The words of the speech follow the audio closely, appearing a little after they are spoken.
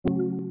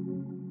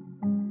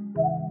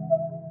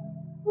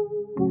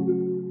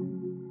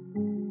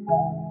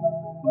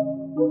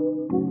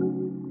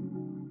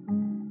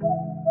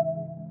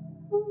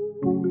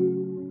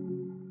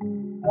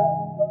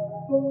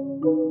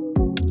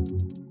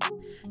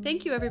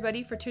Thank you,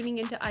 everybody, for tuning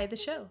into I, the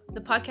Show, the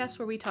podcast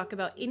where we talk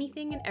about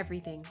anything and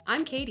everything.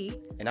 I'm Katie.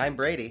 And I'm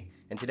Brady,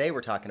 and today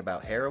we're talking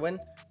about heroin,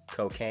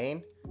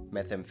 cocaine,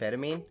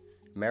 methamphetamine,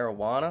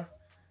 marijuana.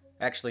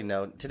 Actually,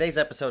 no, today's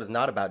episode is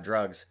not about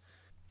drugs.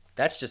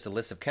 That's just a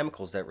list of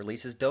chemicals that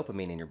releases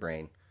dopamine in your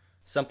brain.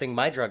 Something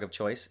my drug of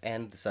choice,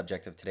 and the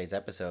subject of today's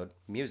episode,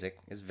 music,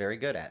 is very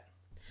good at.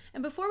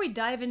 And before we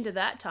dive into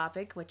that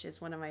topic, which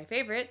is one of my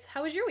favorites,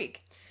 how was your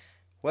week?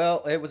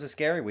 Well, it was a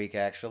scary week,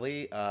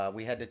 actually.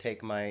 We had to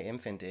take my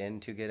infant in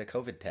to get a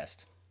COVID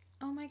test.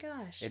 Oh my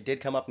gosh. It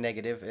did come up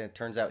negative, and it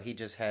turns out he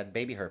just had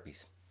baby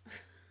herpes,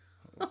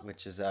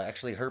 which is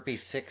actually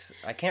herpes 6.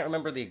 I can't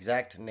remember the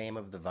exact name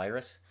of the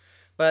virus,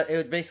 but it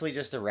was basically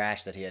just a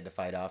rash that he had to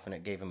fight off, and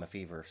it gave him a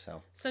fever.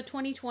 So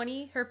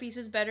 2020, herpes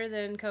is better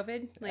than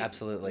COVID?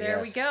 Absolutely, There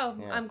yes. we go.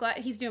 Yeah. I'm glad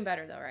he's doing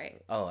better, though,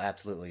 right? Oh,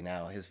 absolutely.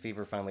 Now his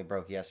fever finally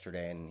broke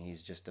yesterday, and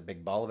he's just a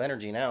big ball of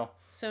energy now.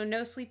 So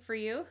no sleep for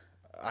you?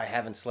 I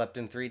haven't slept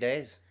in 3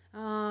 days.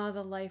 Oh,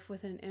 the life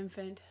with an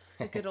infant.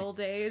 The good old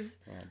days.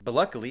 Yeah. But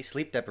luckily,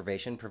 sleep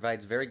deprivation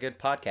provides very good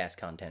podcast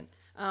content.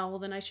 Well,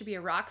 then I should be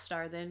a rock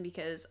star then,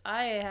 because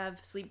I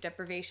have sleep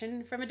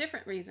deprivation from a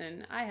different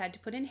reason. I had to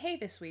put in hay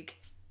this week.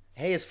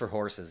 Hay is for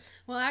horses.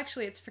 Well,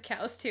 actually, it's for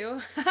cows,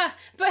 too.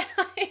 But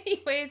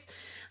anyways,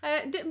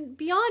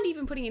 beyond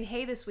even putting in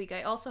hay this week,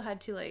 I also had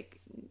to,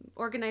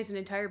 organize an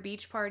entire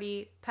beach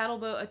party, paddle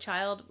boat a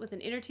child with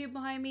an inner tube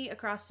behind me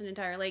across an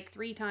entire lake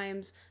 3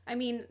 times. I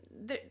mean,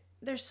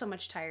 there's so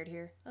much tired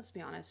here. Let's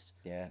be honest.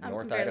 Yeah, I'm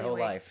North barely Idaho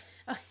awake. life.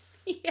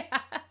 Yeah.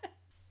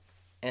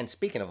 And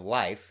speaking of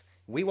life,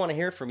 we want to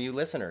hear from you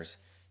listeners.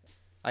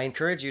 I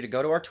encourage you to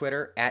go to our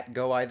Twitter,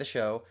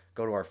 @GoITheShow,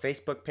 go to our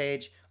Facebook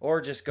page, or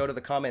just go to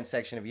the comment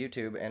section of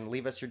YouTube and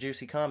leave us your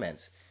juicy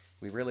comments.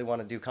 We really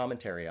want to do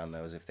commentary on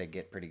those if they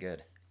get pretty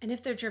good. And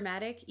if they're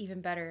dramatic,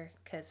 even better,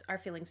 because our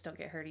feelings don't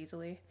get hurt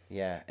easily.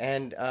 Yeah,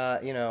 and,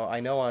 I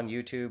know on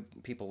YouTube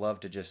people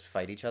love to just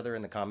fight each other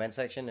in the comment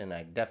section, and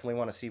I definitely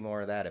want to see more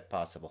of that if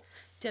possible.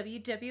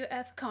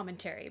 WWF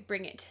commentary,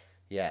 bring it.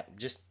 Yeah,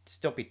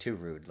 just don't be too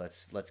rude.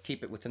 Let's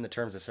keep it within the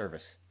terms of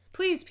service.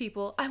 Please,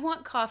 people, I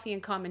want coffee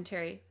and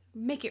commentary.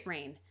 Make it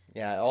rain.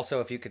 Yeah,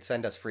 also, if you could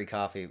send us free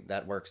coffee,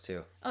 that works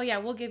too. Oh yeah,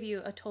 we'll give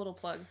you a total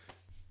plug.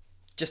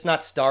 Just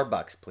not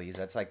Starbucks, please.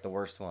 That's like the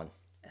worst one.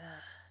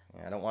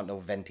 Yeah, I don't want no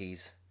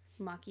Ventis.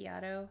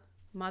 Macchiato.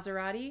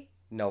 Maserati.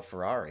 No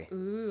Ferrari.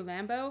 Ooh,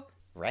 Lambo.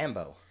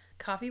 Rambo.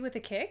 Coffee with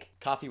a kick.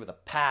 Coffee with a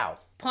pow.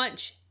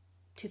 Punch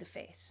to the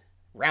face.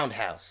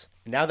 Roundhouse.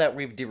 Now that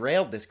we've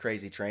derailed this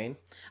crazy train,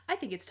 I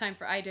think it's time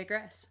for I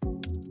Digress.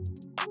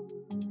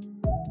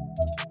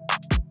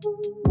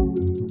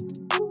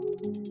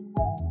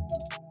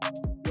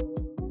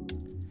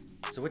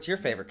 so what's your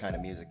favorite kind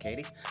of music,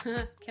 Katie?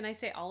 Can I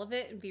say all of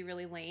it and be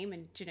really lame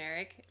and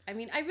generic? I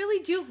mean, I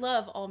really do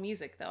love all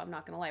music, though. I'm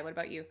not going to lie. What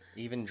about you?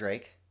 Even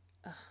Drake?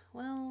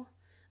 Well,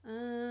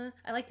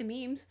 I like the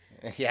memes.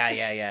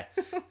 Yeah.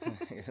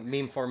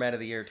 Meme format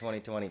of the year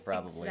 2020,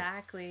 probably.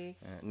 Exactly.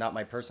 Not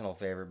my personal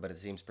favorite, but it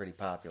seems pretty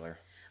popular.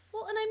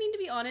 Well, and I mean, to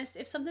be honest,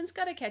 if something's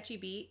got a catchy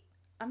beat,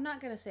 I'm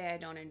not going to say I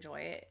don't enjoy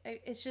it.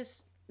 It's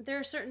just, there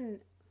are certain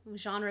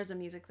genres of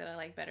music that I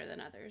like better than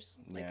others.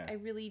 Yeah. I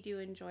really do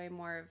enjoy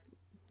more of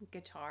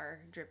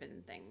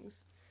guitar-driven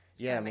things. It's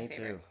Yeah, probably me my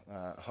favorite.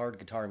 too. Hard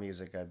guitar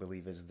music, I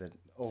believe, is the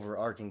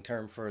overarching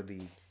term for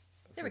the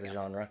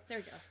genre. There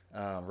we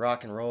go.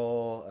 Rock and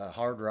roll,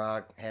 hard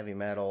rock, heavy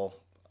metal,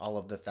 all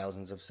of the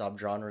thousands of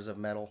subgenres of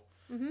metal.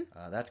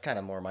 Mm-hmm. That's kind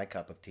of more my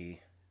cup of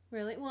tea.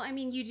 Really? Well, I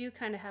mean, you do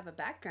kind of have a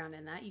background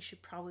in that. You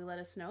should probably let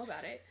us know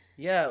about it.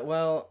 Yeah,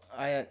 well,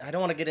 I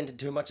don't want to get into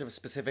too much of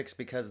specifics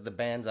because the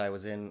bands I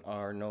was in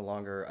are no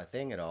longer a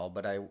thing at all,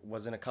 but I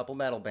was in a couple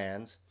metal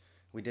bands.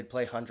 We did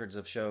play hundreds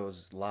of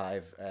shows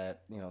live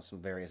at,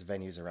 some various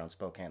venues around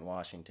Spokane,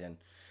 Washington.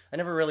 I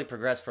never really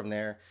progressed from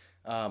there.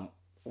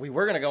 We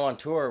were going to go on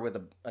tour with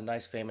a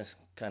nice famous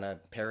kind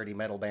of parody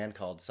metal band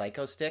called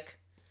Psycho Stick.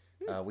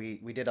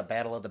 We did a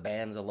battle of the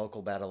bands, a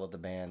local battle of the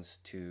bands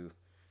to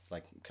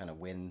kind of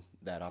win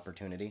that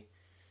opportunity.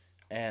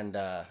 And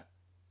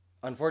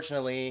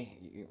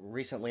unfortunately,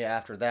 recently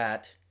after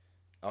that,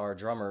 our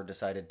drummer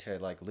decided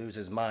to lose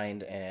his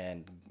mind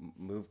and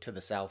move to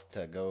the south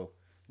to go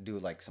do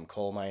some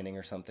coal mining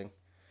or something.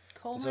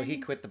 So he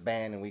quit the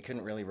band and we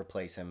couldn't really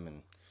replace him,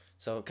 and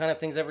so kind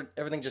of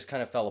everything just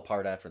kind of fell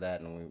apart after that,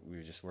 and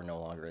we just were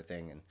no longer a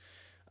thing. And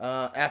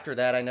after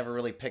that, I never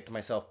really picked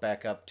myself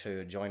back up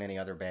to join any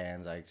other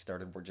bands. I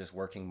started just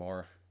working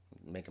more,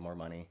 making more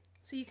money.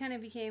 So you kind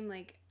of became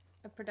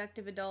a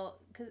productive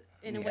adult,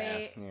 in a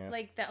way,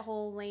 that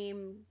whole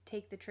lame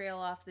take the trail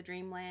off the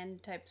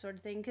dreamland type sort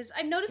of thing. Because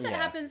I've noticed that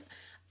happens.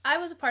 I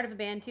was a part of a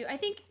band too. I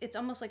think it's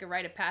almost like a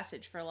rite of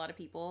passage for a lot of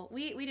people.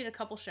 We did a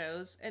couple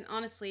shows, and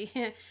honestly,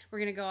 we're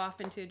going to go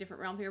off into a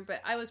different realm here, but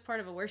I was part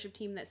of a worship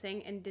team that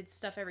sang and did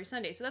stuff every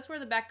Sunday. So that's where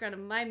the background of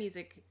my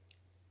music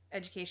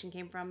education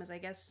came from, is I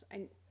guess,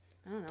 I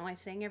don't know, I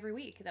sang every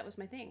week. That was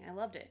my thing. I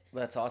loved it.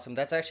 That's awesome.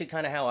 That's actually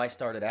kind of how I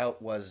started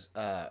out, was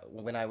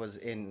when I was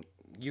in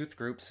youth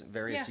groups,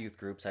 various youth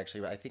groups,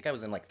 actually. I think I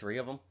was in 3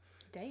 of them.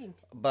 Dang.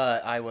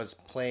 But I was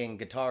playing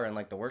guitar in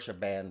like the worship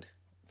band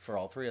for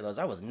all three of those.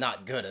 I was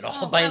not good at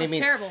all by any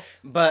means. Terrible.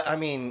 But I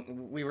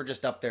mean, we were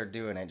just up there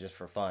doing it just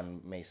for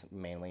fun,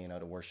 mainly,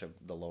 to worship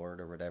the Lord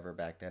or whatever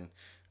back then.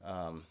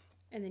 And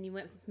then you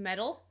went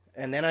metal?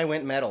 And then I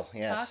went metal,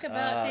 yes. Talk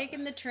about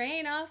taking the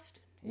train off.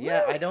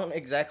 Yeah, I don't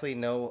exactly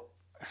know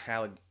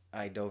how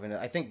I dove into it.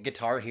 I think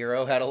Guitar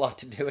Hero had a lot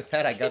to do with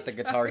that. I got the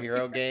Guitar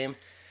Hero game.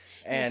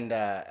 And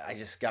I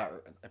just got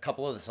a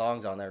couple of the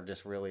songs on there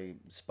just really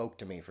spoke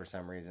to me for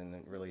some reason.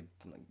 It really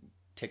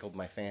tickled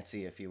my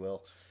fancy, if you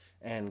will,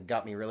 and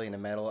got me really into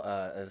metal.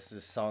 This is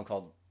a song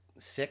called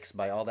 6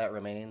 by All That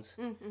Remains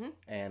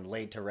and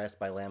Laid to Rest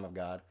by Lamb of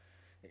God.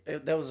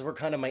 Those were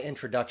kind of my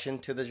introduction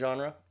to the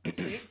genre.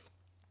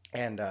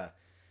 And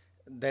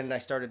then I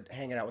started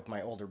hanging out with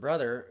my older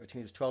brother.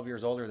 He was 12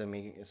 years older than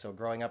me. So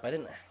growing up, I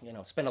didn't,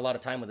 spend a lot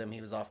of time with him.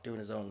 He was off doing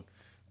his own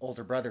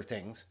older brother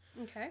things.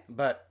 Okay.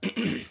 But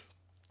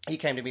he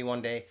came to me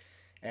one day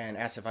and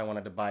asked if I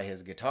wanted to buy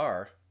his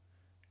guitar,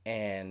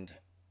 and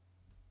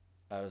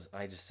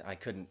I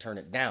couldn't turn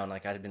it down.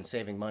 Like, I had been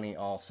saving money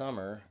all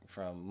summer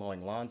from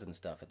mowing lawns and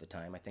stuff at the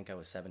time. I think I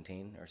was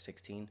 17 or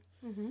 16.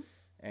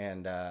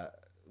 And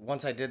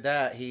once I did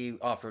that, he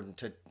offered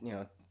to,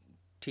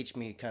 teach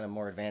me kind of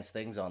more advanced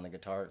things on the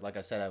guitar. Like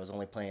I said, I was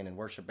only playing in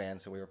worship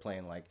bands, so we were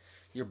playing like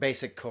your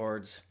basic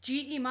chords.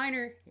 G, E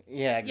minor.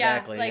 Yeah,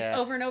 exactly.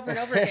 Over and over and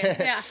over again.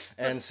 Yeah.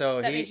 And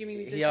so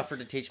he offered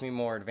to teach me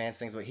more advanced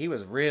things, but he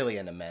was really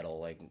into metal,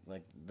 like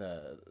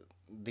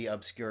the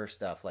obscure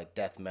stuff, like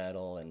death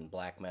metal and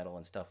black metal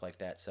and stuff like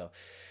that. So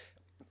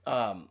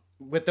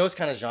with those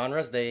kind of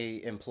genres,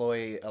 they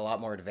employ a lot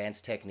more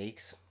advanced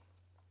techniques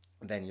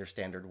than your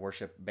standard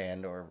worship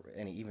band or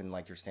even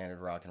like your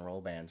standard rock and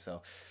roll band.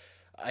 So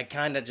I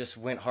kind of just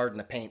went hard in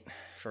the paint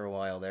for a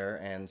while there,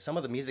 and some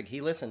of the music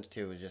he listened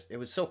to it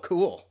was so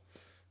cool,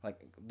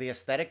 like the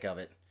aesthetic of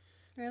it.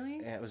 Really?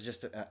 And it was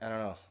just, I don't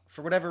know,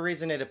 for whatever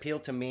reason it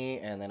appealed to me,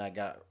 and then I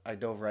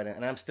dove right in,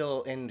 and I'm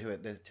still into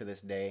it to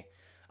this day.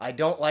 I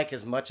don't like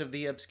as much of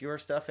the obscure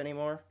stuff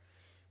anymore.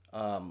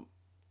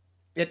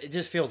 It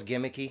just feels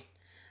gimmicky.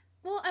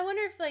 Well, I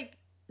wonder if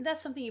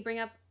that's something you bring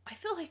up. I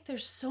feel like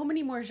there's so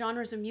many more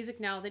genres of music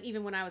now than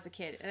even when I was a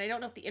kid. And I don't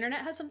know if the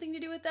internet has something to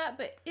do with that,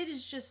 but it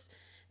is just,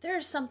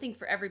 there's something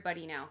for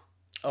everybody now.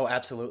 Oh,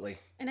 absolutely.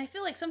 And I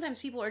feel like sometimes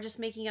people are just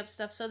making up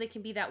stuff so they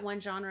can be that one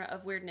genre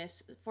of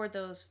weirdness for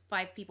those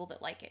 5 people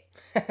that like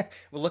it.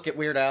 Well, look at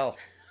Weird Al.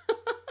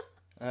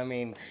 I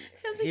mean,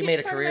 he made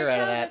a career out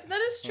of that.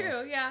 That is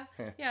true,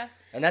 yeah.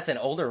 And that's an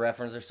older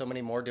reference. There's so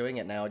many more doing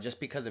it now just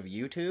because of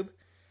YouTube.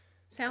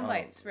 Sound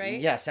bites, right?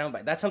 Yeah, sound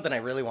bites. That's something I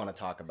really want to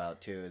talk about,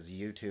 too, is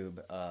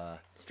YouTube.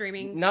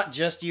 Streaming. Not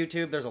just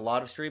YouTube. There's a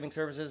lot of streaming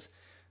services.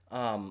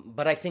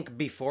 But I think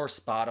before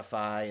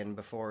Spotify and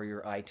before your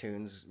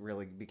iTunes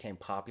really became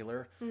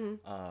popular,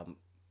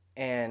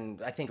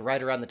 and I think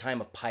right around the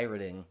time of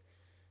pirating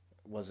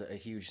was a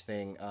huge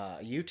thing,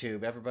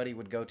 YouTube, everybody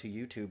would go to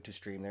YouTube to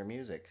stream their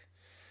music.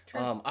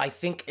 True. I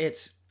think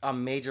it's a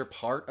major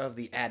part of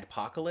the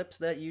adpocalypse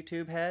that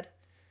YouTube had.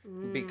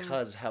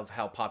 Because of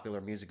how popular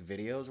music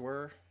videos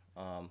were.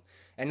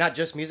 And not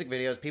just music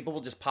videos. People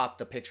will just pop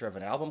the picture of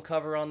an album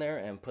cover on there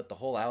and put the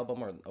whole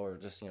album or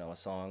just, a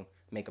song,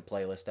 make a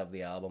playlist of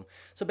the album.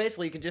 So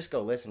basically you could just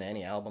go listen to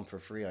any album for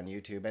free on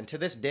YouTube. And to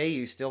this day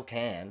you still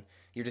can.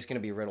 You're just going to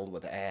be riddled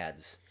with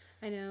ads.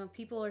 I know.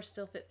 People are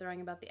still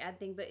fit-throwing about the ad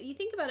thing. But you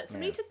think about it.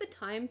 Somebody took the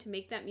time to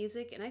make that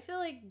music. And I feel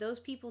like those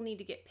people need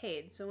to get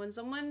paid. So when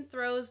someone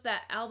throws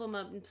that album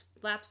up and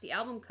slaps the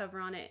album cover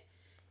on it,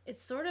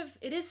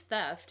 it is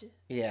theft.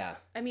 Yeah.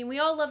 I mean, we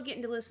all love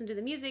getting to listen to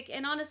the music,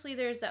 and honestly,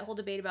 there's that whole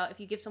debate about if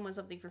you give someone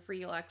something for free,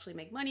 you'll actually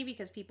make money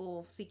because people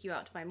will seek you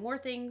out to find more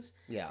things.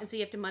 Yeah. And so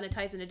you have to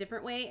monetize in a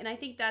different way, and I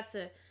think that's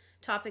a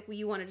topic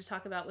you wanted to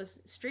talk about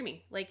was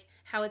streaming, like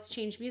how it's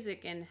changed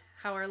music and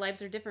how our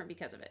lives are different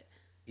because of it.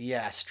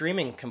 Yeah,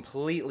 streaming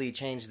completely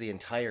changed the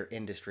entire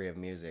industry of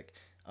music.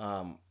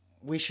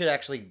 We should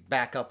actually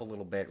back up a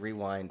little bit,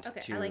 rewind.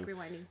 Okay, I like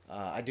rewinding.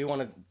 I do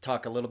want to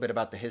talk a little bit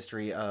about the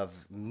history of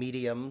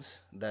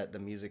mediums that the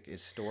music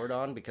is stored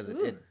on, because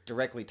it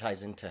directly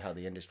ties into how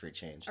the industry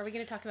changed. Are we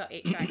going to talk about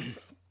 8 tracks?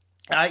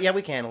 Yeah,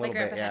 we can a little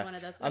bit. My grandpa had one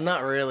of those. I'm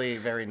not really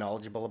very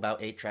knowledgeable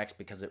about 8 tracks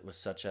because it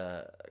was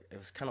it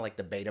was kind of like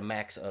the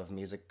Betamax of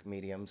music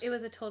mediums. It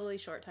was a totally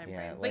short time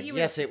frame. But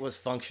yes, it was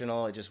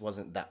functional. It just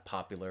wasn't that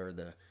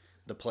popular.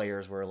 The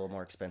players were a little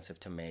more expensive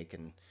to make,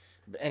 and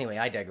anyway,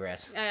 I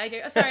digress.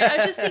 Sorry, I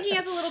was just thinking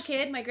as a little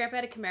kid, my grandpa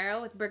had a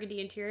Camaro with burgundy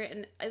interior,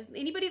 and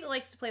anybody that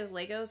likes to play with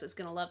Legos is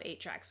going to love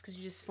 8 tracks because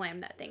you just slam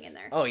that thing in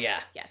there. Oh,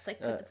 yeah. Yeah, it's like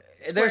put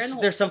the square in the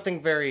hole. There's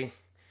something very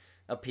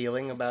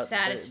appealing about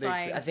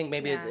satisfying. I think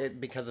maybe it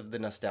because of the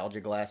nostalgia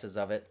glasses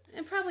of it.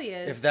 It probably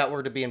is. If that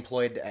were to be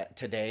employed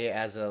today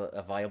as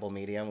a viable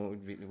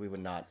medium, we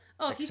would not.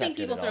 Oh, if you think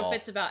people throw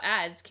fits about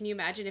ads, can you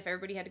imagine if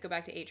everybody had to go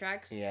back to 8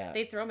 tracks? Yeah.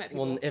 They'd throw them at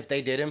people. Well, if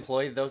they did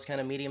employ those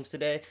kind of mediums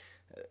today,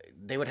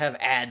 they would have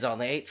ads on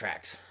the 8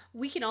 tracks.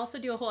 We can also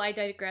do a whole I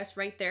digress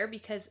right there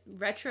because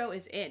retro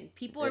is in.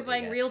 People are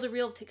buying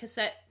reel-to-reel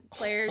cassette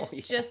players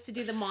just to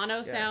do the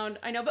mono sound.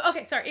 I know, but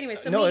okay, sorry. Anyway,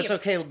 so no, it's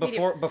okay.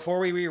 Before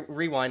we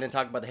rewind and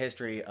talk about the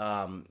history,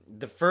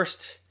 the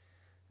first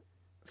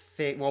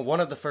thing, well, one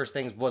of the first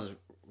things was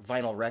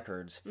vinyl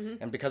records,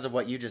 and because of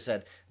what you just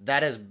said,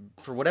 that has,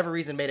 for whatever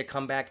reason, made a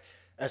comeback,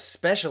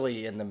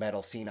 especially in the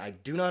metal scene. I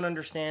do not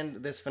understand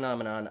this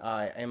phenomenon.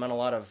 I am on a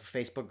lot of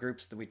Facebook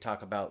groups that we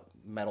talk about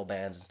metal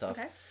bands and stuff.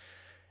 Okay.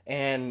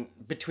 And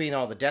between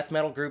all the death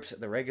metal groups,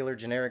 the regular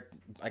generic,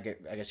 I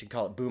guess you'd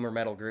call it boomer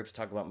metal groups,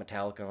 talk about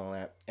Metallica and all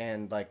that,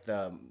 and like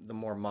the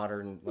more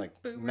modern like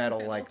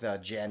metal, like the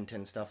Gent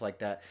and stuff like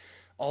that,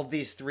 all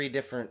these three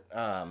different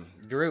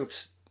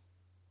groups,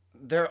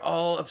 they're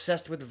all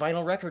obsessed with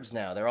vinyl records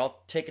now. They're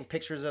all taking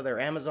pictures of their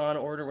Amazon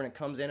order when it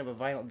comes in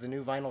of the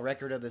new vinyl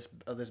record of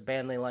this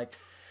band they like.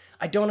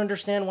 I don't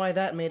understand why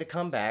that made a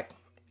comeback.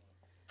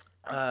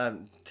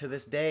 To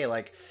this day,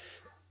 like,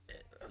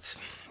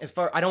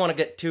 I don't want to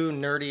get too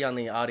nerdy on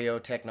the audio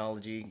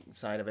technology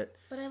side of it.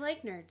 But I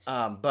like nerds.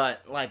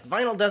 But like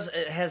vinyl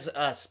it has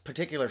a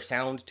particular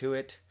sound to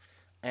it,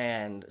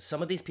 and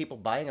some of these people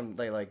buying them,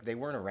 they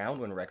weren't around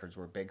when records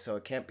were big, so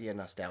it can't be a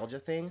nostalgia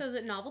thing. So is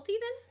it novelty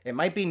then? It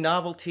might be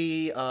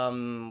novelty.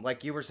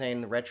 Like you were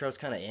saying, the retro's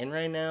kind of in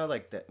right now.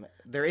 Like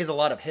there is a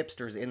lot of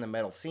hipsters in the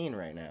metal scene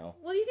right now.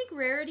 Well, you think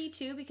rarity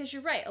too, because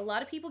you're right. A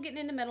lot of people getting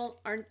into metal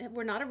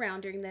were not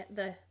around during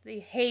the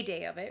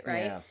heyday of it,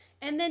 right? Yeah.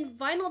 And then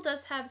vinyl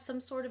does have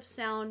some sort of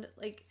sound.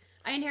 Like,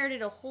 I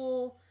inherited a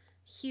whole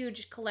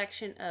huge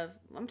collection of,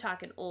 I'm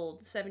talking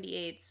old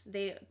 78s.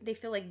 They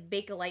feel like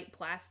Bakelite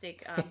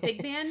plastic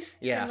big band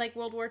from like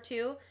World War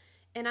II.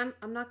 And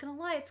I'm not gonna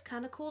lie, it's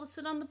kind of cool to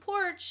sit on the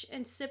porch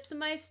and sip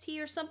some iced tea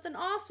or something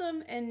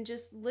awesome and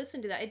just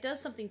listen to that. It does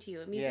something to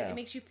you. It means it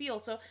makes you feel.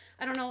 So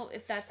I don't know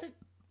if that's a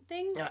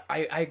thing.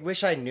 I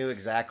wish I knew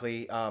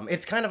exactly.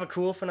 It's kind of a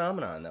cool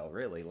phenomenon though,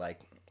 really.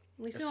 Like,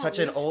 it's such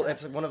an old.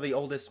 It's one of the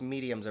oldest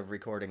mediums of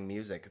recording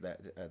music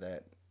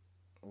that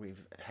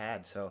we've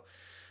had. So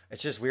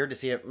it's just weird to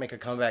see it make a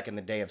comeback in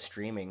the day of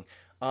streaming.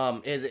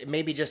 Is it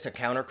maybe just a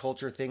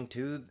counterculture thing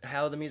to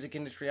how the music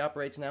industry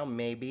operates now?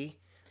 Maybe.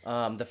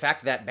 The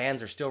fact that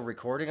bands are still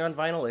recording on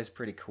vinyl is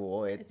pretty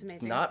cool. It's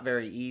amazing. Not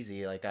very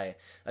easy. Like I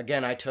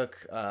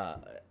took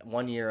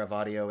 1 year of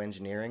audio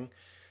engineering,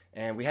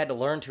 and we had to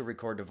learn to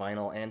record to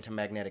vinyl and to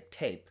magnetic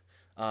tape.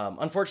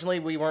 Unfortunately,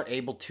 we weren't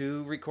able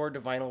to record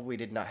to vinyl. We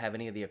did not have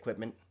any of the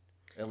equipment,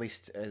 at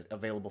least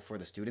available for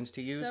the students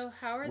to use. So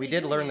how are we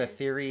did learn the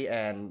theory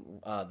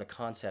and the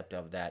concept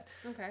of that.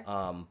 Okay.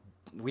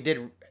 We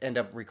did end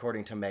up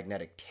recording to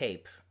magnetic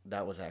tape.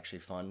 That was actually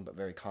fun, but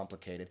very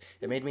complicated.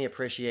 It made me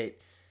appreciate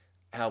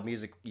how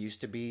music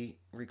used to be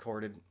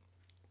recorded.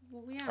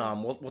 Well, yeah.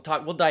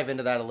 We'll dive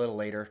into that a little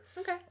later.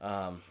 Okay.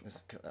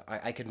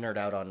 I could nerd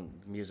out on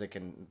music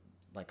and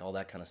like all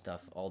that kind of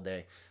stuff all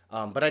day.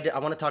 But I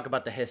want to talk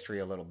about the history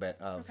a little bit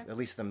of at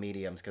least the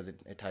mediums, because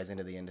it ties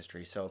into the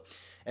industry. So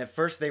at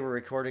first they were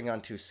recording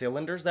on 2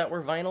 cylinders that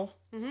were vinyl.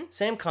 Mm-hmm.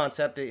 Same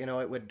concept.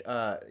 It would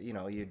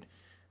you'd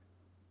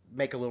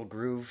make a little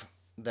groove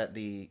that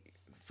the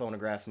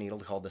phonograph needle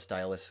called the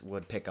stylus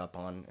would pick up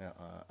on.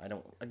 I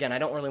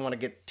don't really want to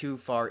get too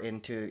far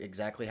into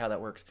exactly how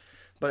that works,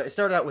 but it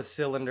started out with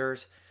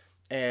cylinders,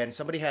 and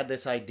somebody had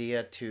this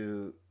idea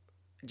to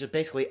just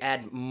basically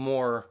add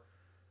more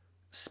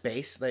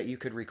space that you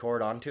could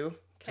record onto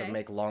to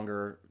make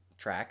longer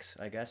tracks,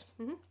 I guess.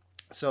 Mm-hmm.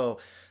 So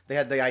they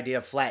had the idea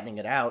of flattening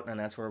it out, and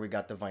that's where we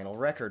got the vinyl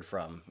record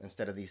from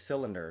instead of these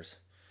cylinders.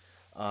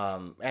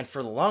 And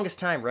for the longest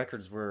time,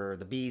 records were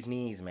the bee's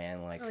knees,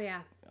 man. Like,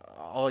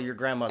 all your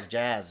grandma's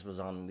jazz was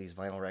on these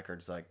vinyl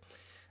records, like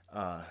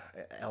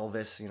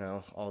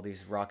Elvis, all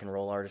these rock and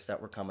roll artists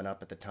that were coming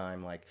up at the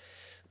time. Like,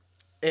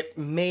 it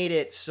made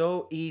it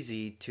so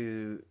easy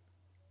to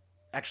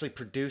actually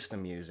produce the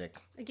music.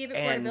 It gave it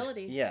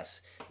portability.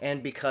 Yes,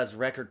 and because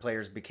record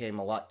players became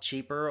a lot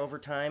cheaper over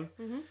time,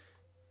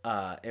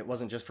 it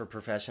wasn't just for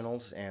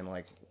professionals and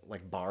like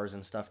bars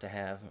and stuff to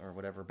have or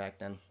whatever back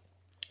then.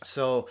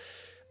 So,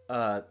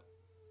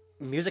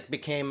 music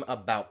became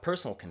about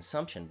personal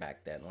consumption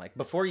back then. Like,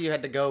 before you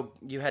had to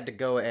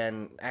go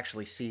and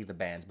actually see the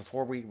bands.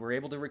 Before we were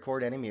able to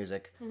record any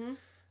music,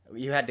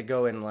 you had to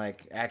go and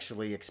like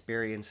actually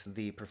experience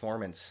the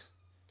performance.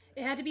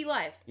 It had to be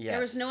live. Yes. There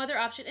was no other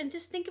option. And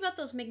just think about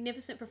those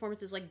magnificent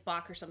performances like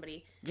Bach or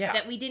somebody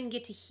that we didn't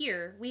get to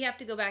hear. We have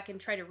to go back and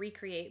try to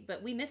recreate,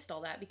 but we missed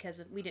all that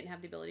because we didn't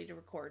have the ability to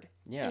record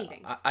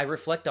anything. I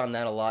reflect on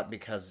that a lot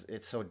because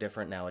it's so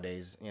different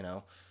nowadays,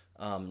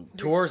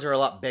 Tours are a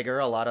lot bigger.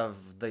 A lot of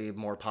the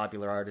more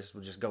popular artists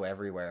would just go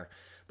everywhere.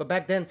 But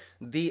back then,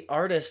 the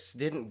artists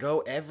didn't go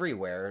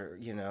everywhere,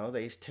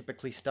 They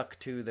typically stuck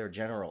to their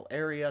general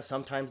area.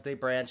 Sometimes they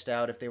branched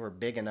out if they were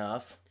big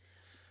enough.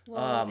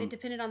 Well, it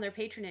depended on their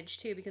patronage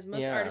too, because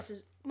most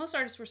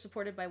artists were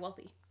supported by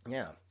wealthy.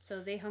 Yeah.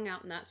 So they hung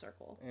out in that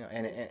circle. Yeah,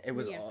 and it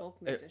was all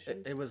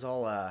it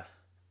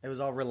was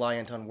all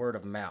reliant on word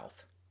of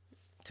mouth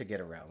to get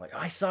around. Like,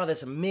 I saw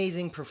this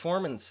amazing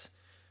performance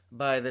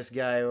by this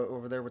guy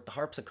over there with the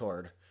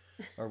harpsichord.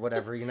 or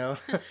whatever, you know.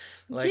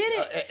 Like,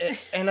 get it.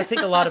 And I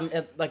think a lot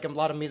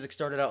of music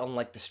started out on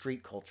like the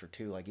street culture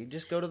too. Like you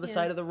just go to the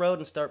side of the road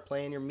and start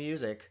playing your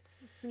music.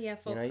 Yeah,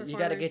 folk you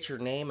got to get your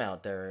name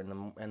out there,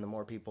 and the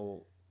more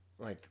people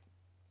like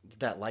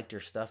that liked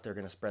your stuff, they're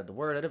gonna spread the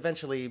word. It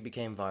eventually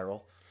became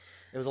viral.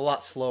 It was a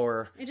lot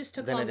slower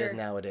than it is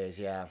nowadays.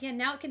 Yeah. Yeah,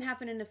 now it can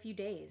happen in a few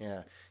days.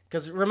 Yeah.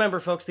 Because remember,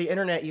 folks, the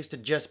internet used to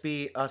just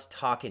be us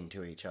talking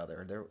to each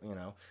other. There,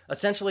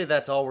 essentially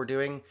that's all we're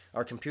doing.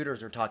 Our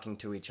computers are talking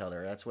to each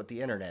other. That's what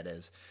the internet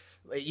is.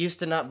 It used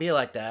to not be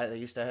like that.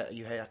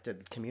 You have to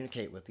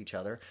communicate with each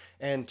other,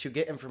 and to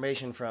get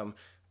information from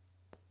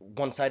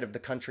one side of the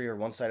country or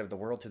one side of the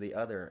world to the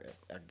other,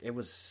 it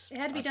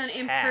had to be done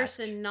in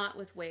person, not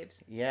with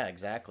waves. Yeah,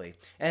 exactly.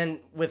 And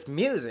with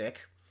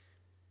music,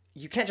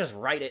 you can't just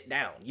write it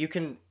down. You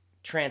can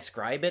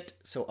transcribe it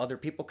so other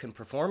people can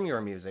perform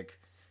your music.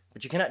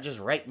 But you cannot just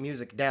write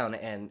music down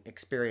and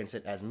experience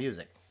it as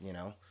music,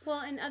 Well,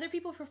 and other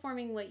people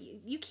performing what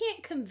you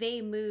can't convey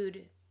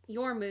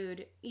your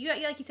mood.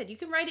 Like you said, you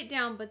can write it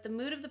down, but the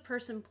mood of the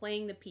person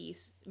playing the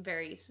piece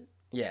varies.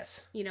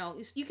 Yes.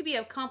 You could be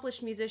an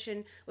accomplished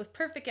musician with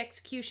perfect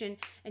execution,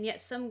 and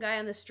yet some guy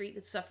on the street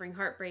that's suffering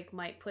heartbreak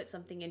might put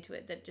something into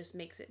it that just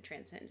makes it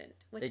transcendent,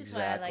 which is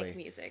why I like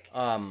music.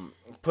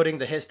 Putting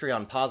the history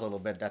on pause a little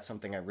bit, that's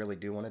something I really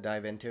do want to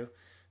dive into,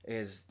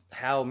 is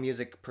how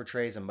music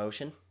portrays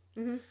emotion.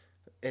 Mm-hmm.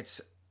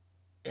 It's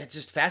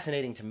just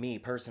fascinating to me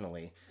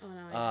personally. Oh,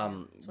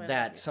 no,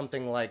 that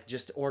something like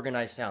just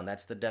organized sound,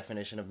 that's the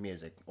definition of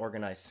music,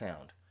 organized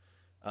sound.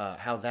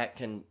 How that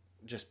can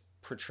just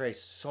portray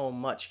so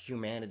much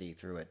humanity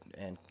through it,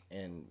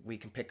 and we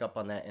can pick up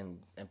on that and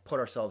put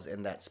ourselves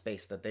in that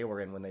space that they were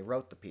in when they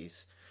wrote the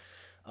piece.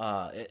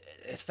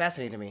 It's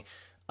fascinating to me.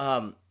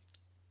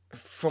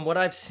 From what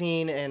I've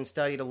seen and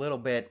studied a little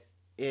bit,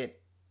 it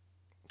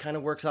kind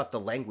of works off the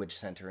language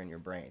center in your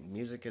brain.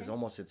 Music is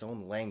almost its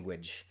own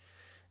language,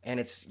 and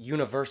it's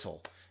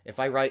universal. If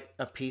I write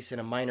a piece in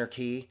a minor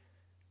key,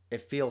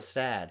 it feels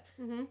sad.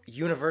 Mm-hmm.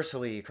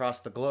 Universally across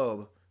the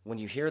globe, when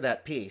you hear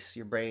that piece,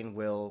 your brain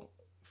will,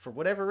 for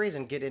whatever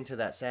reason, get into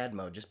that sad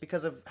mode just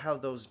because of how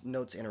those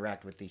notes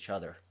interact with each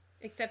other.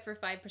 Except for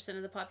 5%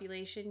 of the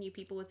population, you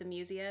people with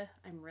amusia,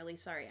 I'm really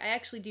sorry. I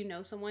actually do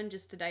know someone,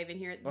 just to dive in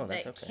here,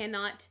 that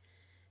cannot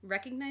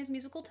recognize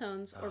musical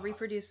tones or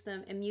reproduce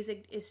them, and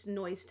music is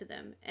noise to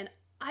them. And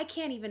I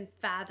can't even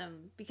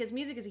fathom, because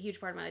music is a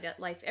huge part of my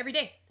life every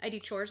day. I do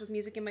chores with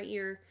music in my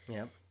ear.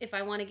 Yeah. If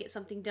I want to get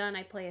something done,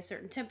 I play a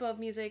certain tempo of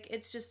music.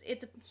 It's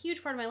a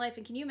huge part of my life.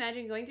 And can you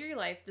imagine going through your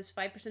life, this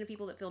 5% of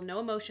people that feel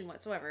no emotion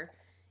whatsoever?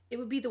 It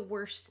would be the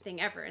worst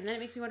thing ever. And then it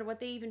makes me wonder what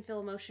they even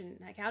feel emotion.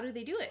 Like, how do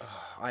they do it?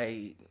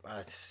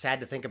 It's sad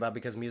to think about,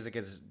 because music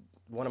is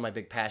one of my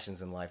big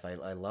passions in life.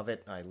 I love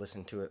it. I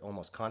listen to it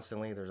almost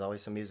constantly. There's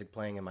always some music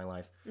playing in my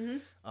life.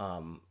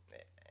 Mm-hmm.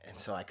 And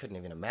so I couldn't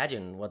even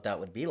imagine what that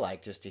would be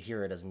like, just to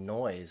hear it as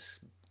noise,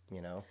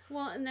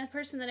 Well, and that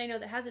person that I know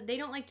that has it, they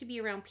don't like to be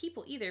around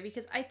people either,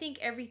 because I think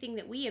everything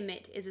that we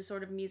emit is a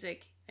sort of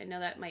music. I know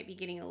that might be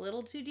getting a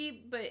little too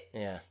deep, but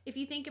if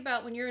you think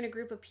about when you're in a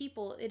group of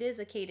people, it is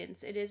a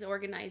cadence. It is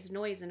organized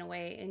noise in a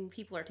way, and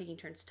people are taking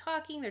turns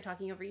talking. They're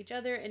talking over each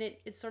other, and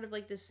it's sort of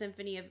like this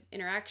symphony of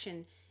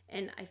interaction.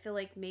 And I feel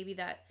like maybe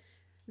that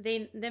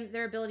their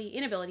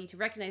inability to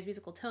recognize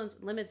musical tones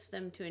limits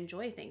them to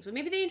enjoy things. So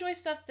maybe they enjoy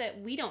stuff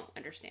that we don't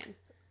understand.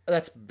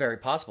 That's very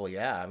possible,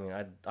 yeah. I mean,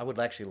 I would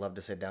actually love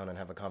to sit down and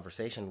have a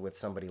conversation with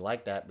somebody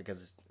like that,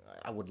 because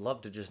I would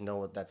love to just know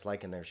what that's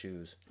like in their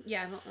shoes.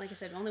 Yeah, like I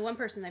said, only one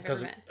person I've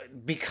ever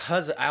met.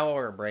 Because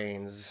our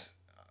brains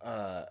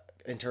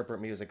interpret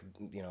music,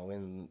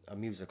 in a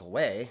musical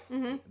way,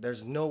 mm-hmm.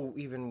 There's no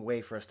even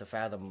way for us to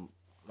fathom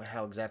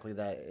how exactly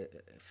that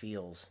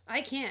feels.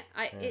 I can't.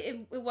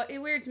 It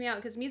weirds me out,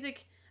 because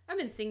music, I've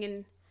been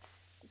singing.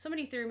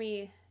 Somebody threw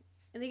me,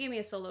 and they gave me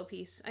a solo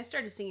piece. I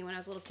started singing when I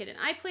was a little kid, and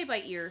I play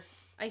by ear.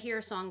 I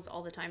hear songs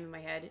all the time in my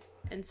head,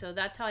 and so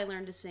that's how I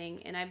learned to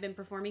sing. And I've been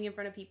performing in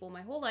front of people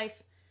my whole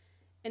life,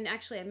 and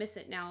actually I miss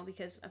it now,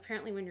 because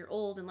apparently when you're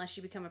old, unless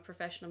you become a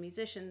professional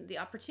musician, the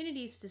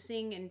opportunities to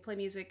sing and play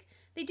music,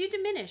 they do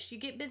diminish. You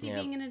get busy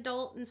being an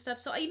adult and stuff.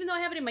 So even though I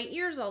have it in my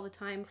ears all the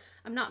time,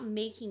 I'm not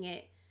making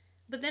it.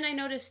 But then I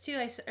noticed too,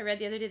 I read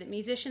the other day that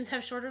musicians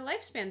have shorter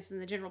lifespans than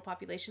the general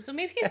population. So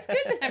maybe it's good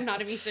that I'm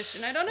not a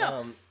musician. I don't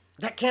know.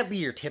 That can't be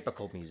your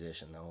typical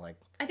musician, though. Like,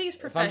 I think it's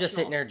professional. If I'm just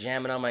sitting there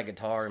jamming on my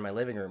guitar in my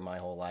living room my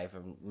whole life,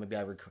 and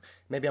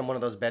maybe I'm one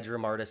of those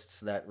bedroom artists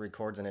that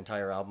records an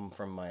entire album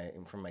from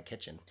my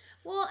kitchen.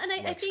 Well, and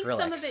I think Skrillex.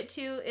 Some of it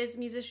too is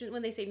musicians.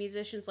 When they say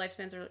musicians'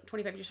 lifespans are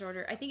 25 years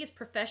shorter, I think it's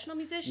professional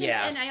musicians,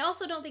 and I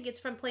also don't think it's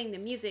from playing the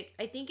music.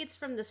 I think it's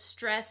from the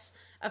stress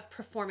of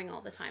performing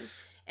all the time.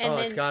 And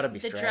it's got to be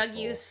stressful. The drug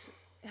use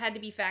had to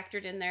be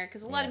factored in there,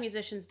 because a lot of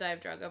musicians die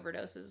of drug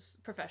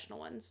overdoses, professional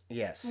ones.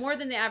 Yes. More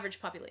than the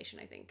average population,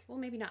 I think. Well,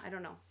 maybe not. I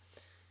don't know.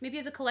 Maybe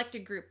as a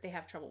collected group, they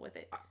have trouble with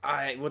it.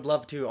 I would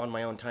love to, on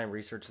my own time,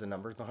 research the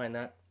numbers behind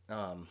that,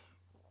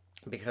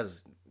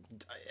 because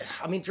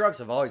I mean, drugs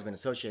have always been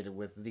associated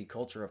with the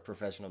culture of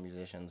professional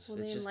musicians. Well,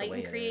 it's they just the way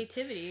enlighten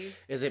creativity.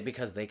 Is it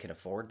because they can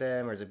afford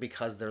them, or is it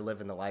because they're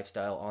living the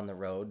lifestyle on the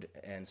road,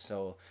 and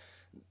so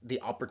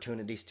the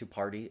opportunities to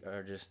party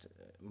are just,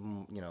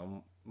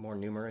 more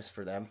numerous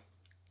for them?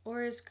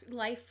 Or is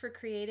life for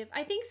creative?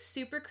 I think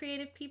super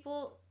creative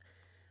people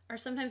are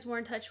sometimes more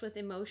in touch with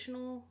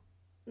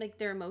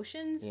their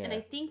emotions, and I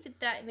think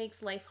that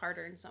makes life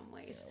harder in some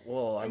ways. Yeah.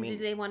 Well, I mean, do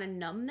they want to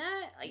numb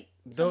that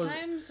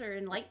sometimes,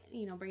 or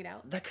bring it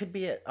out? That could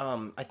be it.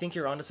 I think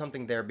you're onto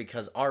something there,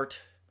 because art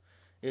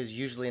is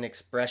usually an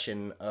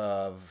expression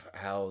of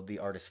how the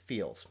artist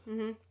feels,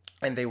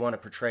 and they want to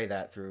portray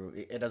that through.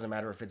 It doesn't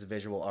matter if it's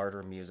visual art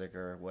or music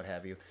or what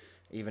have you,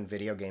 even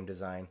video game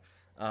design.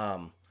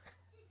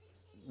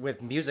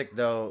 With music,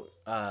 though,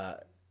 a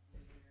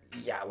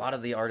lot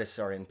of the artists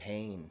are in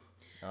pain.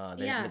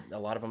 A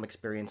lot of them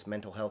experience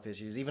mental health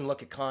issues. Even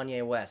look at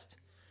Kanye West.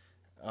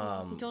 He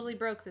totally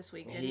broke this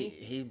week, didn't he?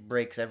 He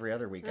breaks every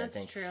other week, I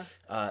think. That's true.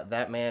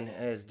 That man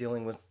is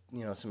dealing with,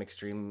 some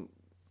extreme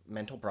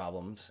mental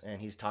problems, and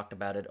he's talked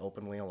about it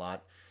openly a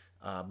lot.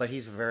 But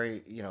he's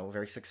very,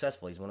 very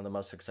successful. He's one of the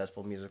most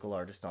successful musical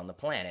artists on the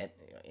planet,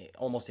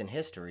 almost in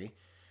history.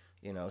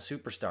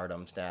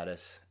 Superstardom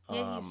status.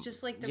 Yeah, he's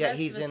just like the rest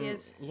of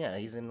us.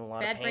 He's in a lot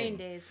of pain. Bad brain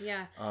days,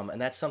 yeah.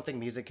 And that's something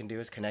music can do,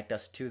 is connect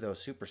us to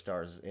those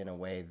superstars in a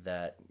way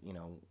that,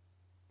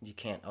 you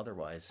can't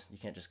otherwise. You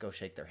can't just go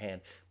shake their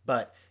hand.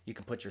 But you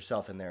can put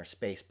yourself in their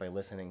space by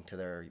listening to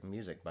their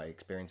music, by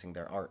experiencing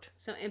their art.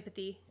 So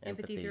empathy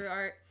through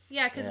art.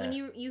 Yeah, because when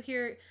you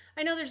hear...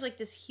 I know there's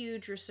this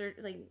huge research,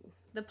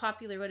 the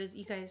popular,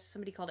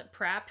 somebody called it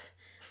PrAP.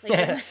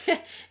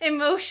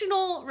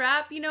 Emotional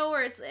rap,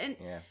 where it's...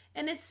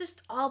 And it's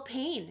just all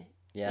pain.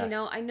 Yeah.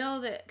 I know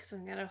that because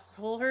I've got a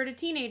whole herd of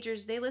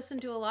teenagers. They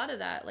listen to a lot of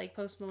that, like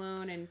Post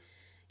Malone and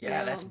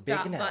that's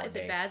big nowadays. Is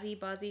it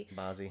Bazzi?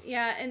 Bazzi.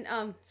 Yeah,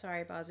 and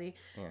sorry, Bazzi.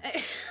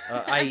 Yeah.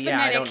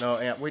 I don't know.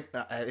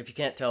 Yeah, if you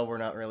can't tell, we're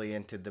not really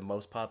into the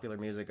most popular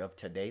music of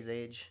today's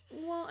age.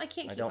 Well, I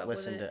can't keep up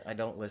with it. I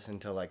don't listen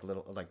to like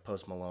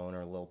Post Malone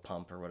or Lil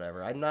Pump or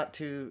whatever. I'm not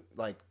too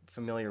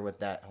familiar with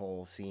that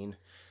whole scene.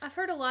 I've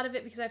heard a lot of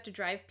it because I have to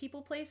drive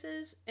people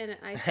places, and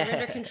I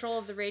surrender control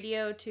of the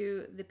radio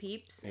to the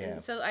peeps. Yeah.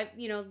 And so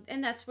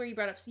and that's where you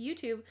brought up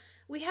YouTube.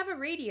 We have a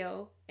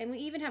radio, and we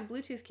even have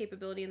Bluetooth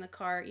capability in the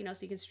car,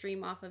 so you can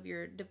stream off of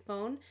your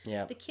phone.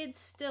 Yeah. The kids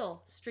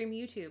still stream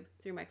YouTube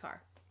through my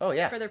car. Oh,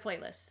 yeah. For their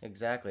playlists.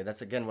 Exactly.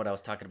 That's, again, what I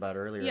was talking about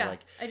earlier. Yeah,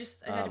 I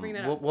had to bring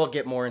that up. We'll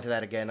get more into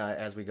that again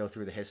as we go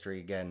through the history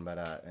again.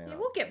 But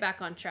we'll get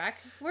back on track.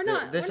 We're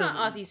not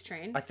Ozzy's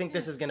train. I think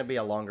this is going to be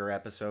a longer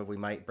episode. We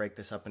might break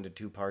this up into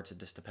 2 parts. It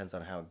just depends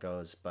on how it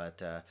goes. But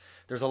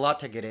there's a lot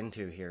to get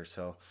into here.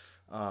 So,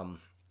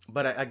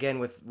 but again,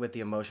 with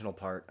the emotional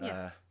part,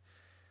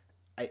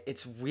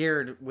 it's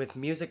weird with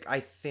music. I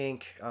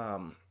think,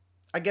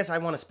 I guess I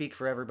want to speak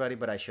for everybody,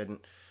 but I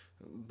shouldn't.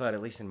 But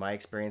at least in my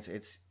experience,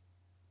 it's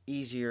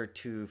easier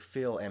to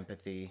feel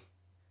empathy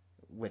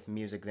with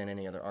music than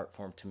any other art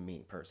form to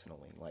me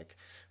personally.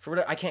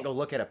 I can't go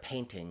look at a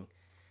painting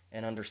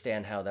and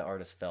understand how the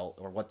artist felt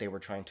or what they were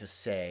trying to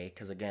say,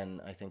 because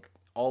again, I think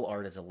all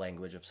art is a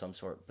language of some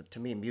sort, but to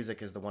me,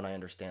 music is the one I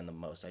understand the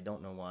most. I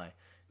don't know why.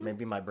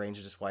 Maybe my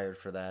brain's just wired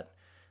for that.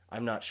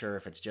 I'm not sure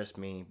if it's just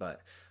me,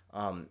 but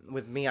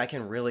with me, I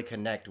can really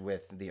connect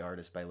with the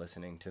artist by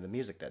listening to the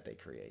music that they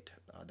create.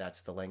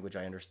 That's the language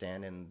I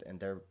understand, and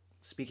they're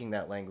speaking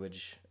that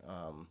language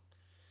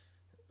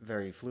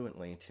very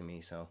fluently to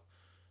me. So,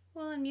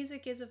 well, and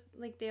music is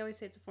they always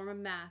say, it's a form of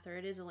math, or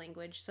it is a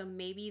language. So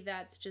maybe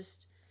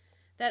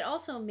that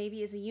also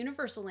maybe is a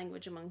universal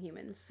language among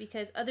humans,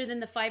 because other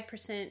than the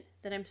 5%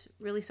 that I'm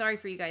really sorry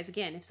for you guys.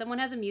 Again, if someone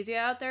has a museum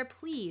out there,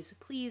 please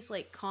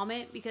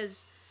comment,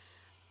 because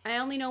I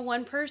only know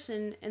one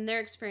person and their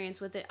experience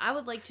with it. I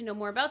would like to know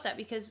more about that,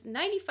 because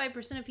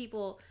 95% of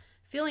people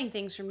feeling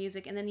things from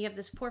music, and then you have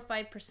this poor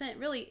 5%,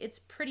 really, it's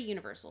pretty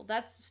universal.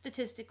 That's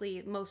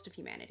statistically most of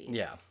humanity.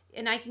 Yeah.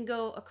 And I can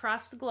go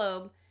across the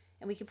globe,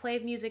 and we can play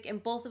music,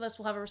 and both of us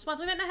will have a response.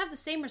 We might not have the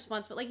same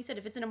response, but like you said,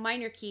 if it's in a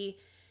minor key,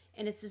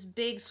 and it's this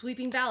big,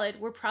 sweeping ballad,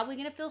 we're probably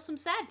going to feel some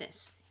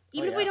sadness.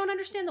 Even if we don't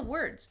understand the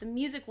words, the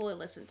music will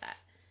elicit that.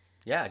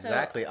 Yeah,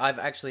 exactly.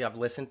 I've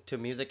listened to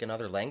music in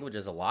other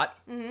languages a lot.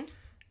 Mm-hmm.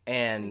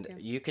 And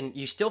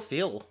you still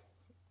feel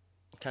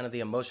kind of the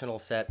emotional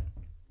set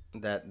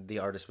that the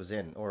artist was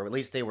in, or at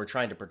least they were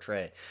trying to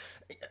portray.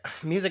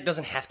 Music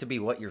doesn't have to be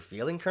what you're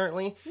feeling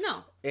currently.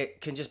 No.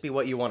 It can just be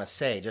what you want to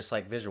say, just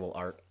like visual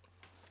art.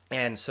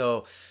 And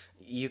so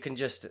you can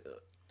just,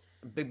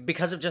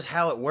 because of just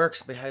how it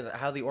works, because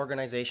how the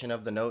organization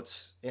of the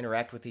notes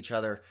interact with each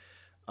other,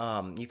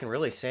 you can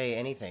really say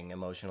anything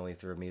emotionally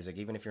through music,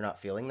 even if you're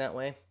not feeling that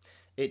way.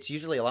 It's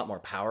usually a lot more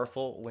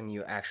powerful when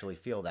you actually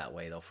feel that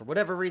way, though. For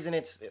whatever reason,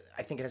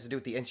 I think it has to do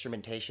with the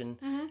instrumentation,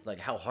 like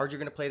how hard you're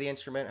going to play the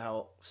instrument,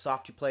 how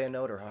soft you play a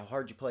note, or how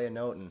hard you play a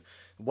note, and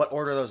what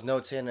order those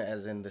notes in,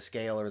 as in the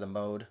scale or the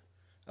mode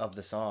of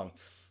the song.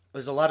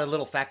 There's a lot of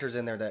little factors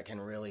in there that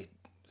can really,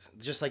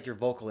 just like your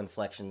vocal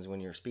inflections when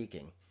you're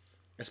speaking,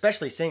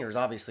 especially singers,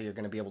 obviously, are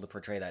going to be able to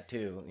portray that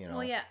too. You know.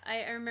 Well, yeah,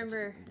 I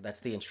remember.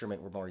 That's the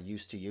instrument we're more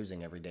used to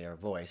using every day, our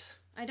voice.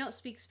 I don't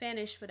speak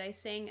Spanish, but I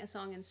sang a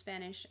song in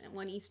Spanish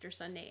one Easter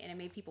Sunday, and it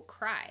made people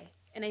cry.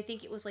 And I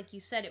think it was like you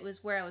said, it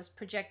was where I was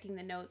projecting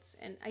the notes,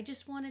 and I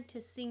just wanted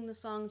to sing the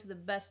song to the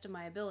best of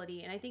my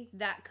ability. And I think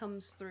that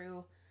comes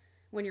through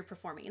when you're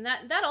performing, and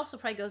that also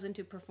probably goes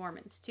into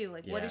performance too.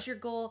 Like, what is your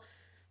goal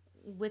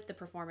with the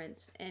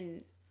performance?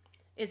 And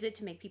is it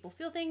to make people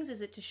feel things?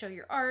 Is it to show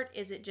your art?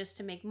 Is it just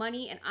to make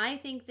money? And I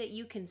think that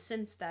you can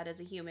sense that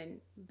as a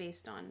human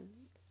based on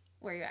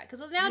where you're at.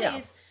 Because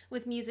nowadays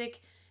with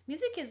music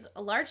is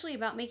largely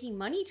about making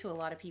money to a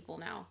lot of people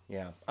now.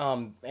 Yeah.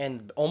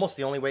 And almost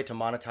the only way to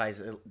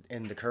monetize it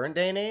in the current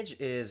day and age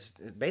is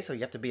basically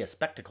you have to be a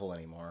spectacle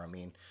anymore. I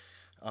mean,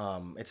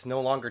 it's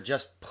no longer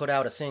just put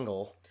out a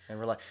single and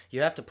rely.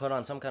 You have to put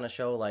on some kind of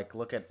show. Like,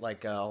 look at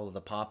all of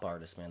the pop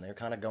artists, man. They're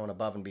kind of going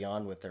above and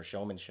beyond with their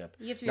showmanship.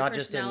 You have to be not a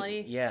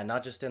personality.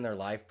 Not just in their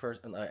live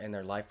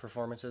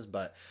performances,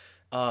 but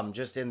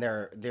just in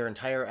their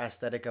entire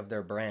aesthetic of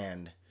their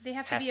brand. They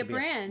have to be a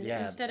brand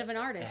instead of an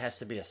artist. It has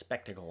to be a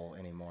spectacle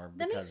anymore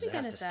because it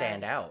has to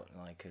stand out.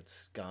 Like,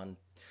 it's gone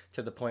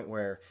to the point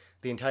where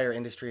the entire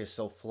industry is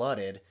so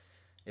flooded.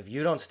 If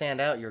you don't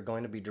stand out, you're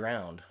going to be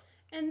drowned.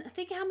 And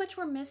think how much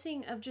we're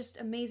missing of just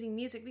amazing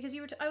music, because we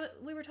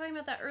were talking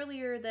about that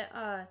earlier,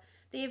 that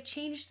they have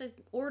changed the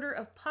order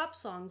of pop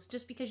songs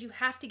just because you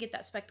have to get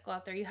that spectacle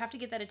out there. You have to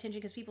get that attention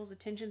because people's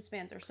attention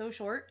spans are so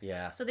short.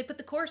 Yeah. So they put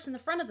the chorus in the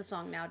front of the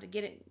song now to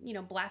get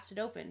it, blasted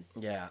open.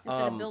 Yeah.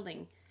 Instead of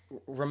building.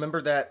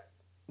 Remember that,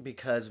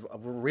 because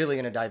we're really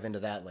going to dive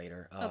into that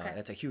later. Okay.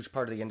 It's a huge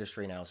part of the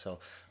industry now. So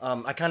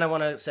I kind of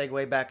want to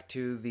segue back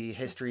to the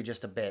history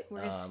just a bit. We're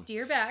going to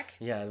steer back.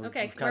 Yeah.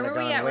 Okay. We've kind of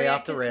gone way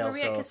off the rails.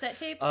 Were we at cassette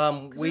tapes?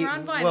 We were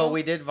on vinyl. Well,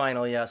 we did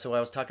vinyl, yeah. So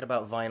I was talking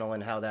about vinyl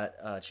and how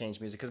that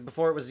changed music. Because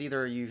before it was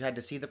either you had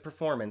to see the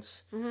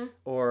performance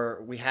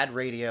or we had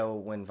radio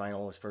when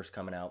vinyl was first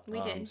coming out.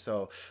 We did.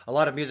 So a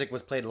lot of music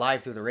was played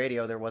live through the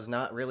radio. There was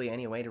not really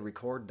any way to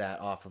record that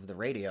off of the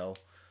radio.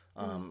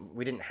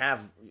 We didn't have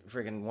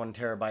friggin' 1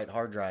 terabyte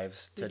hard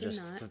drives to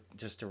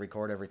just to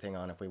record everything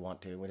on if we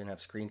want to. We didn't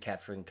have screen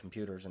capturing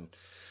computers, and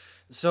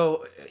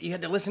so you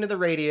had to listen to the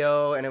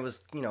radio, and it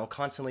was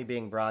constantly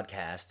being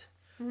broadcast.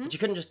 But you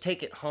couldn't just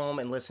take it home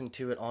and listen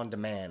to it on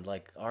demand.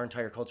 Like, our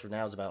entire culture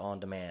now is about on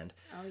demand.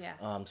 Oh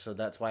yeah. So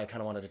that's why I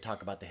kind of wanted to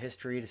talk about the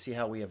history to see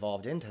how we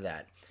evolved into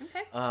that.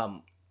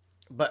 Okay.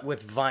 But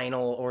with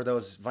vinyl, or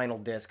those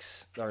vinyl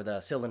discs, or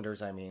the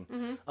cylinders, I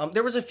mean,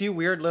 there was a few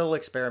weird little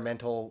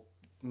experimental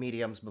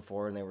mediums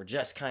before, and they were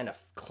just kind of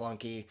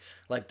clunky.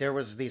 Like, there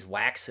was these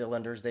wax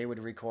cylinders they would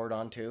record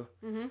onto.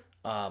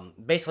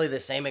 Basically the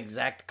same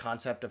exact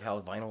concept of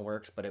how vinyl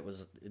works, but it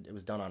was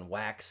done on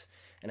wax,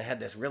 and it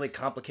had this really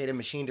complicated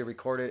machine to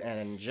record it,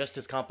 and just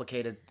as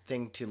complicated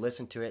thing to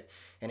listen to it.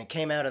 And it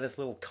came out of this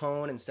little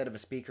cone instead of a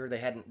speaker. They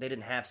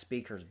didn't have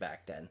speakers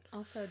back then.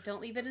 Also,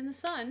 don't leave it in the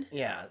sun.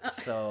 Yeah,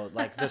 so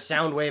like the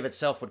sound wave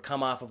itself would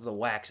come off of the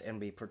wax and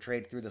be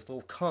portrayed through this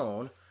little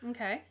cone.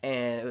 Okay.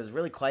 And it was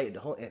really quiet.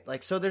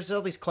 So there's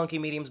all these clunky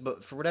mediums,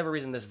 but for whatever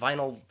reason, this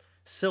vinyl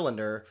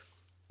cylinder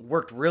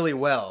worked really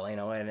well,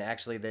 and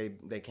actually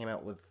they came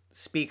out with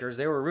speakers.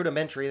 They were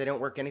rudimentary. They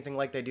don't work anything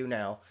like they do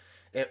now.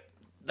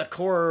 The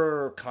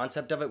core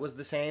concept of it was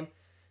the same,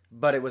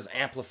 but it was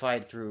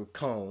amplified through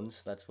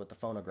cones. That's what the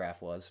phonograph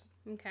was.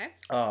 Okay.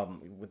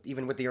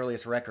 Even with the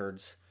earliest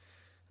records,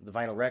 the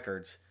vinyl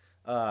records,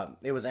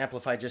 it was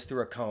amplified just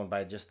through a cone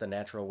by just the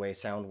natural way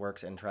sound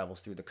works and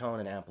travels through the cone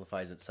and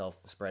amplifies itself,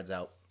 spreads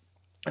out.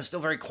 It's still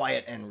very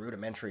quiet and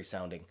rudimentary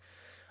sounding.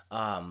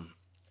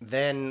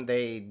 Then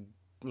they,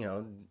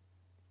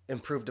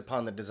 improved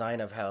upon the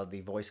design of how the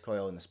voice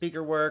coil and the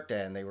speaker worked,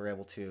 and they were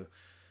able to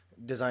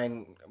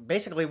design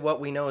basically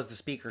what we know as the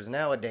speakers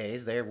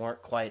nowadays. They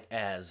weren't quite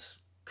as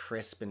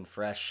crisp and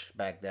fresh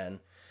back then,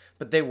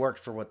 but they worked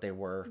for what they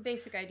were.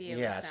 Basic idea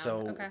of sound.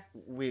 So okay.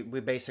 we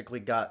basically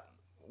got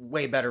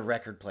way better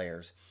record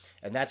players,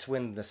 and that's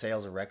when the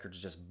sales of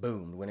records just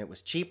boomed, when it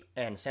was cheap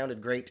and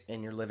sounded great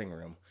in your living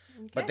room.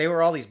 Okay. But they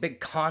were all these big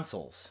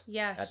consoles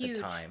at huge.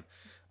 the time.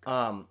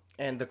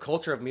 And the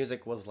culture of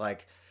music was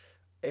like,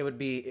 it would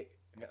be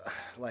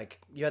like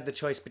you had the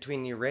choice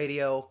between your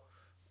radio,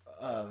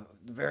 the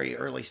very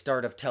early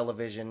start of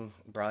television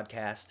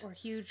broadcast, or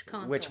huge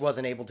console, which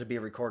wasn't able to be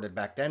recorded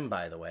back then,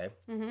 by the way.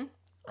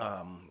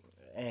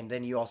 And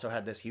then you also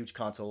had this huge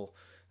console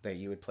that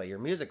you would play your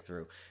music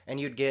through, and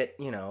you'd get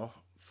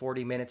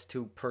 40 minutes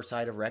per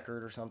side of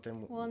record or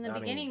something. Well, in the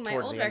beginning, my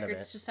old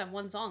records just have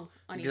one song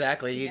on each.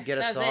 Exactly, you'd get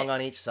a song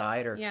on each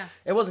side, or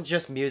it wasn't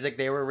just music.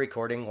 They were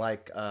recording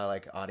like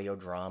audio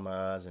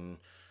dramas, and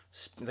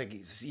like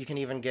you can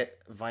even get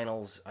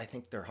vinyls. I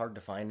think they're hard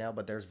to find now,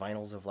 but there's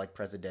vinyls of like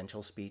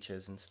presidential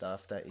speeches and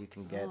stuff that you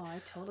can get. Oh,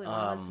 I totally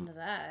want to listen to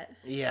that.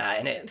 Yeah,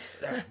 and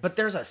but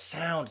there's a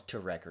sound to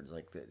records.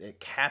 Like, it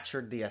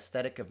captured the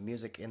aesthetic of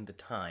music in the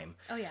time.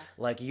 Oh yeah.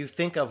 Like, you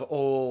think of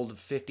old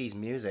 50s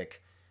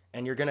music,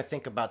 and you're going to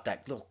think about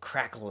that little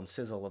crackle and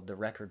sizzle of the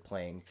record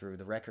playing through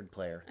the record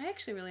player. I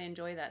actually really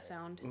enjoy that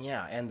sound.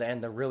 Yeah, and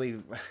the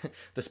really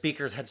the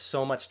speakers had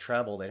so much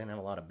treble. They didn't have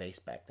a lot of bass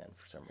back then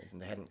for some reason.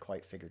 They hadn't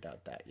quite figured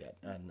out that yet,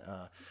 and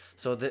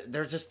so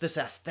there's just this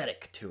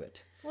aesthetic to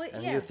it. Well,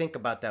 and you think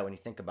about that when you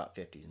think about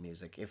 50s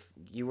music. If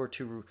you were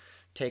to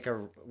take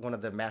one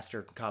of the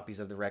master copies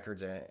of the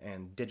records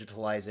and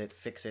digitalize it,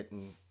 fix it,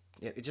 and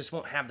it just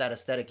won't have that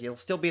aesthetic. It'll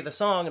still be the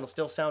song. It'll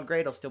still sound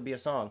great. It'll still be a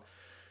song.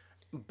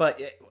 But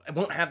it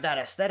won't have that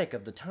aesthetic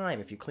of the time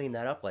if you clean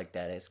that up like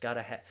that. It's got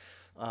to have...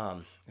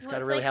 it's got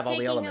to really have all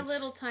the elements. It's like taking a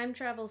little time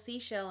travel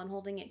seashell and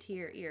holding it to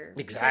your ear.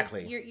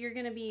 Exactly. You're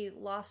going to be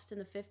lost in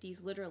the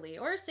 50s, literally.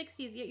 Or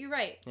 60s. You're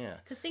right. Yeah.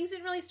 Because things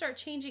didn't really start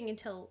changing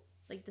until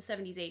like the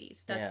 70s,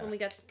 80s. That's when we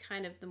got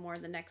kind of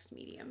the next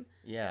medium.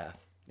 Yeah,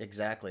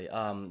 exactly.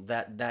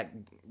 That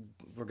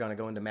we're going to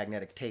go into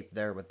magnetic tape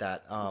there with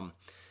that.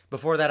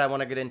 Before that, I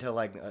want to get into,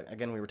 like,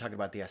 again, we were talking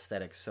about the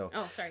aesthetics. So,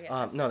 oh, sorry.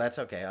 Yes. No, that's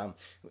okay.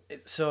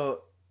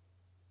 So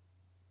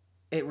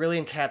it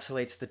really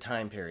encapsulates the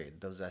time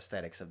period, those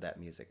aesthetics of that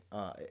music.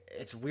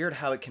 It's weird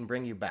how it can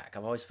bring you back.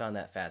 I've always found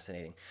that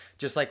fascinating.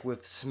 Just like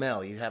with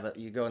smell,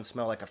 you go and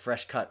smell like a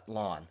fresh cut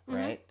lawn,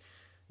 right?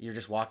 You're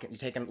just walking.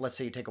 Let's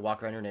say you take a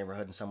walk around your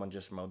neighborhood and someone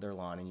just mowed their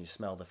lawn, and you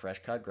smell the fresh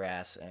cut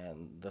grass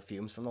and the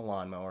fumes from the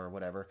lawnmower or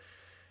whatever.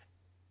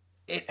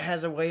 It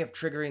has a way of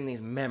triggering these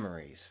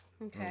memories.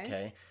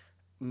 Okay.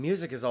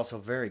 Music is also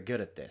very good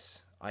at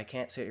this. I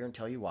can't sit here and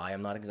tell you why.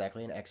 I'm not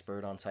exactly an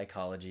expert on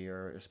psychology,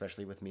 or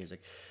especially with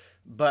music,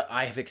 but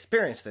I have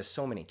experienced this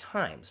so many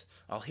times.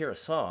 I'll hear a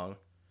song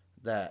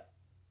that,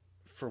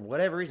 for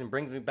whatever reason,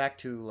 brings me back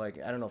to, like,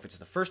 I don't know if it's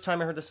the first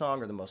time I heard the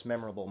song or the most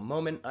memorable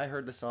moment I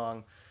heard the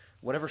song.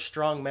 Whatever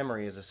strong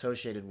memory is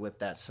associated with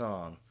that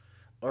song,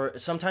 or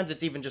sometimes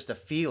it's even just a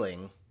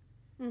feeling.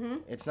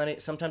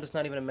 Sometimes it's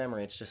not even a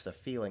memory. It's just a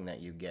feeling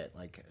that you get,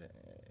 like,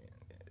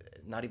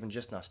 not even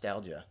just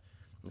nostalgia.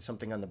 It's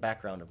something on the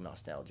background of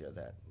nostalgia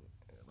that,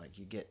 like,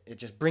 you get. It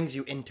just brings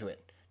you into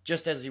it,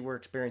 just as you were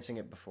experiencing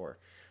it before.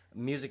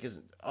 Music is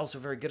also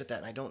very good at that,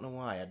 and I don't know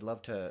why. I'd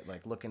love to,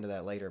 like, look into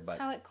that later, but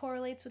how it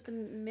correlates with the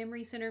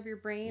memory center of your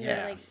brain,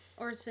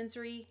 or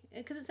sensory,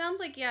 because it sounds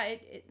like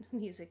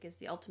music is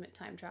the ultimate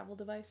time travel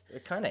device.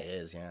 It kind of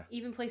is, yeah.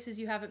 Even places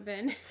you haven't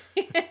been.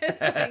 It's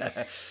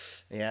like,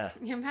 yeah.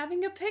 I'm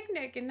having a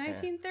picnic in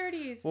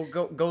 1930s.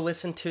 Well, go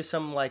listen to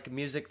some, like,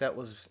 music that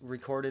was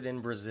recorded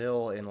in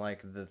Brazil in,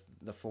 like, the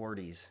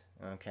 40s.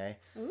 Okay.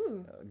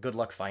 Ooh. Good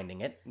luck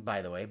finding it,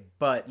 by the way.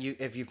 But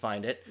if you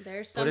find it,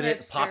 there's some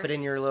pop it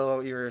in your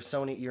new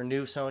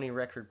Sony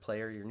record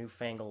player, your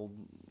newfangled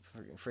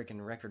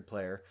freaking record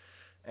player,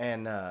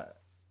 and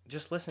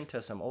just listen to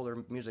some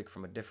older music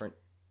from a different,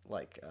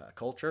 like,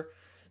 culture,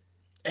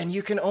 and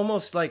you can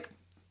almost, like,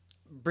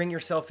 bring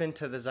yourself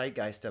into the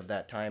zeitgeist of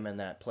that time and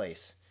that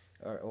place.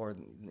 Or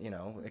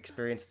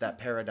experience that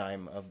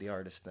paradigm of the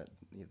artist that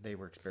they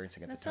were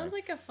experiencing at the time. That sounds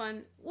like a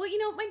fun... Well,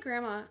 my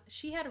grandma,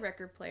 she had a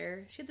record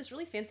player. She had this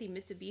really fancy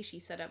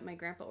Mitsubishi setup my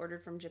grandpa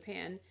ordered from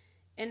Japan.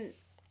 And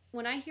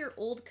when I hear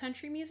old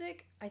country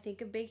music, I think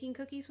of baking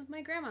cookies with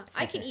my grandma.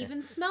 I can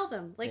even smell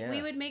them. Like,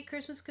 we would make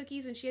Christmas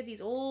cookies, and she had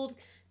these old,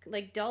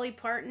 like, Dolly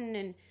Parton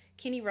and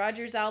Kenny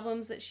Rogers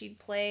albums that she'd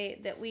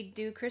play that we'd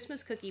do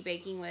Christmas cookie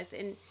baking with.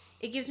 And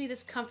it gives me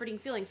this comforting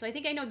feeling. So I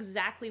think I know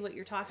exactly what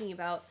you're talking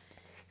about.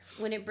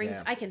 When it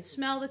brings, I can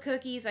smell the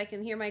cookies. I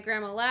can hear my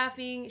grandma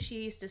laughing.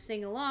 She used to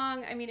sing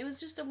along. I mean, it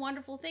was just a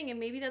wonderful thing. And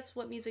maybe that's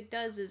what music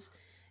does, is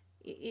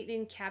it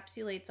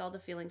encapsulates all the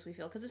feelings we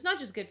feel. Because it's not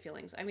just good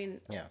feelings. I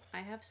mean, I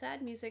have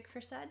sad music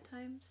for sad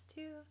times,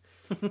 too.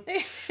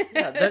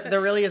 There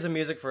really is a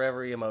music for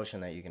every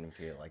emotion that you can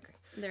feel. Like,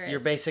 there is.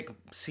 Your basic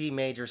C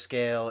major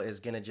scale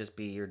is going to just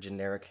be your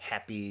generic,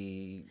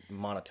 happy,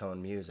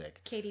 monotone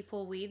music. Katy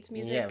Pull Weeds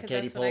music. Yeah,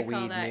 Katy Pull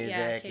Weeds music.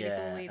 Yeah, Katy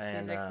Pull Weeds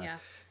music, yeah.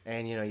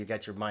 And, you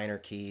got your minor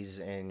keys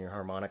and your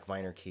harmonic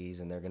minor keys,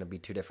 and they're going to be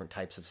two different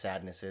types of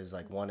sadnesses.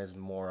 Like, one is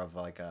more of,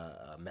 like,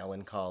 a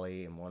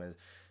melancholy, and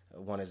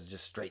one is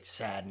just straight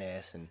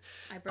sadness. And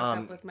I broke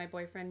up with my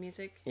boyfriend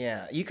music.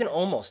 Yeah, you can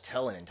almost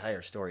tell an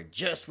entire story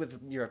just with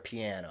your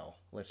piano,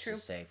 let's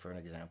just say, for an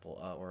example,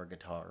 or a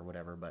guitar or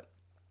whatever. But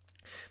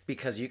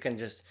because you can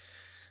just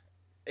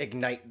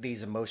ignite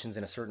these emotions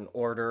in a certain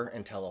order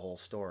and tell a whole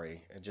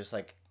story. Just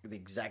like the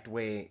exact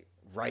way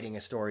writing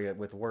a story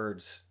with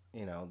words,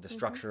 the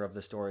structure of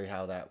the story,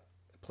 how that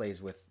plays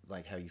with,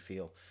 like, how you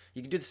feel.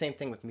 You can do the same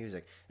thing with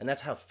music, and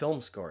that's how film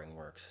scoring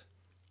works.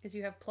 Is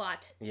you have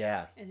plot.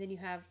 Yeah. And then you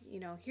have,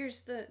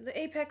 here's the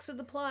apex of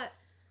the plot,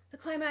 the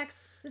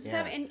climax. This is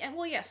having,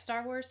 and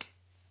Star Wars.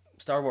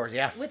 Star Wars,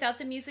 yeah. Without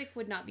the music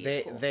would not be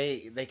as cool.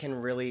 They can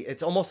really,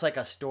 it's almost like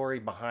a story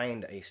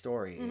behind a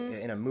story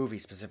in a movie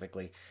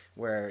specifically,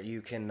 where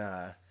you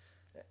can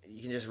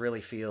just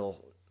really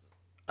feel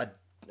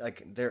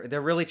like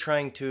they're really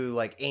trying to,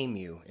 like, aim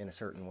you in a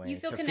certain way. You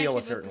feel to connected feel a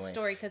with certain the way.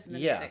 story because of the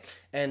music.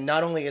 And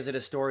not only is it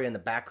a story in the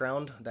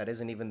background that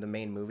isn't even the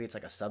main movie, it's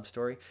like a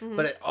sub-story,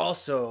 but it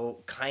also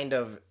kind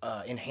of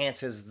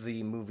enhances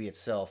the movie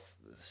itself,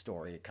 the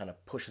story. It kind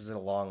of pushes it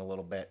along a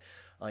little bit.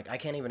 Like, I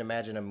can't even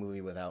imagine a movie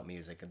without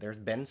music. There's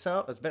been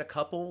a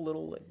couple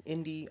little like,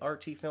 indie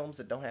artsy films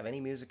that don't have any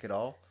music at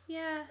all.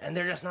 Yeah. And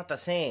they're just not the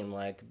same.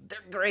 Like, they're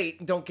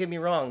great. Don't get me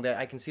wrong. That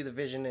I can see the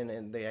vision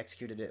and they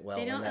executed it well.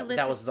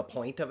 That was the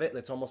point of it.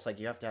 It's almost like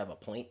you have to have a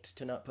point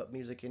to not put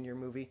music in your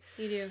movie.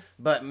 You do.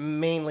 But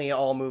mainly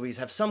all movies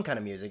have some kind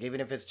of music,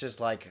 even if it's just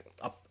like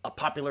a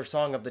popular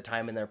song of the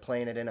time and they're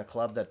playing it in a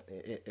club that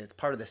it's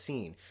part of the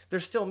scene.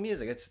 There's still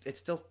music. It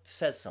still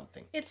says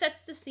something. It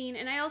sets the scene.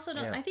 And I also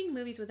don't, I think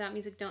movies without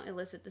music don't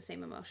elicit the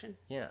same emotion.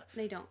 Yeah.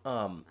 They don't.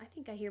 I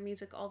think I hear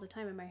music all the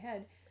time in my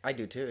head. I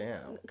do too, yeah.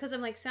 Because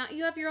I'm like,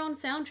 you have your own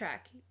soundtrack.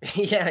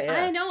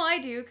 yeah. I know I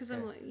do, because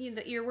I'm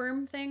the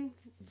earworm thing,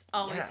 it's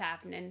always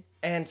happening.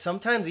 And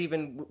sometimes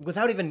even,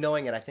 without even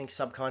knowing it, I think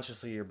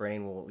subconsciously your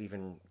brain will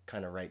even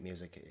kind of write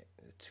music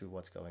to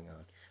what's going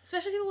on.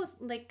 Especially people with,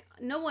 like,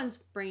 no one's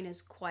brain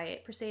is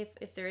quiet, per se.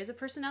 If there is a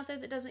person out there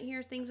that doesn't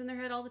hear things in their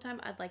head all the time,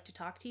 I'd like to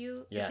talk to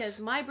you. Yes. Because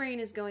my brain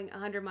is going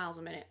 100 miles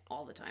a minute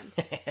all the time.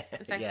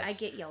 In fact, yes. I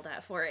get yelled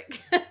at for it.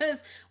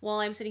 Because while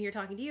I'm sitting here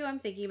talking to you, I'm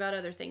thinking about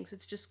other things.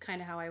 It's just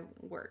kind of how I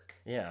work.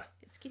 Yeah.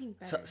 It's getting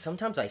better.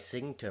 Sometimes I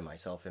sing to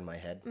myself in my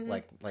head,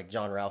 like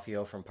John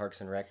Ralphio from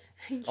Parks and Rec.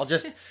 I'll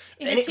just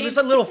just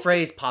a little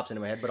phrase pops into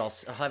my head, but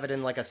I'll have it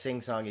in like a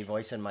sing-songy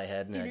voice in my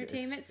head. And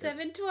Entertainment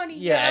 720.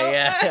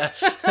 Yeah.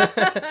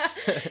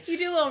 You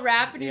do a little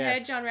rap in your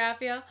head, John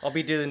Ralphio. I'll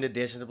be doing the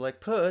dishes. I'll be like,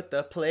 put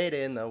the plate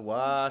in the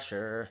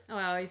washer. Oh,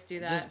 I always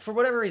do that. Just for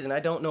whatever reason, I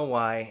don't know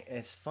why.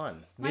 It's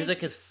fun.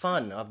 Music is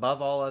fun.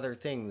 Above all other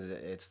things,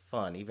 it's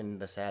fun. Even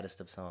the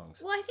saddest of songs.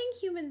 Well, I think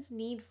humans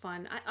need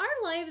fun.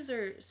 Our lives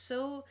are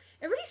so...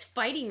 Everybody's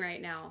fighting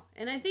right now.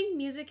 And I think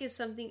music is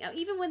something...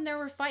 Even when there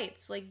were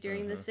fights, like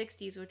during the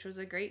 60s, which was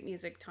a great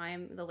music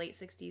time, the late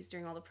 60s,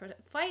 during all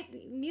the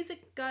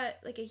music got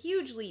like a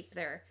huge leap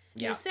there.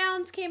 Yeah. New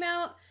sounds came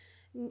out.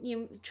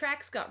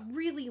 Tracks got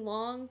really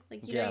long.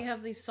 Like, you know, you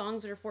have these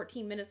songs that are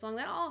 14 minutes long.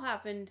 That all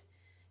happened...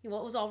 it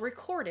was all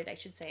recorded, I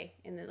should say,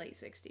 in the late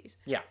 60s.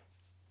 Yeah.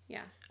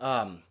 Yeah.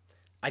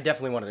 I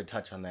definitely wanted to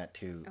touch on that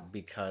too,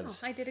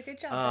 because... I did a good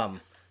job.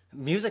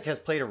 Music has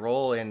played a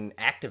role in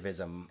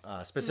activism,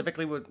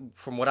 specifically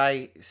from what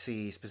I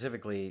see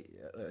specifically,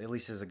 at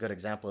least as a good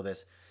example of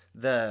this,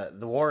 the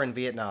war in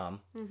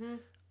Vietnam.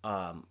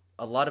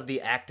 A lot of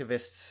the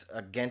activists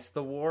against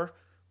the war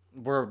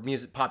were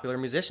popular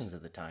musicians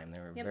at the time. They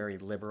were very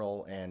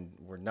liberal and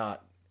were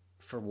not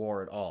for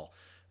war at all.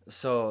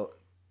 So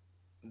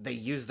they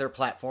used their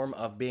platform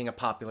of being a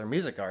popular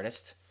music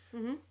artist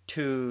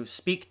to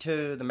speak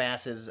to the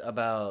masses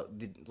about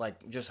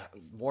just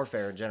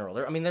warfare in general.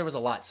 There was a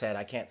lot said.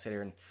 I can't sit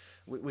here and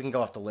we can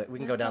go off the list. We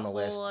can go down the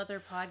list.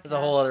 There's a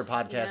whole other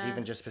podcast,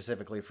 even just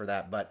specifically for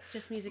that. But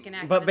just music and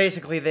activism. But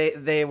basically,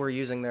 they were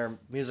using their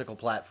musical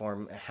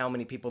platform, how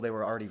many people they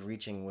were already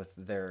reaching with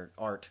their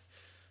art,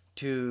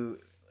 to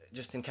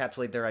just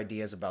encapsulate their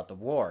ideas about the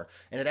war.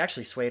 And it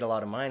actually swayed a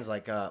lot of minds,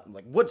 like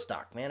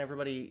Woodstock. Man,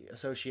 everybody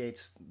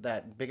associates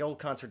that big old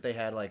concert they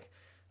had, like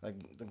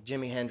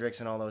Jimi Hendrix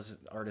and all those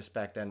artists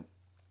back then.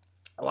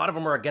 A lot of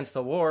them were against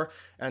the war,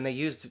 and they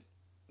used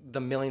the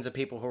millions of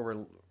people who were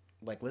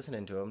like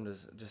listening to them to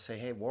just say,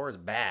 hey, war is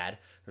bad.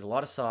 There's a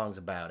lot of songs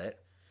about it.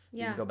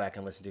 You can go back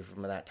and listen to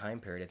from that time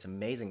period. It's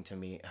amazing to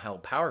me how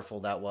powerful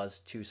that was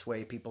to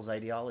sway people's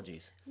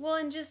ideologies. Well,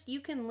 and just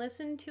you can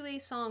listen to a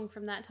song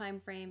from that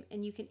time frame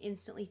and you can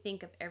instantly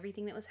think of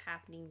everything that was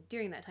happening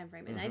during that time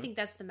frame. And I think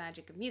that's the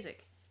magic of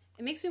music.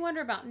 It makes me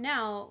wonder about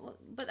now,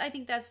 but I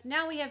think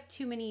now we have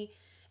too many...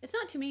 It's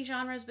not too many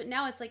genres, but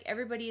now it's like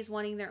everybody is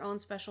wanting their own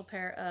special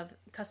pair of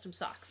custom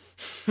socks.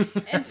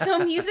 And so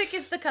music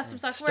is the custom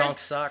socks. Stonk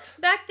socks.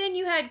 Back then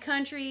you had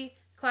country,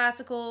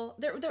 classical.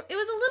 It was a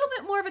little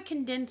bit more of a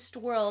condensed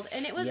world,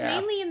 and it was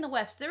mainly in the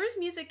West. There was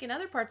music in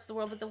other parts of the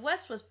world, but the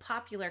West was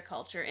popular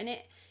culture, and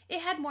it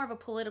had more of a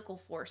political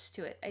force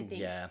to it, I think.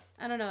 Yeah.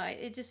 I don't know.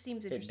 It just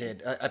seems interesting.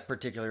 It did,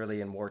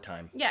 particularly in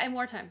wartime. Yeah, in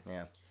wartime.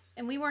 Yeah.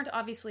 And we weren't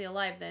obviously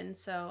alive then,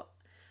 so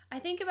I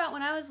think about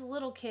when I was a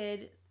little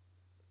kid...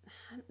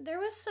 There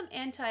was some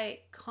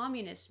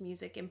anti-communist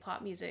music in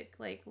pop music,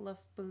 like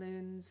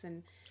Luftballons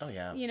and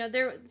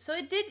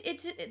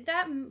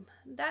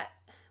that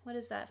what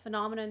is that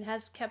phenomenon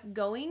has kept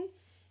going.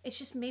 It's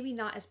just maybe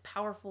not as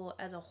powerful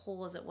as a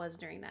whole as it was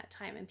during that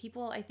time. And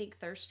people, I think,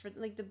 thirst for,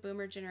 like, the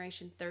boomer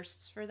generation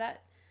thirsts for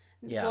that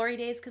glory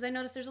days, because I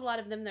notice there's a lot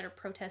of them that are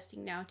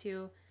protesting now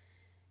too.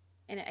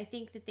 And I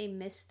think that they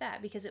missed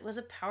that because it was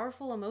a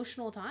powerful,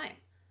 emotional time.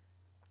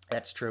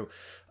 That's true.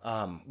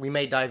 We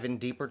may dive in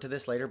deeper to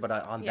this later, but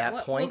on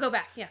that point... We'll go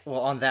back,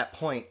 Well, on that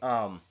point,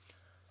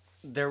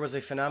 there was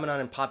a phenomenon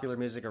in popular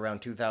music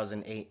around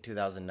 2008,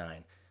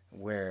 2009,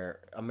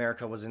 where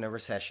America was in a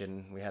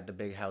recession. We had the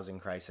big housing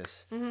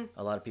crisis. Mm-hmm.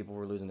 A lot of people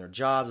were losing their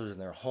jobs, losing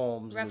their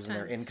homes, losing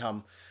their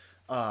income.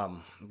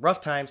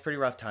 Rough times, pretty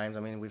rough times. I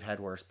mean, we've had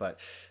worse.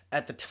 But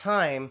at the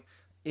time,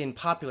 in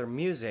popular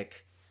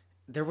music,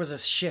 there was a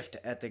shift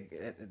at the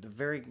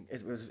very...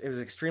 It was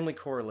extremely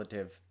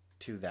correlative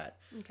to that.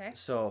 Okay.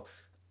 So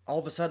all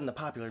of a sudden the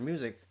popular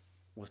music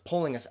was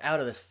pulling us out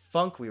of this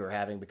funk we were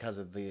having because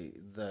of the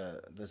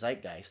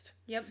zeitgeist.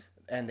 Yep.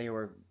 and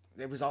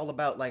it was all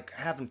about like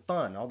having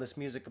fun. All this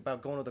music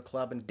about going to the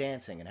club and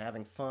dancing and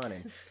having fun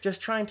and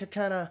just trying to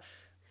kind of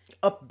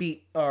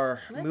upbeat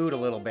our mood a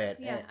little bit.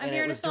 Yeah, and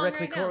it was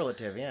directly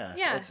correlative.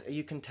 Yeah,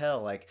 you can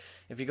tell. Like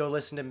if you go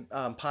listen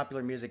to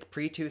popular music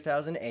pre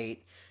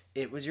 2008,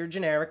 it was your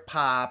generic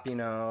pop,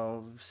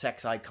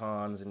 sex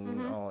icons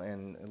and all,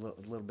 and a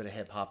little bit of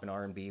hip hop and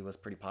R&B was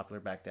pretty popular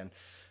back then.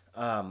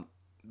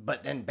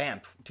 But then,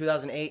 bam,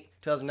 2008,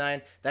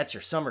 2009, that's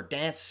your summer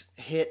dance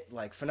hit,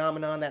 like,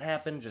 phenomenon that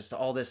happened. Just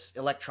all this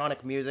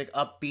electronic music,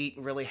 upbeat,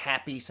 really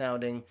happy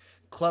sounding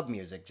club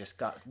music just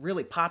got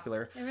really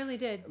popular. It really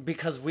did.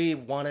 Because we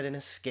wanted an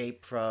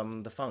escape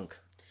from the funk.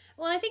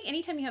 Well, and I think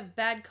anytime you have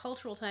bad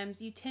cultural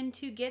times, you tend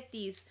to get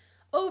these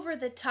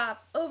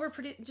over-the-top,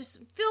 just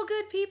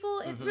feel-good people.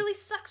 It really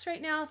sucks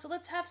right now, so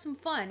let's have some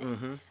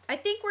fun. I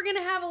think we're going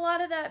to have a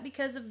lot of that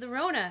because of the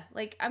Rona.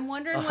 Like, I'm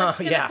wondering what's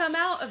going to come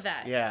out of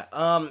that.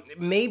 Yeah,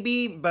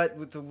 maybe, but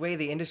with the way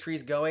the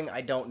industry's going,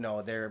 I don't know.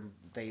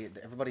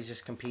 Everybody's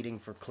just competing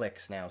for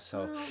clicks now,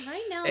 so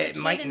right now it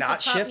might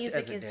not shift music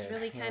as it is did.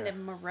 really kind of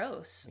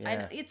morose.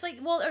 Yeah. It's like,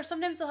 or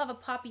sometimes they'll have a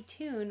poppy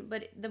tune,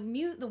 but the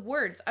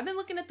words. I've been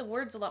looking at the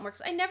words a lot more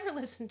because I never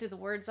listen to the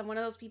words. I'm one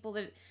of those people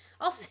that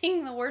I'll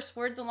sing the worst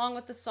words along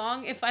with the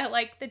song if I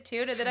like the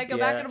tune, and then I go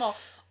back and I'm all,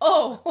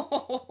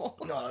 oh.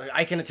 No,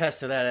 I can attest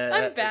to that.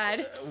 I'm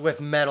bad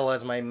with metal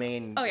as my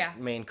main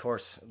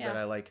course Yeah. that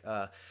I like.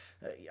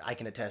 I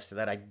can attest to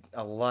that.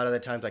 A lot of the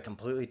times I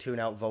completely tune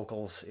out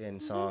vocals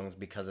in songs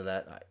because of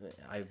that.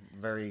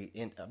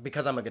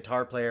 Because I'm a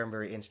guitar player, I'm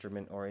very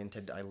instrument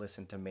oriented. I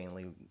listen to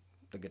mainly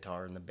the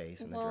guitar and the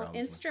bass and the drums.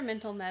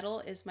 Instrumental metal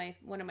is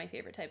one of my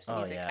favorite types of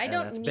music.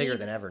 Yeah, that's bigger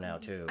than ever now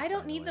too. I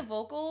don't need the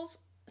vocals.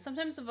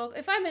 Sometimes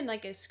if I'm in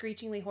like a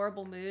screechingly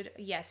horrible mood,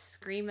 yes,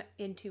 scream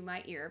into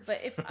my ear. But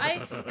if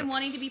I am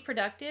wanting to be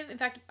productive, in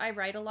fact, I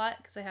write a lot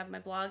because I have my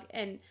blog,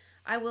 and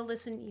I will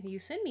listen. You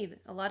send me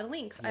a lot of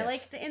links. Yes. I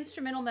like the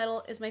instrumental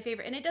metal is my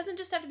favorite. And it doesn't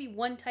just have to be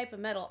one type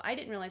of metal. I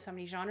didn't realize how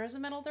many genres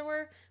of metal there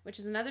were, which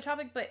is another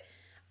topic, but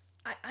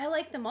I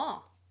like them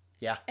all.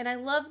 Yeah. And I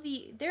love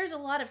there's a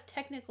lot of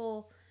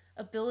technical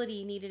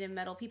ability needed in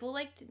metal. People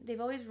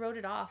they've always wrote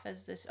it off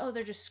as this,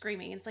 they're just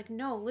screaming. And it's like,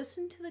 no,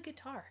 listen to the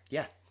guitar.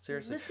 Yeah.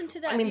 Seriously. Listen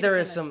to that. I mean, there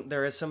is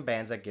some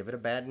bands that give it a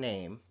bad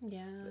name.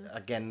 Yeah.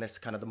 Again, this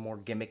kind of the more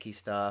gimmicky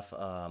stuff,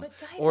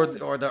 or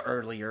the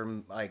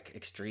earlier like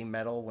extreme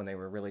metal when they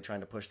were really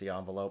trying to push the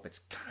envelope. It's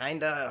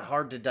kind of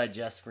hard to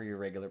digest for your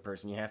regular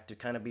person. You have to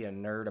kind of be a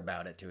nerd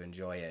about it to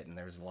enjoy it, and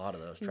there's a lot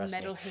of those. Trust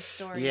metal me.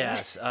 Historian.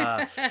 Yes,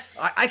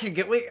 I could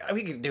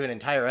we could do an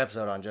entire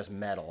episode on just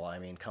metal. I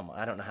mean, come on.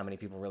 I don't know how many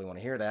people really want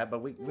to hear that,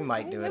 but we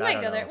might do it. We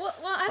might go there. Well,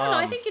 I don't know.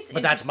 I think it's.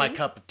 But that's my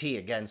cup of tea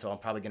again. So I'm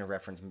probably going to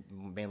reference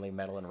mainly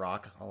metal and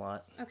rock a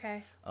lot.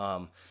 Okay.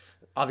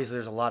 Obviously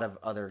there's a lot of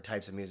other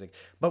types of music,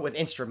 but with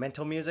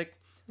instrumental music,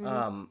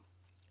 not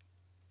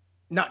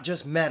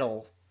just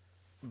metal,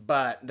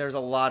 but there's a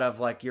lot of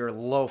like your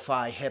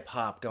lo-fi hip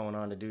hop going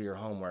on to do your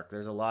homework.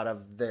 There's a lot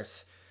of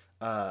this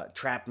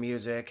trap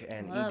music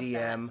and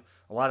EDM. That.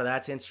 A lot of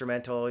that's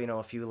instrumental,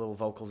 a few little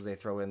vocals they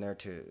throw in there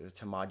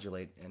to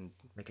modulate and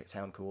make it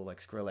sound cool.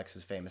 Like Skrillex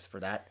is famous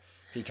for that.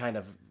 He kind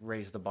of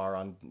raised the bar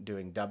on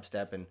doing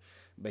dubstep,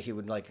 but he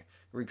would like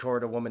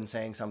record a woman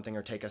saying something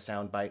or take a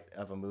sound bite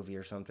of a movie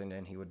or something,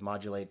 and he would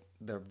modulate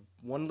the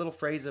one little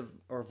phrase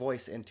or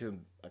voice into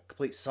a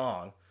complete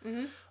song.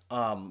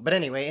 But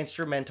anyway,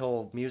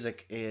 instrumental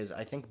music is,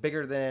 I think,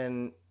 bigger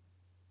than...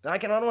 I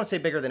don't want to say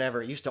bigger than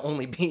ever. It used to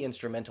only be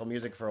instrumental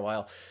music for a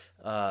while,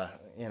 Do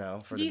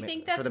you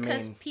think that's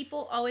because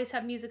people always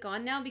have music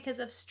on now because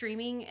of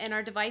streaming and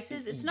our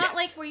devices? It's not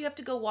like where you have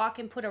to go walk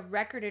and put a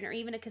record in or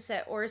even a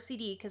cassette or a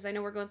CD, because I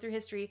know we're going through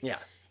history. Yeah.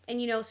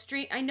 And,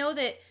 I know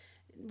that,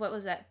 what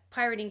was that?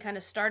 Pirating kind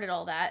of started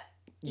all that.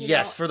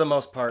 Yes, for the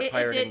most part,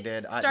 pirating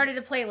did. Started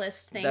a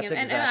playlist thing and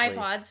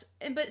iPods.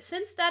 But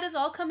since that has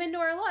all come into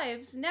our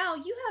lives, now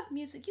you have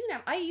music.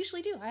 I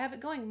usually do. I have it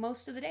going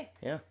most of the day.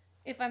 Yeah.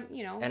 If I'm,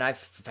 And I've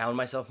found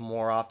myself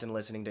more often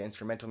listening to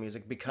instrumental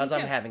music because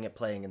I'm having it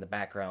playing in the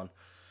background.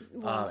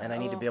 And I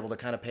need to be able to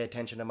kind of pay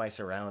attention to my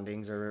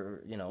surroundings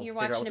or, figure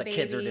out what the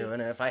kids are doing.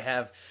 And if I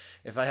have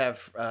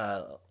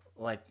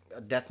like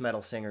a death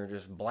metal singer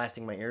just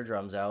blasting my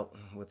eardrums out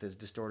with his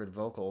distorted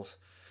vocals,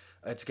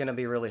 it's going to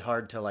be really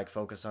hard to like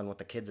focus on what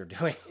the kids are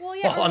doing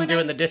while I'm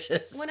doing the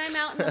dishes. When I'm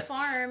out in the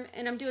farm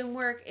and I'm doing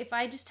work, if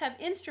I just have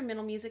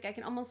instrumental music, I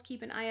can almost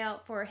keep an eye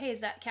out for, hey,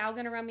 is that cow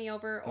going to run me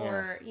over?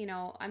 Or,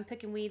 I'm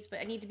picking weeds, but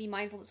I need to be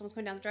mindful that someone's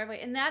going down the driveway.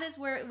 And that is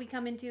where we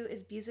come into,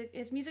 has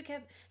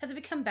it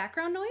become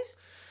background noise?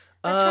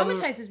 That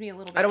traumatizes me a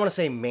little bit. I don't want to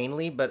say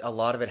mainly, but a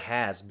lot of it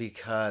has,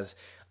 because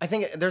I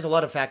think there's a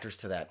lot of factors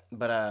to that.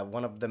 But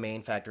one of the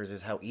main factors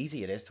is how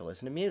easy it is to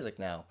listen to music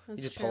now. You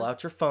just pull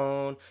out your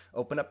phone,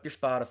 open up your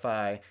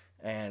Spotify,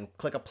 and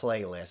click a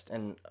playlist.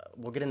 And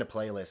we'll get into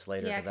playlists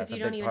later. Yeah, because you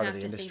don't even have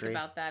to think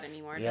about that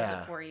anymore. It does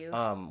it for you.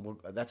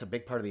 That's a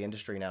big part of the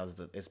industry now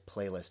is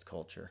playlist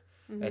culture.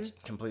 Mm-hmm. It's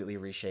completely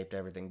reshaped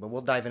everything. But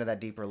we'll dive into that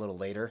deeper a little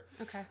later.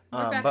 Okay.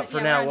 But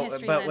for now,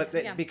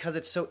 because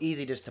it's so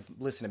easy just to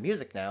listen to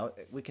music now,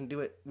 we can do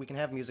it. We can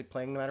have music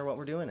playing no matter what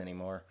we're doing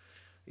anymore.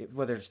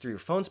 Whether it's through your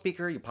phone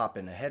speaker, you pop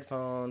into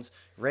headphones.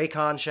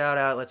 Raycon, shout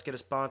out. Let's get a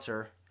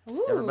sponsor.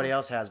 Ooh. Everybody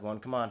else has one.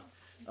 Come on.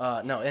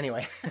 No,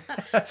 anyway.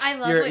 I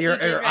love what you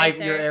did right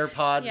your there.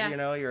 AirPods, Yeah. you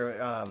know,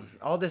 your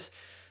all this.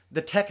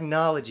 The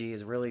technology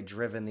has really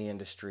driven the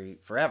industry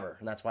forever,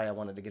 and that's why I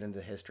wanted to get into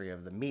the history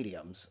of the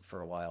mediums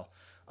for a while.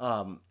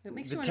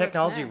 The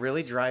technology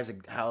really drives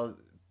how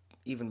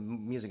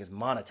even music is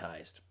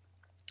monetized,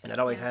 and it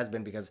always has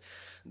been, because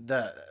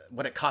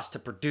what it costs to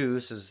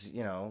produce is,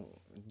 you know,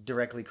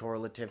 directly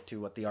correlative to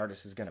what the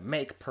artist is going to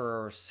make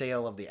per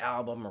sale of the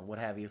album or what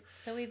have you.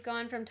 So we've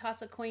gone from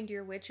toss a coin to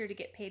your Witcher to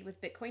get paid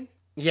with Bitcoin?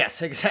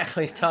 Yes,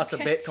 exactly. Toss a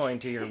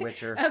Bitcoin to your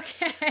Witcher.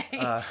 Okay.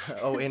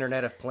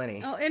 Internet of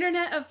Plenty. Oh,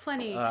 Internet of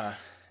Plenty.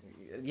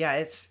 Yeah,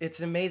 it's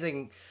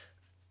amazing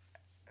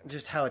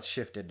just how it's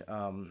shifted.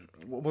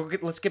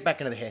 Let's get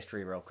back into the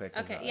history real quick.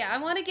 Okay, I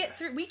want to get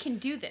through. We can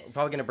do this. I'm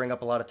probably going to bring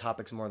up a lot of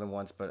topics more than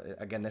once, but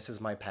again, this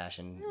is my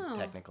passion,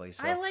 technically.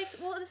 So.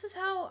 This is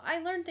how I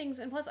learn things,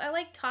 and plus I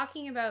like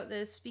talking about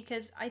this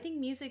because I think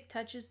music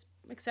touches,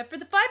 except for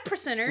the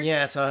 5%ers.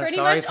 Yeah, so pretty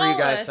sorry much for you all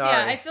guys. of us. Sorry.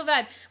 Yeah, I feel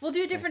bad. We'll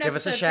do a different Give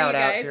episode us a shout for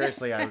you out. guys.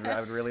 Seriously, I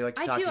would really like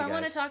to talk to you guys. I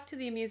want to talk to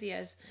the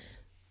Amusias.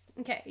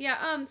 Okay,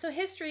 yeah, so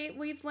history,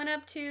 we've went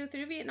up through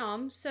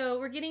Vietnam, so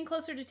we're getting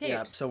closer to tapes.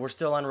 Yeah, so we're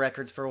still on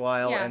records for a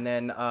while, and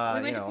then,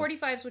 we went to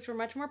 45s, which were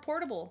much more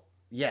portable.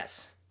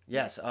 Yes, you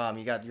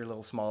got your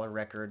little smaller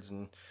records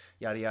and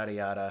yada, yada,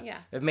 yada. Yeah.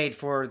 It made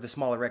for the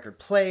smaller record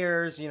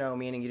players, you know,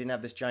 meaning you didn't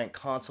have this giant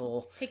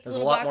console. Take the It was a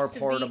little lot box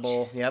more to the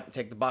portable. beach. Yep,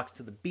 take the box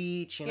to the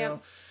beach, you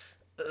know.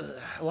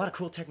 A lot of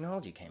cool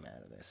technology came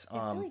out of this. It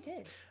really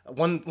did.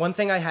 One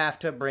thing I have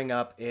to bring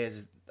up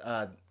is,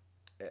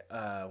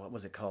 what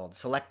was it called?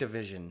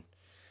 Selectivision.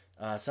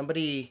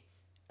 Somebody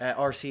at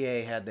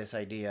RCA had this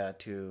idea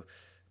to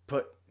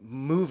put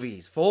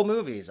full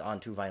movies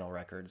onto vinyl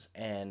records,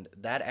 and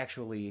that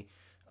actually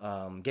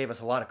gave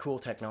us a lot of cool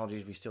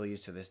technologies we still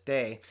use to this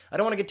day. I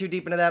don't want to get too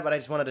deep into that, but I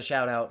just wanted to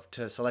shout out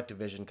to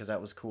Selectivision because that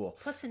was cool.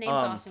 Plus the name's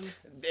awesome.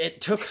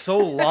 It took so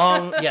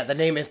long. Yeah, the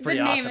name is pretty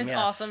awesome. The name is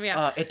awesome,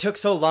 yeah. It took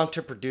so long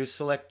to produce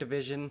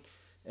Selectivision.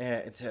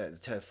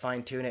 To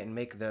fine tune it and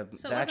make the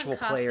actual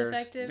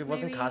players. It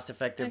wasn't cost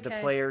effective. Okay.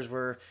 The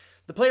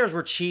players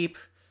were cheap.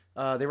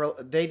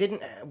 They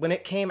didn't, when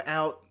it came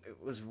out,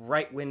 it was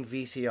right when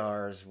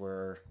VCRs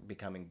were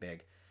becoming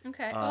big.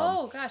 Okay.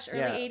 Oh gosh,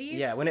 early 80s?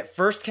 Yeah, when it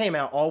first came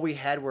out, all we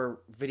had were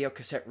video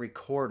cassette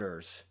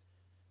recorders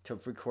to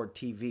record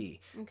TV.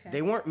 Okay.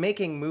 They weren't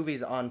making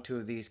movies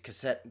onto the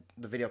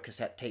video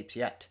cassette tapes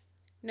yet.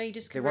 No, you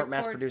just They weren't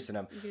mass producing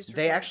them.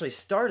 They actually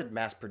started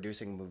mass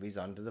producing movies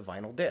onto the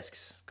vinyl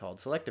discs called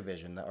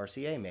Selectivision that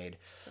RCA made.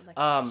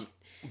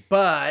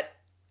 But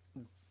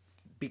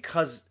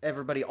because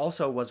everybody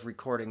also was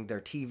recording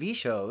their TV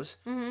shows,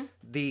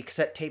 the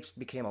cassette tapes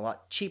became a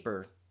lot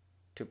cheaper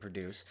to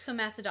produce. So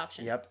mass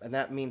adoption. Yep, and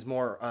that means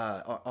more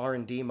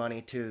R&D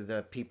money to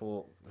the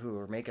people who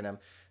were making them.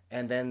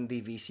 And then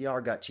the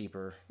VCR got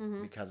cheaper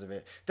because of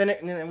it.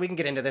 Then we can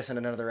get into this in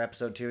another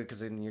episode too, because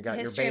then you got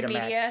History your of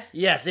Betamax. media.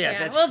 Yes,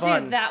 Yeah, it's we'll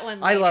fun. do that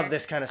one I later. love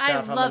this kind of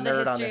stuff. I love I'm a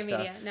nerd the on history this of stuff.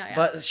 media. No, yeah.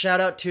 But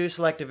shout out to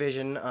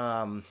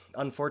Selectivision.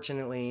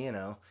 Unfortunately, you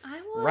know, I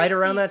wanna right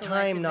around see that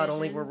time, not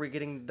only Selectivision. were we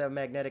getting the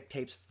magnetic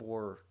tapes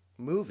for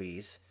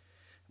movies,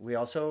 we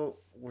also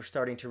were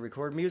starting to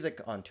record music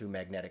onto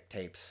magnetic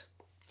tapes.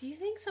 Do you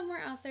think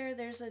somewhere out there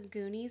there's a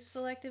Goonies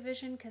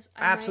Selectivision? Because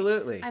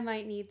Absolutely. I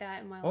might need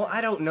that in my life. Well,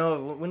 I don't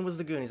know. When was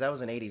the Goonies? That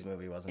was an 80s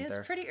movie, wasn't It's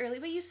there? pretty early,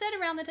 but you said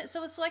around the time.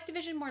 So was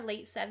Selectivision more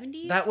late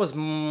 70s? That was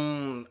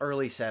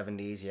early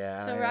 70s, yeah.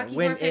 So Rocky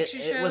when Horror Picture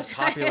Show. It was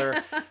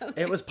popular.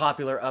 It was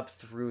popular up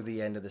through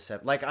the end of the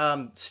 70s. Like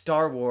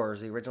Star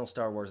Wars, the original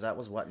Star Wars, that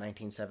was what,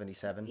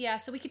 1977? Yeah,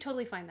 so we could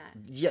totally find that.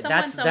 Yeah,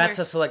 Someone that's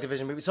a somewhere.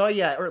 Selectivision movie. So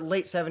yeah, or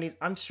late 70s.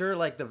 I'm sure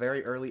like the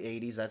very early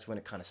 80s, that's when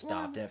it kind of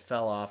stopped and it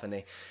fell off, and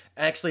they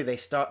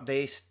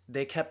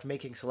kept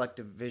making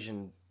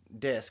Selectivision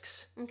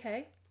discs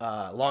Okay.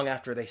 long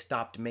after they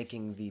stopped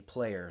making the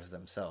players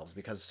themselves,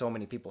 because so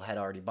many people had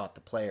already bought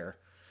the player.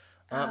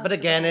 But so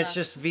again, they it's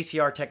just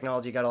VCR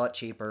technology got a lot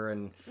cheaper,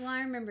 and Well,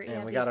 I remember.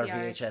 Yeah, we got our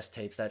VCRs. VHS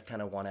tapes that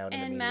kind of won out. in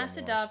the And medium mass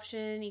wars.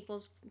 adoption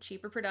equals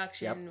cheaper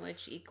production,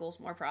 which equals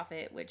more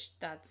profit, which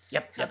that's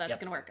Yep, how that's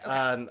going to work. Okay.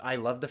 I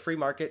love the free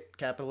market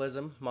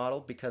capitalism model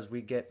because we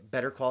get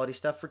better quality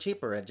stuff for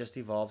cheaper. It just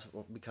evolves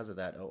because of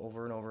that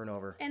over and over and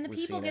over. And the We've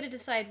people seen get it. to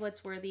decide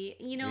what's worthy.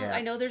 You know, Yeah.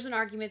 I know there's an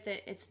argument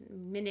that it's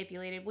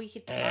manipulated. We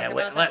could talk Yeah,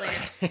 about that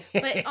later.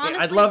 But honestly,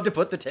 I'd love to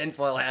put the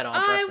tinfoil hat on.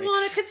 I Trust me.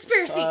 want a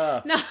conspiracy.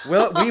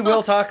 No. We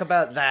will talk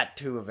about that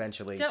too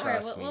eventually. Don't worry,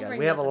 trust me. we'll guys. bring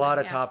We have a those lot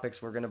in, of yeah.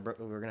 topics we're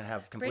gonna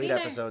have complete Brittany and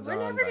I, episodes we're on.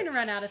 never but- going to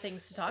run out of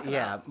things to talk about.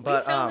 Yeah, We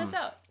but, found this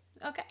out.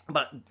 Okay.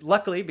 But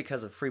luckily,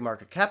 because of free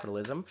market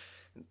capitalism,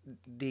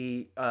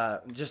 the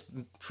just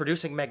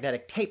producing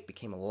magnetic tape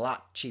became a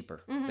lot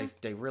cheaper.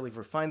 They really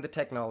refined the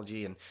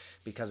technology, and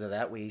because of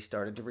that, we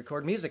started to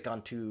record music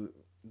onto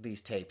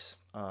these tapes.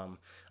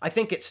 I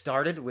think it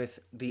started with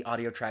the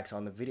audio tracks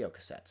on the video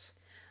cassettes.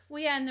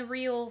 Well, yeah, and the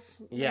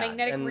reels,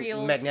 magnetic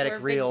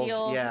reels,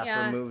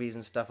 for movies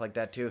and stuff like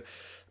that too.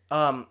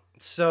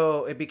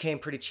 So it became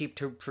pretty cheap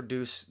to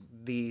produce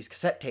these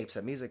cassette tapes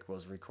that music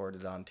was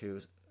recorded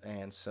onto,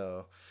 and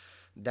so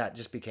that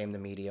just became the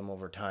medium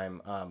over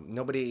time.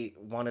 Nobody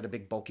wanted a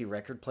big bulky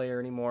record player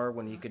anymore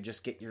when you could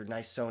just get your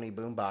nice Sony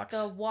boombox,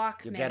 the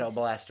Walkman, your ghetto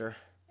blaster,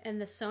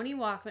 and the Sony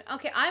Walkman.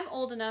 Okay, I'm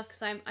old enough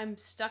because I'm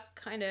stuck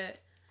kind of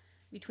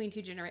between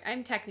two generations.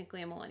 I'm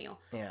technically a millennial,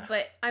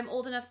 but I'm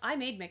old enough. I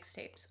made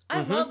mixtapes.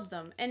 I loved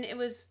them, and it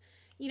was,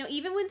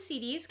 even when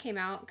CDs came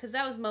out, because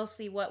that was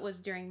mostly what was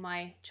during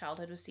my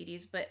childhood was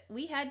CDs. But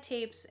we had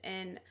tapes,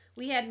 and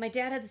my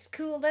dad had this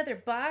cool leather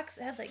box.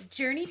 It had like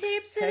Journey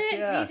tapes in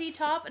it, ZZ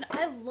Top, and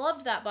I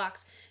loved that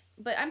box.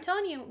 But I'm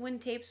telling you,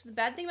 the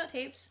bad thing about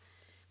tapes,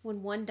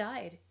 when one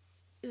died,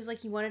 it was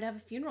like you wanted to have a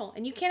funeral,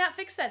 and you cannot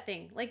fix that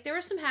thing. Like, there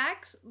were some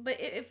hacks, but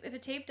if a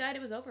tape died,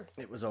 it was over.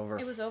 It was over.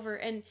 It was over,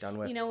 and done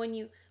with.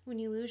 When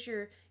you lose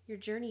your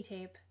Journey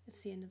tape,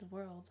 it's the end of the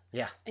world.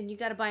 Yeah. And you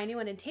got to buy a new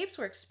one, and tapes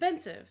were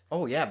expensive.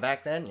 Oh yeah,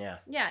 back then, yeah.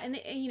 Yeah,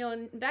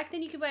 and back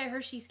then you could buy a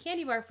Hershey's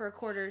candy bar for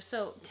 $0.25,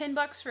 so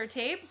 $10 for a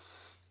tape.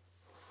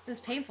 It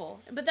was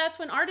painful, but that's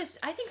when I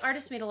think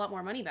artists made a lot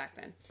more money back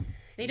then.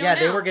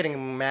 They were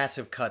getting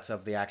massive cuts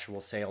of the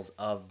actual sales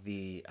of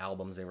the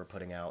albums they were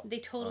putting out. They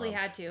totally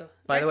had to.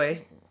 By the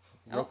way,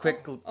 real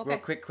quick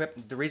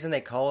quip. The reason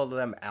they call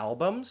them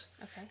albums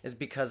is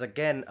because,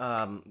 again,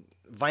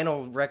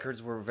 vinyl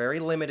records were very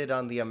limited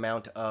on the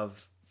amount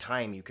of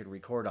time you could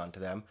record onto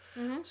them.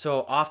 Mm-hmm.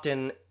 So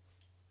often,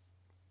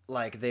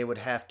 like, they would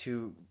have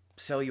to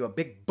sell you a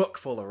big book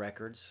full of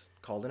records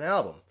called an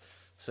album.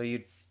 So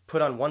you'd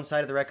put on one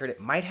side of the record,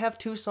 it might have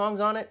 2 songs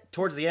on it.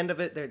 Towards the end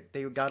of it,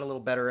 they got a little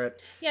better at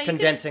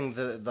condensing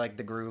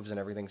the grooves and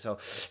everything. So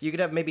you could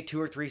have maybe 2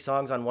 or 3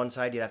 songs on one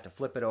side. You'd have to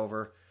flip it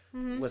over,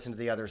 listen to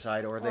the other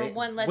side, or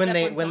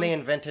when they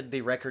invented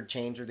the record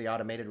changer, the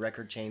automated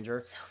record changer,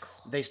 so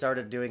cool. They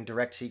started doing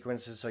direct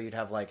sequences. So you'd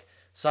have like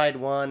side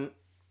 1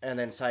 and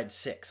then side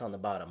 6 on the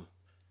bottom,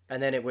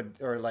 and then it would,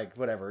 or like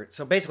whatever.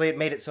 So basically, it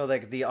made it so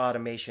like the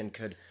automation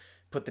could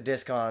put the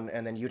disc on,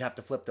 and then you'd have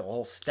to flip the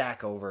whole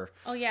stack over.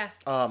 Oh, yeah.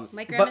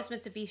 My grandma's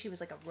Mitsubishi was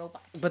like a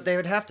robot. But they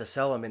would have to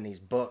sell them in these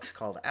books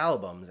called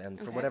albums, and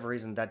for whatever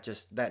reason,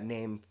 that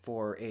name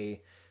for a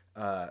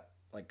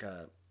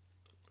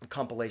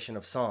compilation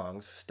of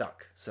songs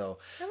stuck. So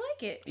I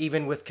like it.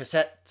 Even with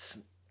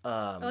cassettes...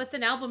 it's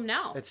an album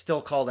now. It's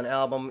still called an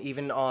album,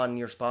 even on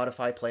your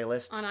Spotify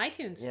playlists. On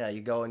iTunes. Yeah, you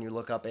go and you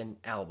look up an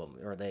album,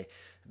 or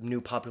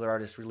new popular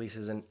artist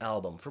releases an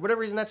album. For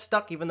whatever reason, that's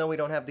stuck, even though we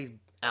don't have these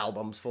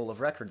albums full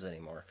of records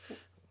anymore.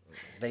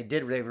 They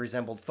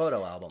resembled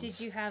photo albums.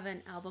 Did you have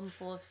an album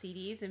full of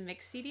CDs and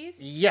mixed CDs?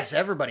 Yes,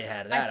 everybody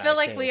had that. I feel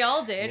like we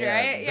all did,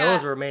 right? Yeah.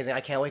 Those were amazing.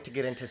 I can't wait to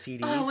get into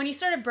CDs. Oh, when you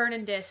started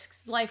burning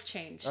discs, life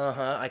changed.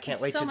 I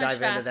can't wait to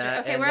dive into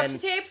that. Okay, we're up to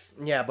tapes.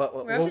 Yeah, but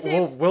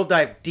we'll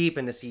dive deep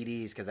into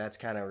CDs, because that's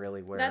kind of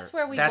really where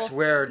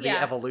the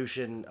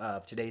evolution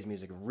of today's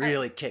music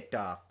really kicked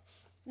off.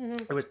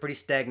 Mm-hmm. It was pretty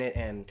stagnant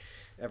and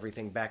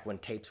everything back when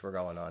tapes were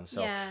going on.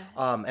 So,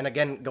 and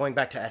again, going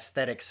back to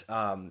aesthetics,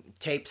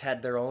 tapes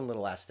had their own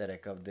little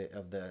aesthetic of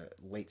the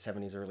late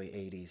 70s, early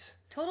 80s.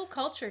 Total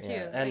culture too.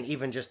 Yeah. And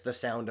even just the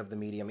sound of the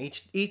medium.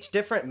 Each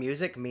different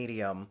music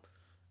medium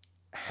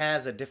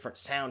has a different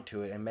sound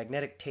to it, and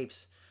magnetic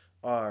tapes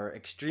are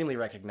extremely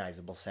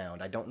recognizable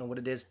sound. I don't know what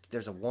it is.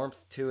 There's a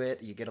warmth to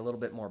it. You get a little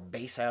bit more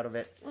bass out of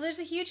it. Well, there's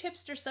a huge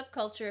hipster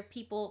subculture of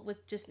people with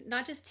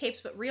not just tapes,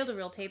 but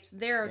reel-to-reel tapes.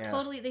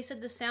 They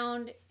said the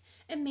sound,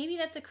 and maybe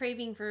that's a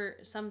craving for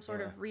some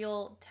sort of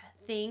real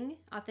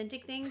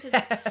authentic thing, because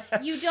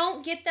you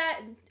don't get that.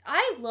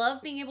 I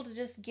love being able to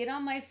just get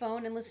on my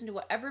phone and listen to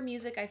whatever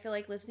music I feel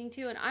like listening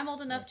to, and I'm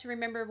old enough to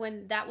remember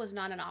when that was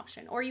not an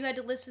option, or you had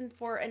to listen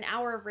for an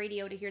hour of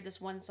radio to hear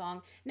this one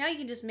song. Now you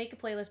can just make a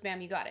playlist,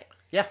 bam, you got it.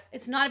 Yeah.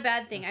 It's not a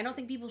bad thing. I don't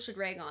think people should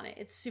rag on it.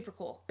 It's super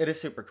cool. It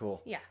is super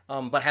cool. Yeah.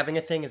 But having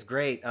a thing is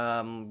great.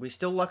 We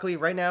still, luckily,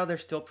 right now, they're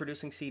still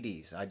producing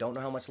CDs. I don't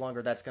know how much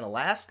longer that's going to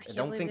last. I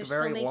don't think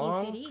very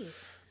long.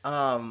 CDs.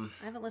 I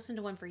haven't listened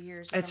to one for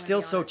years. It's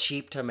still so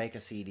cheap to make a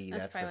CD.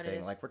 That's the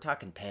thing. Like, we're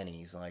talking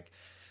pennies. Like,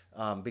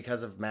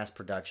 because of mass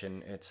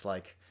production, it's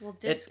like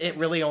it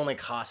really only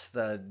costs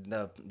the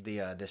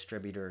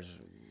distributors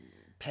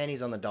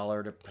pennies on the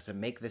dollar to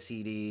make the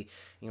CD.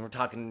 We're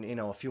talking,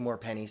 a few more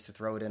pennies to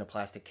throw it in a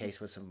plastic case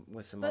with some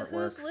artwork. But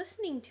who's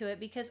listening to it?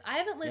 Because I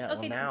haven't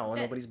listened. Yeah, now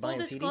nobody's buying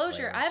CD players. Full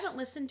disclosure, I haven't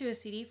listened to a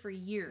CD for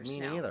years.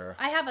 Me now. neither.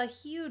 I have a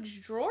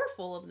huge drawer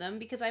full of them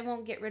because I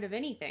won't get rid of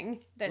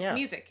anything that's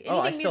music.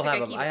 I still have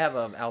them. I have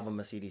an album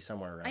of CD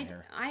somewhere around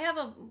here. I have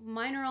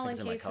mine are all in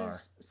cases. My car.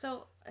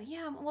 So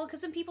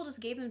because some people just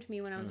gave them to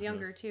me when I was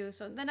younger too.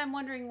 So then I'm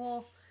wondering,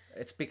 well.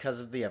 It's because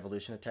of the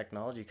evolution of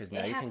technology, because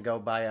now you can go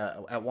buy at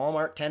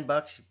Walmart,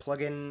 $10, you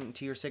plug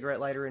into your cigarette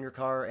lighter in your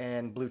car,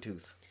 and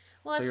Bluetooth.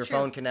 Well, so your true.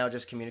 phone can now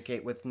just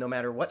communicate with no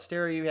matter what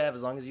stereo you have,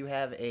 as long as you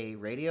have a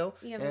radio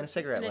and a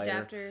cigarette lighter.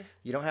 Adapter.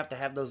 You don't have to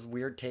have those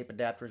weird tape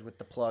adapters with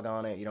the plug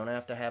on it. You don't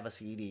have to have a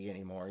CD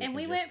anymore. And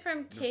we went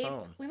from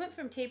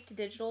tape to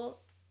digital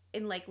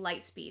in like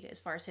light speed as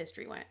far as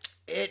history went.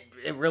 It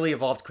really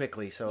evolved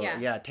quickly. So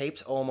yeah,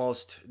 tapes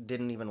almost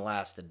didn't even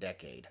last a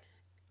decade.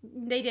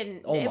 They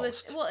didn't.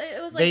 Almost.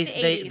 It was like the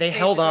 80s. They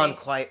held on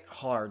quite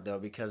hard though,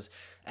 because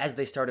as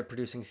they started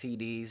producing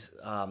CDs,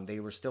 they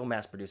were still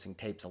mass producing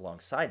tapes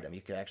alongside them.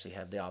 You could actually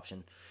have the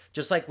option.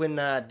 Just like when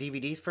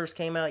DVDs first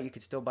came out, you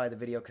could still buy the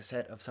video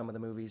cassette of some of the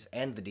movies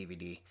and the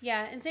DVD.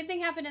 Yeah, and same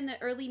thing happened in the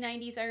early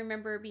 90s. I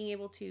remember being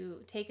able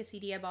to take a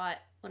CD I bought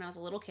when I was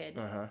a little kid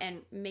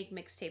and make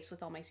mixtapes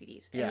with all my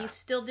CDs. And you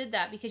still did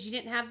that because you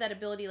didn't have that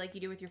ability like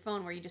you do with your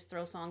phone where you just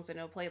throw songs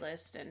into a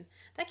playlist. And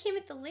that came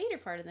at the later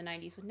part of the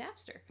 90s with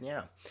Napster.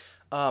 Yeah.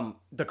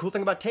 The cool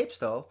thing about tapes,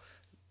 though,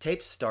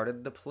 tapes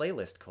started the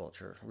playlist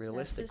culture.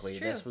 Realistically,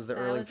 this was the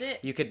early. Was it.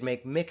 You could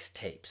make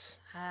mixtapes.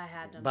 I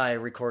had them by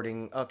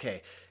recording.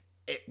 Okay,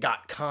 it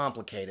got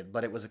complicated,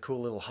 but it was a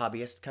cool little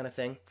hobbyist kind of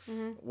thing.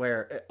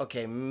 Where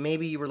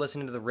maybe you were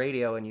listening to the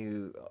radio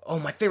and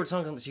my favorite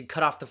song was you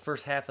cut off the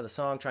first half of the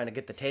song trying to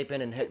get the tape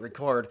in and hit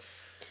record.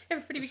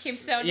 Everybody became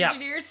sound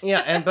engineers.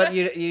 But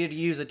you'd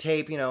use a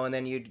tape, and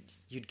then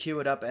you'd cue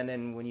it up, and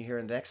then when you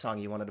hear the next song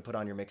you wanted to put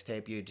on your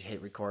mixtape, you'd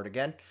hit record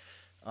again.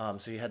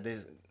 So you had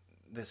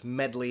this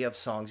medley of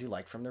songs you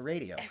liked from the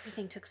radio.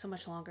 Everything took so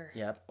much longer.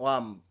 Yeah.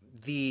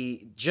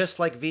 Just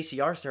like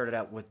VCR started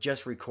out with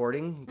just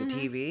recording the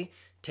TV,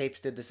 tapes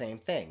did the same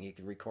thing. You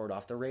could record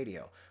off the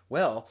radio.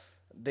 Well,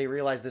 they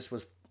realized this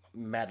was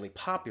madly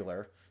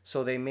popular,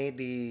 so they made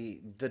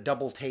the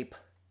double tape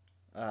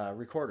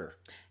recorder.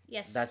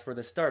 Yes. That's where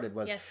this started.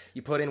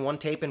 You put in one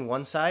tape in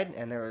one side,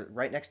 and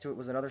right next to it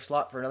was another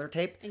slot for another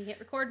tape. And hit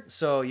record.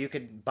 So you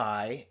could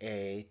buy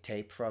a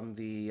tape from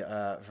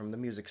the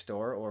music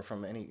store or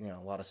from any, a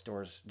lot of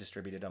stores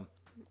distributed them.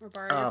 Or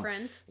borrow your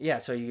friends. Yeah,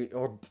 so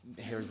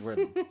here's where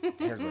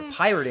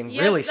pirating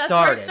really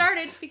started. That's where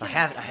it started.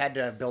 I had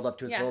to build up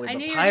to it slowly,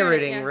 but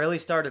pirating really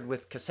started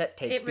with cassette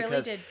tapes. It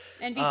really did,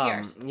 and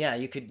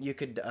VCRs. You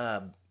could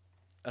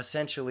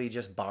essentially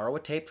just borrow a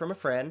tape from a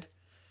friend,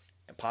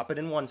 pop it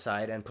in one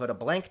side, and put a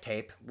blank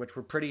tape, which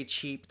were pretty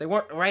cheap. They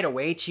weren't right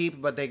away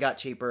cheap, but they got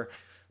cheaper.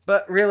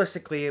 But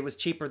realistically, it was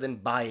cheaper than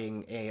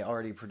buying a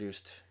already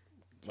produced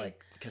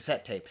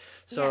cassette tape.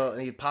 So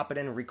you'd pop it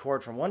in and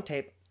record from one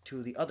tape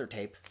to the other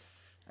tape,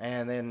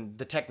 and then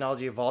the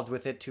technology evolved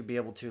with it to be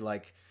able to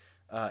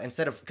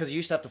instead of, because you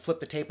used to have to flip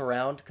the tape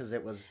around because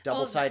it was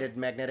double-sided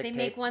magnetic tape. They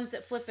make ones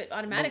that flip it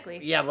automatically.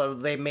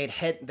 But they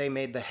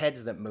made the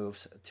heads that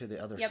moves to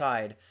the other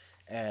side,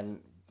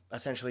 and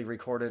essentially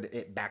recorded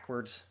it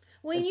backwards.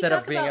 Instead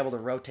of being able to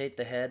rotate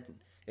the head,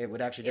 it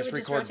would actually just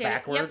record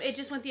backwards. It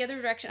just went the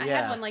other direction. I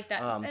had one like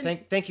that.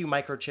 Thank you,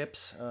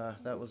 microchips.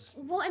 That was...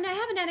 Well, and I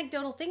have an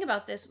anecdotal thing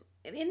about this.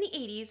 In the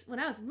 80s, when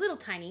I was little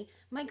tiny,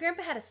 my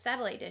grandpa had a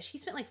satellite dish. He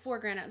spent like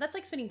 $4,000. That's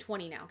like spending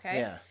 20 now, okay?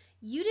 Yeah.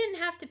 You didn't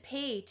have to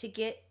pay to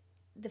get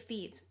the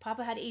feeds.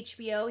 Papa had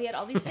HBO. He had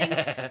all these things.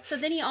 So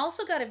then he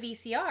also got a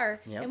VCR,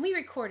 and we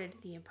recorded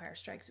The Empire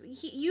Strikes.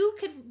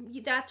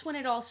 That's when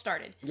it all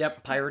started.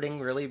 Yep,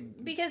 pirating really,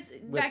 because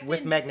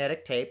with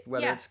magnetic tape,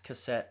 whether it's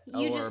cassette or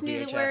VHS. You just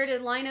knew where to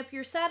line up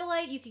your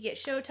satellite. You could get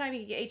Showtime, you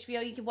could get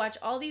HBO, you could watch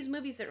all these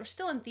movies that were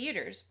still in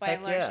theaters by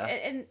and large. Yeah.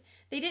 And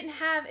they didn't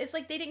have, it's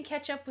like they didn't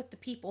catch up with the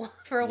people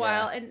for a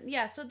while. And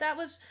so that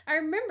was, I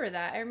remember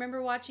that. I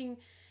remember watching,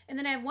 and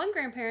then I have one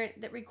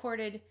grandparent that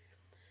recorded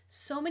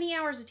so many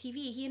hours of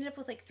TV. He ended up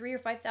with like 3,000 or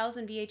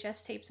 5,000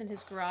 VHS tapes in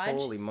his garage.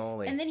 Holy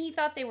moly. And then he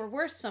thought they were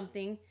worth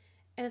something.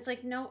 And it's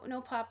like, no,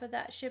 Papa,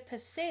 that ship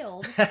has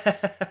sailed.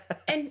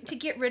 And to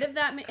get rid of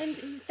that, and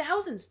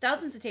thousands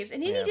of tapes.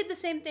 And then he did the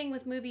same thing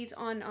with movies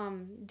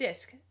on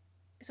disc.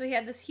 So he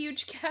had this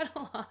huge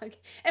catalog.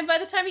 And by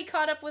the time he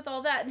caught up with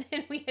all that,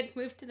 then we had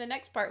moved to the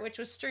next part, which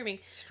was streaming.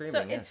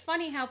 So it's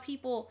funny how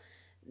people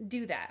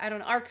do that. I don't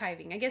know,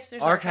 archiving. I guess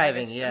there's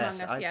archiving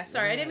among us. Yeah,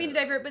 sorry, I didn't mean to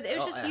divert, but it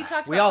was just, you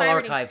talked about pirating. We all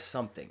archive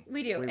something.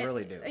 We do. We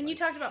really do. And you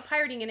talked about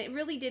pirating, and it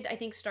really did, I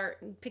think,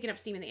 start picking up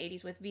steam in the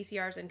 80s with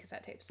VCRs and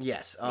cassette tapes.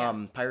 Yes.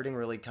 Pirating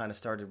really kind of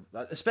started,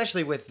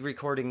 especially with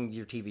recording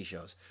your TV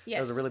shows. Yes.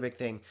 That was a really big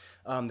thing.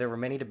 There were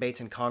many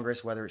debates in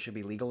Congress whether it should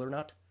be legal or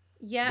not.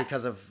 Yeah.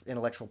 Because of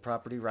intellectual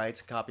property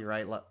rights,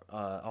 copyright,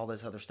 all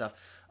this other stuff.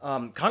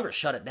 Congress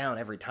shut it down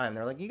every time.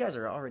 They're like, you guys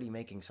are already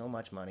making so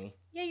much money.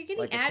 Yeah, you're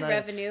getting ad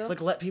revenue.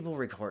 Let people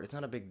record. It's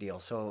not a big deal.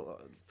 So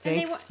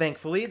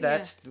thankfully,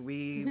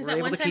 we were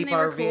able to keep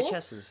our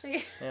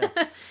VHSs.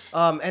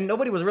 And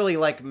nobody was really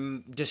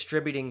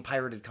distributing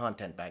pirated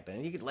content back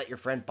then. You could let your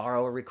friend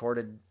borrow a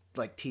recorded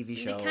TV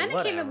show. They kind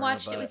of came and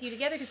watched it with you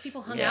together because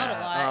people hung out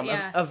a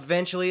lot.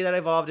 Eventually, that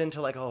evolved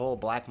into a whole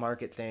black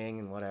market thing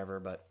and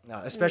whatever. But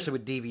especially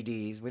with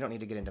DVDs, we don't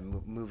need to get into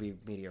movie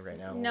media right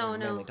now. No, We're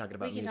mainly talking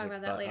about music. We can talk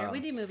about that later. We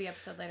do movie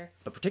episode later.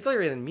 But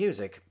particularly in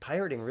music,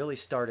 pirating really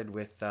started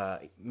with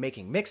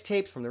making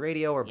mixtapes from the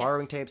radio or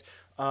borrowing tapes,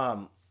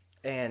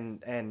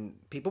 and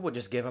people would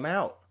just give them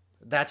out.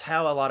 that's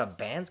how a lot of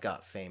bands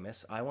got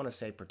famous. I want to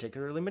say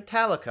particularly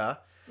Metallica.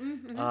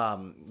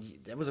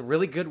 It was a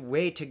really good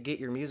way to get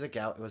your music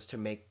out. It was to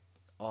make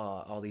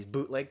all these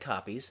bootleg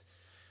copies,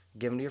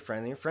 give them to your friends,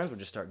 and your friends would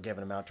just start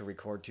giving them out to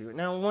record to.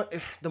 Now,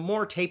 the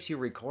more tapes you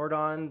record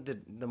on,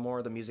 the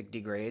more the music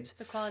degrades.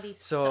 The quality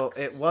so sucks.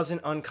 It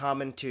wasn't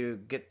uncommon to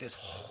get this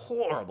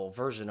horrible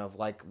version of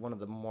like one of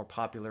the more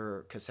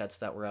popular cassettes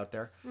that were out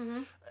there.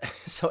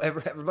 So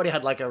everybody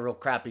had like a real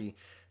crappy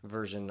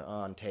version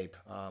on tape.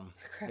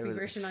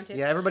 Version on tape.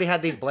 Yeah, everybody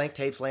had these blank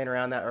tapes laying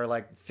around that are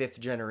like 5th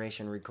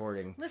generation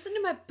recording. Listen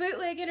to my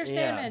bootleg Enter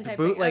Sandman type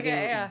bootlegging,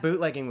 thing.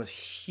 Bootlegging was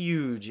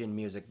huge in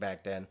music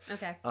back then.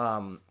 Okay.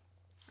 I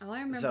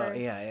remember. So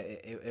yeah,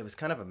 it was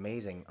kind of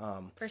amazing.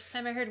 First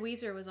time I heard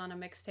Weezer was on a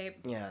mixtape.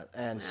 Yeah,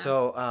 and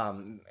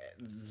so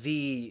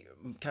the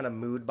kind of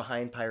mood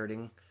behind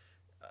pirating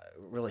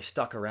really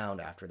stuck around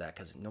after that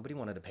because nobody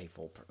wanted to pay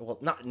well,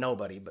 not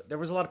nobody, but there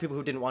was a lot of people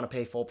who didn't want to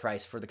pay full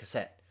price for the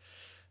cassette.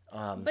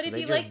 But so if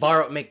they just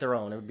borrow it, make their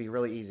own. It would be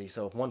really easy.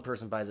 So if one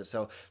person buys it,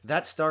 so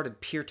that started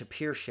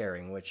peer-to-peer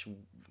sharing, which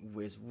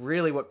was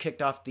really what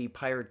kicked off the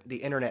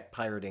internet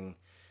pirating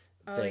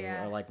thing,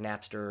 or like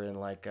Napster and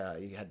like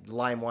you had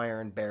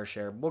LimeWire and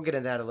BearShare. We'll get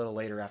into that a little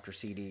later after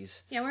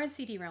CDs. Yeah, we're in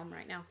CD realm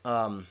right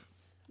now.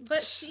 But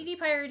CD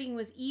pirating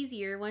was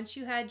easier once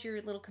you had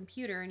your little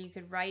computer and you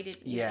could write it.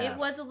 Yeah, it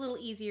was a little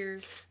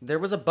easier. There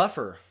was a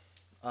buffer.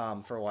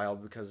 For a while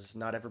because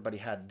not everybody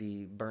had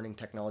the burning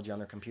technology on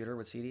their computer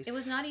with CDs. It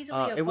was not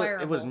easily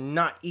acquirable. It was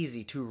not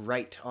easy to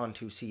write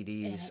onto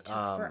CDs. And it took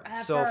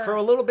forever. So for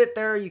a little bit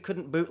there, you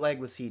couldn't bootleg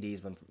with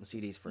CDs when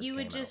CDs first came out. You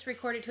would just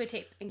record it to a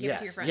tape and give it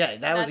to your friends. Yeah,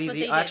 that was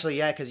easy. Actually,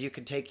 yeah, because you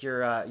could take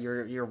your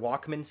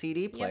Walkman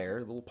CD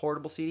player, the little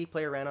portable CD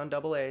player ran on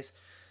AA's,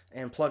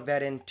 and plug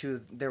that into.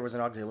 There was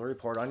an auxiliary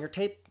port on your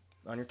tape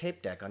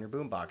deck, on your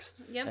boombox.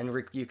 Yep.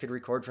 And you could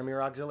record from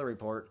your auxiliary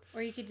port.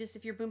 Or you could just,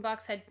 if your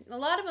boombox had, a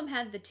lot of them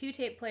had the 2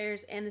 tape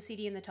players and the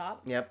CD in the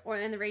top. Yep.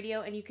 And the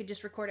radio, and you could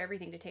just record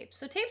everything to tapes.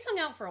 So tapes hung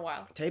out for a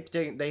while. Tapes,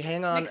 they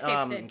hang on.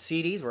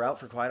 CDs were out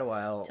for quite a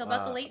while. Until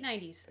about the late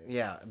 90s.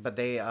 Yeah, but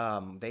they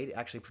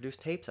actually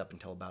produced tapes up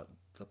until about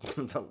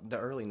the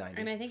early 90s.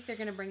 And I think they're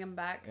going to bring them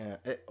back.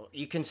 Yeah,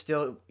 you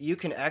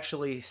can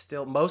actually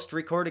still, most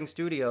recording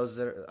studios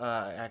that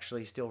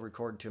actually still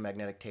record to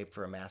magnetic tape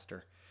for a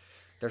master.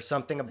 There's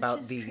something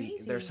about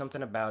there's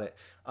something about it.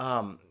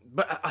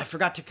 But I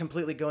forgot to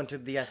completely go into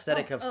the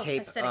aesthetic of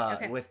tape.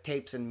 Okay. With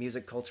tapes and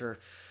music culture.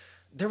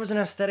 There was an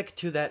aesthetic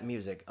to that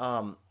music.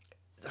 There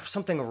was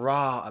something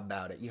raw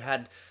about it. You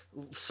had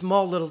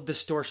small little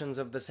distortions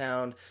of the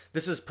sound.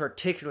 This is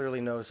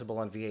particularly noticeable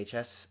on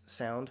VHS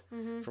sound.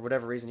 For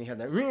whatever reason, you had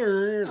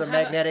the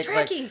magnetic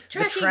tracking.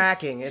 The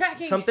tracking.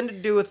 It's something to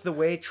do with the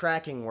way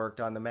tracking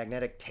worked on the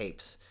magnetic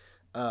tapes.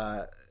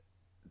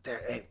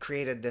 It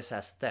created this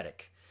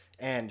aesthetic.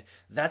 And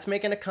that's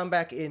making a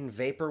comeback in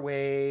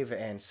vaporwave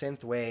and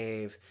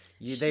synthwave.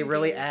 They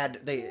really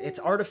add. It's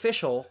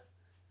artificial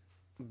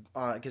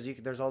because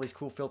there's all these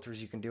cool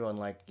filters you can do on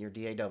like your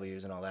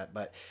DAWs and all that.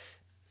 But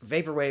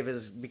vaporwave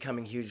is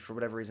becoming huge for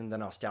whatever reason. The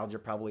nostalgia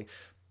probably.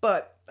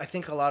 But I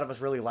think a lot of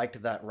us really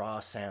liked that raw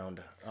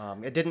sound.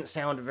 It didn't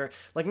sound very...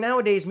 Like,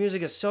 nowadays,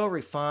 music is so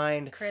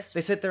refined. Crisp.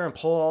 They sit there and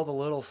pull all the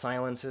little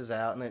silences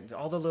out, and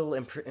all the little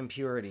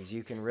impurities.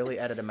 You can really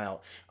edit them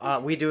out.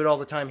 We do it all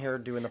the time here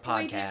doing the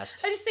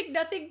podcast. I just think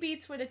nothing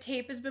beats when a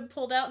tape has been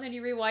pulled out, and then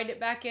you rewind it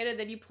back in, and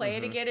then you play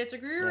it again. It's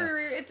like...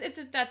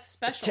 that's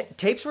special.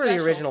 Tapes were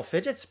the original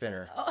fidget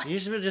spinner. Oh. You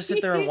should just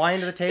sit there and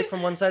wind the tape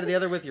from one side to the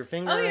other with your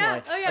finger.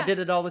 I did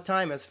it all the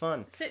time. It's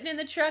fun. Sitting in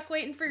the truck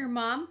waiting for your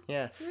mom.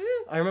 Yeah. Woo.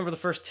 I remember the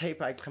first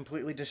tape I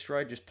completely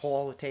destroyed, just pull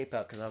all the tape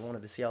out because I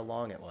wanted to see how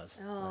long it was.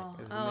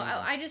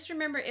 I just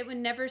remember it would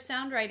never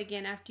sound right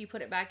again after you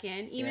put it back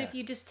in, even if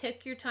you just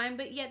took your time,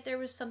 but yet there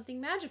was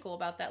something magical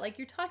about that. Like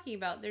you're talking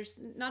about, there's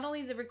not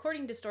only the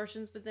recording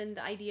distortions, but then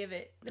the idea of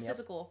it, the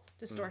physical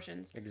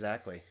distortions.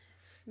 Exactly.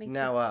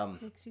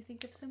 Makes you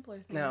think of simpler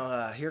things.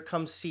 Now, here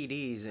comes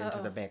CDs into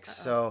the mix.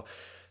 So,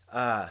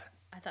 I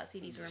thought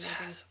CDs were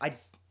amazing.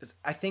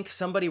 I think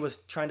somebody was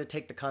trying to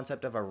take the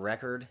concept of a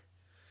record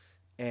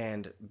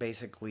and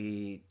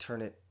basically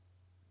turn it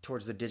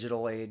towards the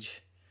digital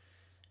age.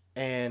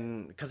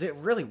 And because it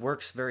really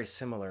works very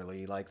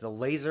similarly. Like the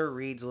laser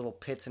reads little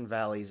pits and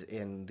valleys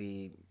in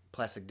the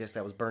plastic disc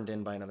that was burned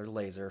in by another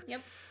laser.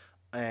 Yep.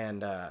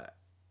 And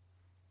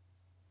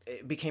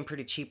it became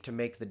pretty cheap to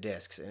make the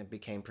discs, and it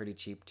became pretty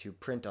cheap to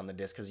print on the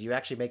disc because you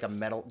actually make a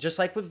metal, just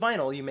like with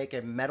vinyl, you make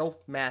a metal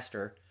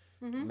master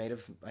made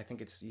of, I think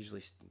it's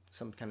usually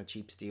some kind of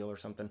cheap steel or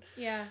something.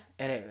 Yeah.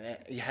 And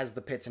it has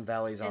the pits and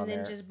valleys on there.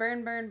 And then just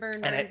burn.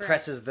 And it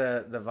presses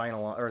the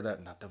vinyl, or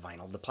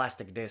the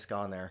plastic disc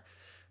on there.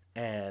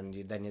 And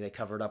then they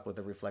cover it up with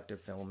a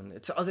reflective film. And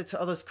it's all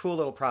this cool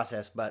little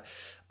process. But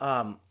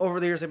over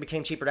the years, it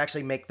became cheaper to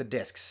actually make the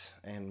discs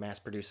and mass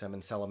produce them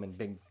and sell them in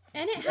big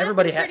And it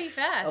happened pretty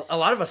fast. A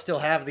lot of us still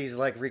have these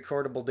like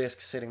recordable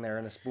discs sitting there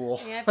in a spool.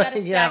 Yeah, I've got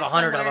a stack you have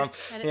 100 of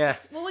them. Yeah.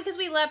 Well, because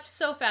we leapt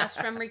so fast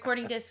from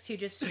recording discs to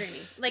just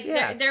streaming. Like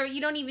there, you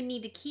don't even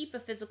need to keep a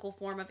physical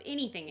form of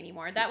anything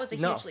anymore. That was a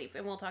huge leap,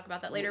 and we'll talk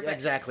about that later. But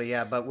exactly,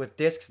 yeah. But with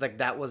discs, like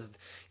that was,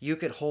 you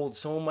could hold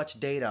so much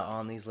data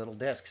on these little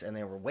discs, and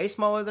they were way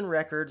smaller than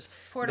records.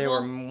 Portable. They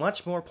were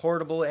much more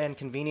portable and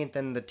convenient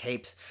than the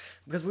tapes,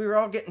 because we were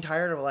all getting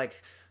tired of like,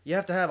 you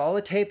have to have all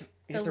the tape.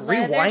 You have to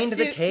rewind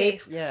the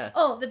tape. Yeah.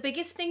 Oh, the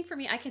biggest thing for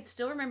me, I can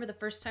still remember the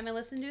first time I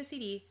listened to a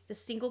CD. The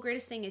single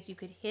greatest thing is you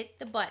could hit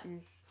the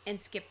button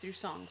and skip through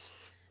songs.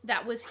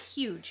 That was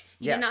huge.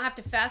 You did not have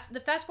to the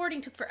fast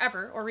forwarding took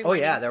forever or rewinding. Oh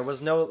yeah, there was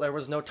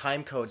no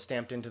time code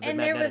stamped into the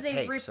magnetic tape.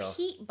 And there was a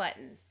repeat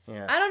button.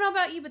 Yeah. I don't know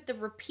about you, but the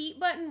repeat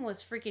button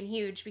was freaking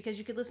huge because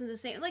you could listen to the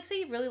same. Like, say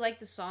you really like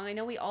the song. I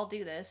know we all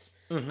do this.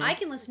 Mm-hmm. I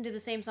can listen to the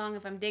same song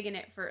if I'm digging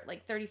it for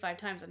like 35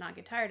 times and not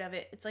get tired of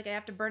it. It's like I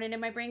have to burn it in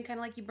my brain, kind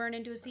of like you burn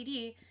into a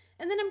CD.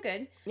 And then I'm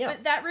good. Yeah.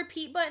 But that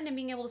repeat button and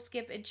being able to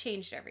skip, it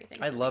changed everything.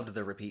 I loved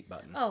the repeat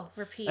button. Oh,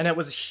 repeat. And it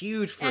was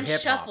huge for hip hop.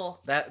 And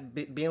shuffle. That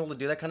being able to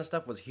do that kind of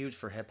stuff was huge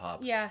for hip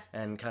hop. Yeah.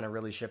 And kind of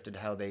really shifted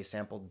how they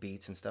sampled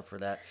beats and stuff for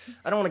that.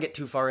 I don't want to get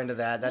too far into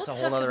that. That's a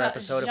whole other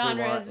episode genres.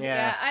 If we want.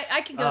 Yeah, I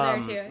can go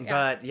there too. Yeah.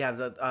 But yeah,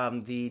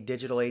 the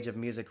digital age of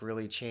music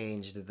really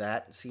changed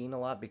that scene a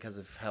lot because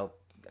of how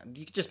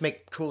you could just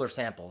make cooler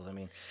samples. I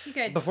mean, you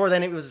could. Before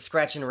then it was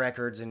scratching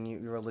records and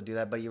you were able to do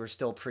that, but you were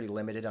still pretty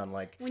limited on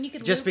like when you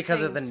could just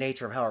because of the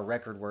nature of how a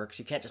record works.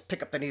 You can't just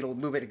pick up the needle,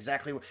 move it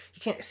exactly.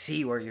 You can't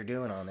see where you're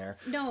doing on there.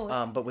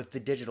 No. But with the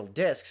digital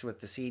discs,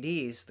 with the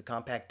CDs, the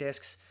compact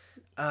discs,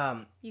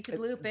 you could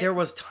loop it. There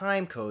was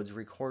time codes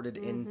recorded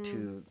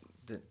into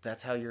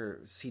that's how your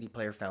CD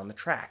player found the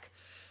track.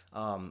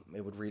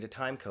 It would read a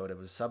time code. It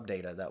was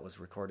subdata that was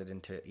recorded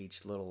into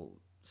each little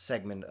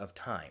segment of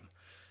time.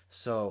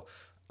 So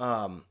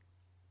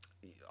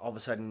all of a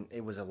sudden,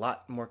 it was a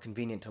lot more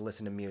convenient to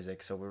listen to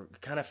music. So we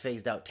kind of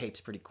phased out tapes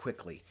pretty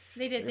quickly.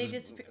 They did.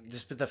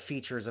 Just the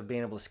features of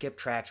being able to skip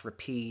tracks,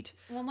 repeat.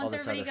 Well, once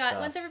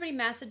everybody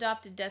mass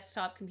adopted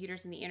desktop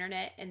computers and the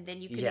internet, and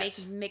then you could make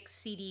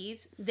mixed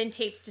CDs, then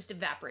tapes just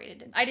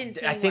evaporated. I didn't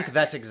see. I think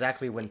that's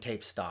exactly when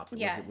tapes stopped.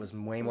 Yeah. It was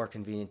way more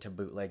convenient to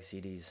bootleg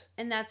CDs.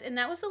 And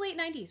that was the late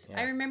 '90s. Yeah.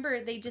 I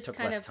remember they just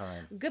kind of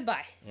time.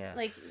 Goodbye. Yeah.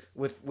 Like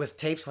with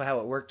tapes, how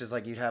it worked is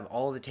like you'd have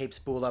all the tapes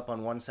spooled up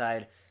on one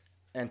side.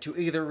 And to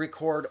either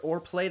record or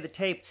play the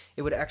tape,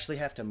 it would actually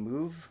have to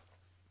move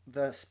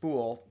the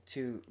spool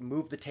to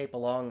move the tape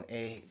along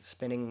a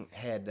spinning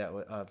head,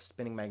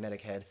 spinning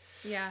magnetic head.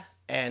 Yeah.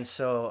 And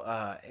so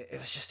it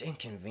was just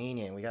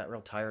inconvenient. We got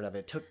real tired of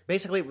it.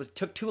 It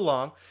took too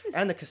long,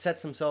 and the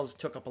cassettes themselves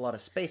took up a lot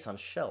of space on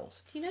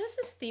shelves. Do you notice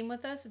this theme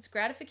with us? It's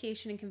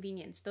gratification and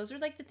convenience. Those are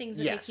like the things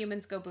that make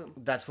humans go boom.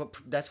 That's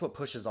what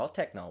pushes all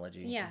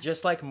technology. Yeah.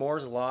 Just like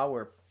Moore's law,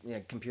 where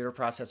computer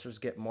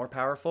processors get more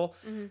powerful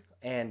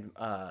and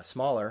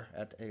smaller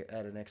at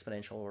an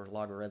exponential or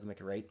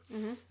logarithmic rate.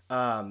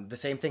 Mm-hmm. The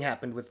same thing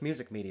happened with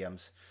music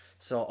mediums.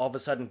 So all of a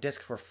sudden,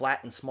 discs were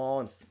flat and small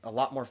and a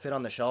lot more fit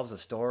on the shelves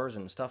of stores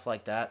and stuff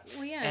like that.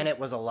 Well, yeah. And it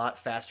was a lot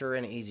faster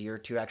and easier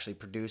to actually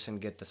produce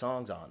and get the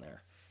songs on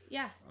there.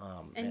 Yeah.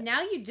 And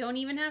now you don't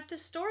even have to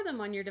store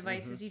them on your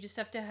devices. Mm-hmm. You just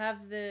have to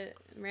have the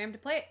RAM to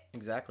play it.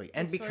 Exactly.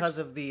 And because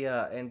of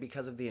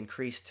the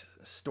increased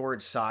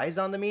storage size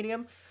on the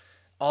medium,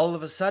 all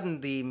of a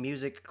sudden the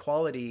music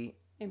quality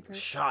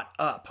shot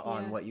up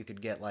on what you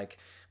could get. Like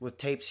with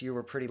tapes, you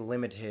were pretty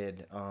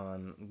limited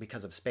on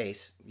because of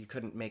space. You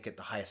couldn't make it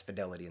the highest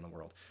fidelity in the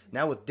world.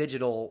 Now with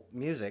digital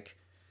music,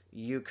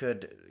 you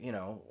could,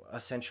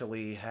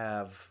 essentially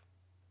have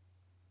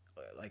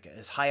like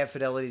as high a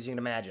fidelity as you can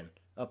imagine,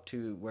 up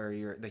to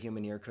where the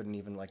human ear couldn't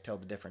even like tell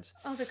the difference.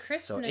 Oh, the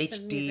crispness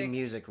of music. So HD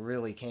music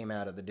really came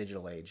out of the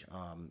digital age,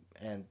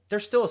 and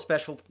there's still a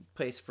special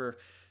place for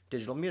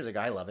digital music.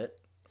 I love it.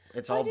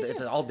 It's all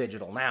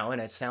digital now,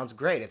 and it sounds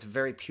great. It's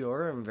very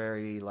pure and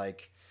very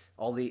like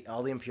all the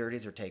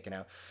impurities are taken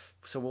out.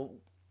 So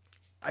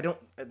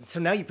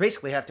now you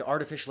basically have to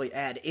artificially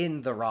add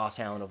in the raw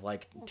sound of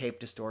like tape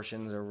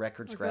distortions or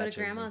record scratches.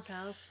 Go to grandma's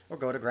house. Or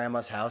go to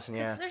grandma's house, and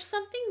there's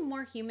something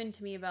more human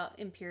to me about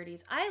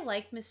impurities. I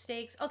like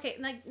mistakes. Okay,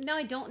 like no,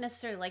 I don't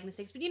necessarily like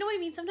mistakes, but you know what I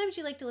mean. Sometimes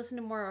you like to listen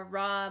to more a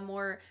raw,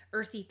 more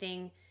earthy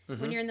thing.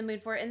 When you're in the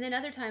mood for it. And then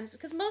other times,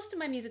 because most of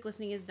my music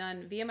listening is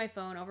done via my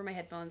phone, over my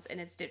headphones, and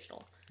it's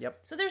digital. Yep.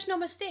 So there's no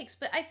mistakes.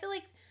 But I feel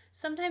like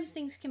sometimes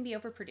things can be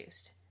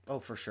overproduced. Oh,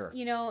 for sure.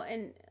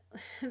 And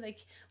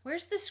like,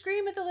 where's the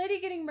scream of the lady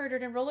getting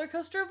murdered in Roller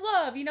Coaster of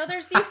Love?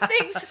 There's these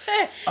things.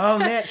 Oh,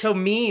 man. So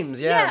memes.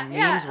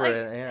 Memes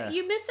were,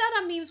 You miss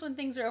out on memes when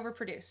things are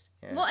overproduced.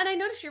 Yeah. Well, and I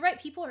notice you're right.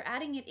 People are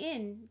adding it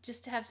in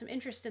just to have some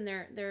interest in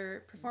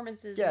their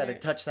performances. Yeah, to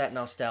touch that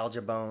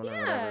nostalgia bone or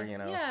whatever,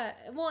 Yeah.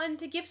 Well, and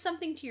to give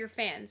something to your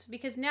fans,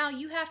 because now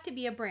you have to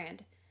be a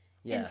brand.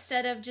 Yes.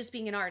 Instead of just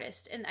being an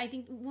artist. And I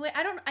think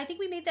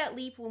we made that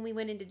leap when we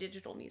went into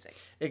digital music.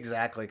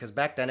 Exactly, because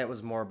back then it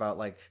was more about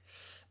like,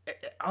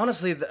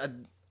 honestly,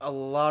 a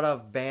lot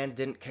of bands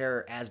didn't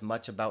care as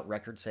much about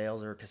record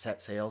sales or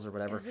cassette sales or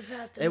whatever.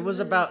 It was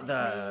about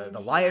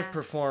the live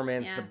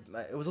performance.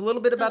 Yeah. It was a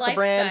little bit about the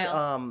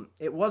brand.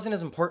 It wasn't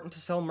as important to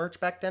sell merch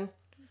back then.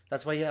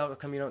 That's why how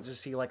come you don't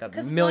just see like a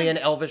million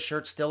Elvis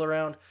shirts still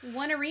around?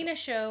 One arena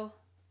show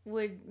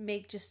would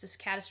make just this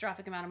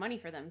catastrophic amount of money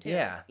for them too.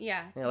 Yeah,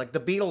 like the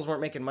Beatles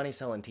weren't making money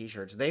selling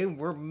t-shirts. They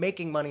were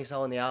making money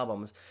selling the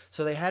albums,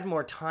 so they had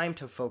more time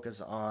to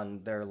focus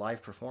on their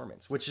live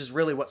performance, which is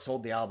really what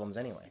sold the albums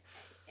anyway.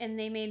 And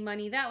they made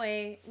money that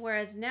way,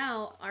 whereas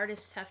now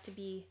artists have to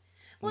be...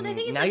 Well, I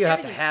think it's now you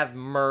have to have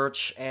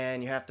merch,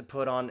 and you have to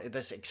put on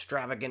this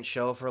extravagant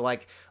show for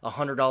like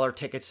 $100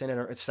 tickets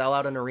and sell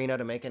out an arena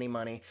to make any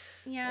money.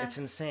 Yeah, it's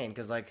insane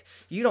because like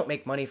you don't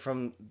make money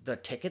from the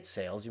ticket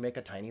sales. You make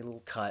a tiny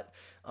little cut.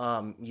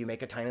 You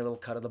make a tiny little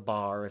cut of the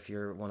bar if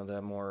you're one of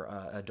the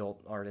more adult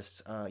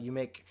artists. You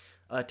make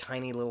a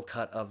tiny little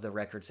cut of the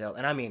record sale,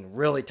 and I mean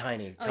really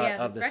tiny cut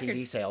of the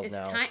CD sales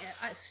now.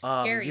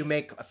 Scary. You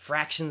make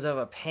fractions of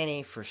a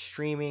penny for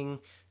streaming.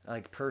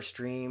 Like per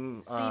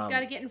stream. So you've got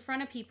to get in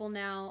front of people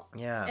now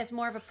as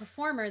more of a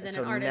performer than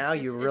an artist. So now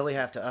you really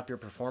have to up your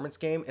performance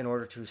game in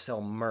order to sell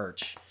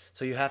merch.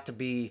 So you have to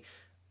be...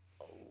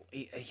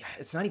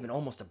 It's not even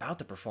almost about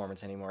the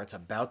performance anymore. It's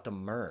about the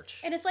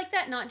merch. And it's like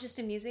that not just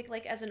in music.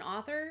 Like as an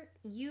author,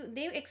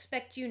 they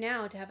expect you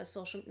now to have a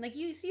social... Like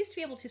you used to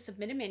be able to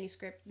submit a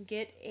manuscript,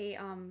 get a...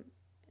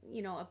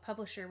 a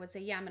publisher would say,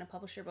 yeah, I'm going to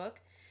publish your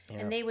book.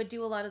 And they would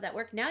do a lot of that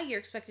work. Now you're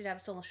expected to have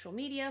social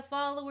media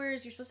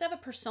followers. You're supposed to have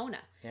a persona.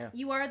 Yeah.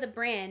 You are the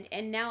brand.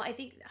 And now I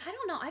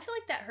don't know. I feel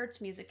like that hurts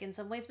music in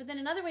some ways. But then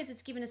in other ways,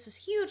 it's given us this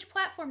huge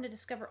platform to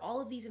discover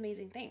all of these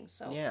amazing things.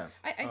 So yeah.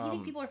 Do you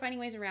think people are finding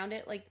ways around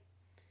it? Like,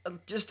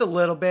 just a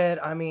little bit.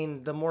 I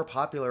mean, the more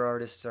popular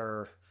artists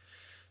are...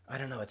 I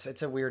don't know.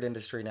 It's a weird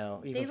industry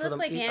now. Even they look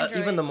like androids.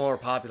 Even the more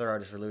popular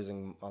artists are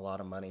losing a lot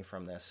of money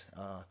from this.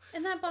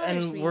 And that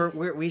bothers me.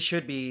 And we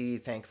should be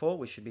thankful.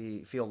 We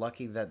should feel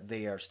lucky that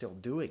they are still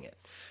doing it.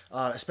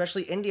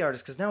 Especially indie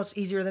artists, because now it's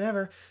easier than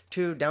ever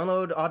to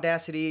download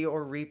Audacity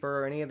or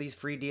Reaper or any of these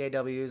free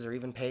DAWs, or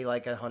even pay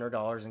like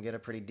 $100 and get a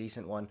pretty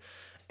decent one,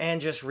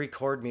 and just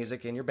record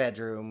music in your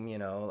bedroom.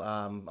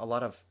 A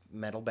lot of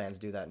metal bands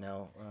do that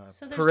now.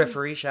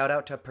 Periphery, shout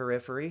out to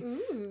Periphery.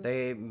 Ooh.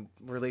 They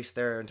released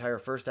their entire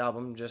first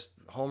album just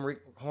home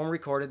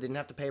recorded, didn't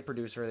have to pay a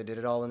producer. They did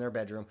it all in their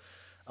bedroom.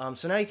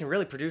 So now you can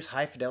really produce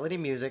high fidelity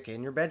music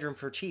in your bedroom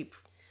for cheap,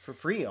 for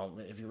free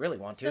if you really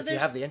want to, if you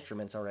have the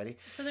instruments already.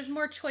 So there's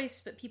more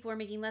choice, but people are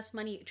making less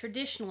money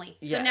traditionally.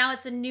 So yes. now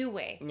it's a new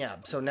way. Yeah.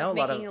 So now a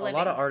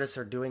lot of artists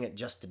are doing it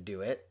just to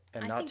do it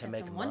and not to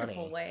make money. I think that's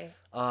a wonderful way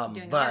of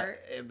doing but art.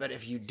 But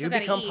if you do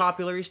become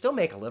popular, you still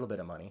make a little bit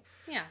of money.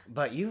 Yeah.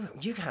 But you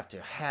have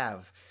to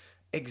have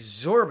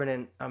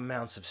exorbitant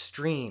amounts of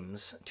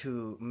streams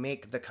to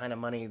make the kind of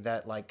money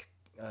that like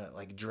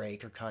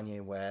Drake or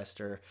Kanye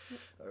West or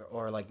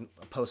like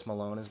Post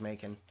Malone is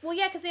making. Well,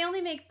 yeah, because they only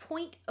make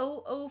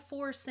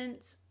 0.004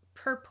 cents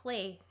per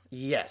play.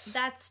 Yes.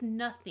 That's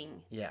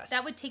nothing. Yes.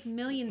 That would take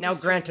millions now,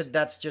 of granted,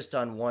 that's just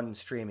on one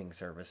streaming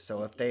service.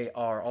 So if they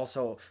are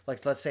also,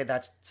 like, let's say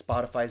that's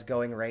Spotify's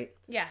going rate.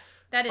 Yeah,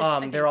 that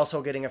is. They're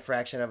also getting a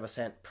fraction of a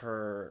cent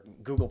per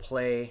Google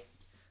Play.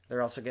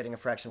 They're also getting a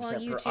fraction of a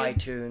cent per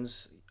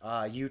iTunes.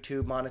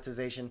 YouTube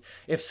monetization.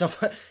 If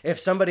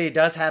somebody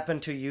does happen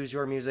to use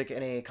your music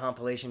in a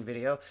compilation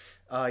video,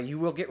 you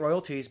will get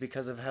royalties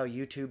because of how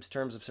YouTube's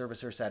terms of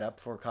service are set up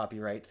for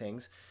copyright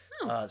things.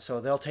 Oh. So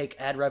they'll take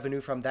ad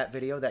revenue from that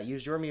video that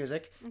used your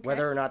music,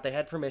 whether or not they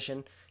had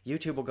permission.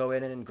 YouTube will go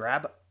in and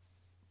grab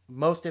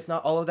most, if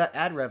not all, of that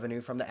ad revenue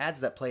from the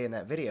ads that play in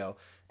that video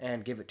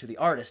and give it to the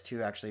artist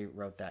who actually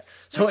wrote that.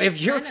 So if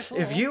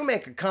you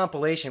make a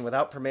compilation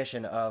without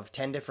permission of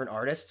 10 different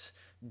artists,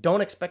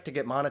 don't expect to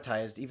get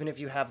monetized, even if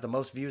you have the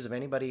most views of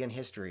anybody in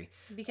history.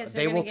 Because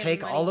they will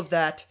take all of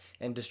that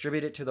and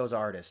distribute it to those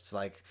artists.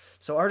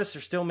 So artists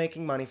are still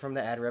making money from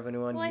the ad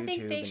revenue on YouTube. Well, I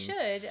think they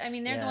should. I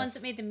mean, they're the ones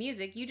that made the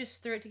music. You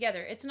just threw it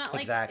together. It's not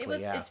like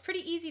It's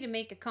pretty easy to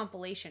make a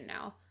compilation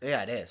now.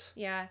 Yeah, it is.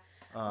 Yeah.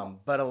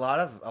 But a lot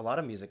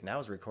of music now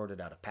is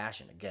recorded out of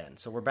passion again.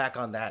 So we're back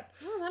on that.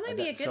 Well, that might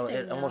be a good thing. So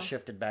it almost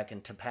shifted back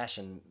into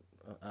passion.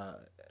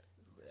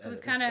 So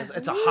we've kind of...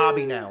 It's a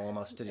hobby now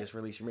almost to just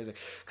release your music.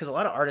 Because a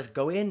lot of artists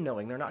go in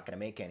knowing they're not going to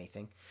make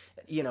anything.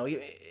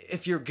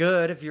 If you're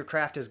good, if your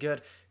craft is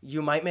good,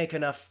 you might make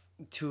enough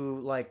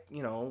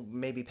to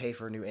maybe pay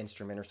for a new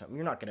instrument or something.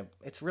 You're not going to...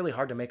 It's really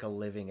hard to make a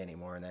living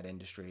anymore in that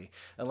industry.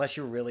 Unless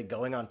you're really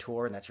going on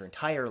tour and that's your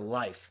entire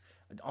life.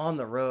 On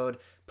the road,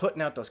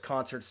 putting out those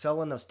concerts,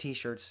 selling those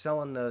t-shirts,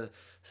 selling those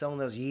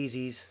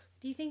Yeezys.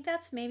 Do you think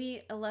that's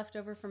maybe a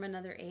leftover from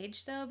another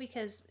age, though?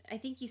 Because I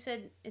think you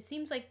said it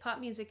seems like pop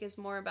music is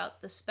more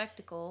about the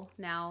spectacle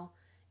now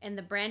and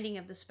the branding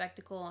of the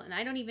spectacle. And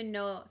I don't even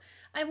know.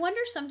 I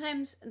wonder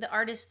sometimes the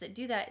artists that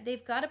do that,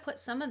 they've got to put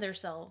some of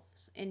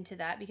themselves into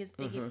that because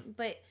they get,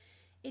 but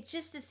it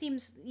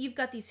seems you've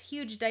got these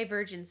huge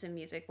divergence in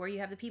music where you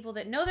have the people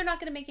that know they're not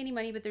going to make any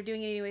money, but they're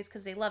doing it anyways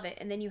because they love it.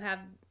 And then you have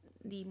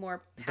the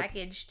more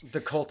packaged, the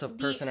cult of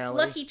personality,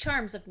 Lucky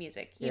Charms of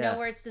music, you know,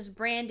 where it's this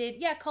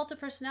branded, cult of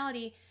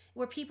personality,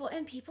 where people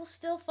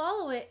still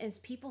follow it and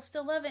people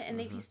still love it and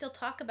they still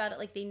talk about it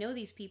like they know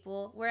these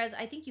people. Whereas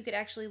I think you could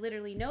actually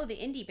literally know the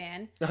indie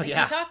band we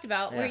talked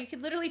about, where you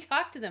could literally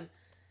talk to them.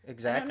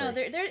 Exactly. I don't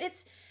know.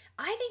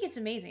 I think it's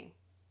amazing.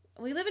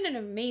 We live in an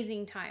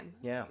amazing time.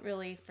 Yeah.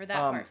 Really, for that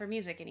part, for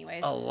music,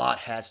 anyways. A lot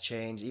has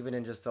changed, even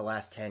in just the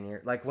last 10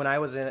 years. Like when I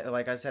was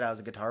like I said, I was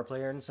a guitar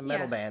player in some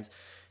metal bands.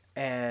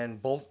 And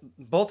both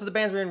of the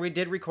bands we were in, we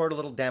did record a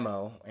little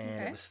demo, and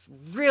it was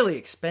really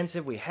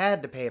expensive. We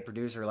had to pay a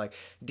producer. Like,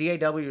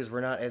 DAWs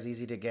were not as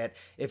easy to get.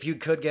 If you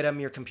could get them,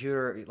 your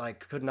computer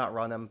could not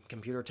run them.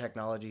 Computer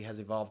technology has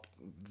evolved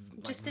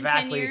just in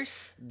vastly. 10 years.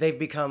 They've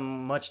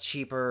become much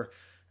cheaper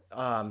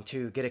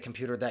to get a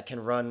computer that can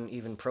run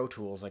even Pro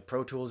Tools. Like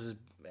Pro Tools is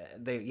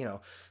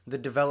the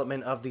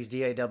development of these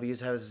DAWs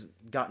has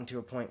gotten to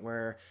a point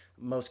where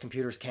most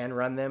computers can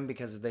run them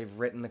because they've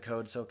written the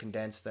code so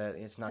condensed that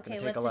it's not going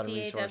to take a lot of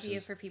resources. What's a DAW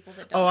for people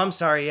that don't know? I'm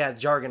sorry,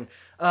 jargon.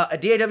 A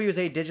DAW is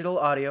a digital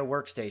audio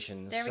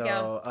workstation. There we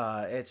go.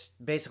 It's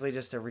basically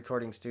just a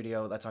recording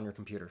studio that's on your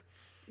computer.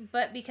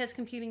 But because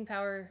computing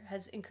power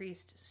has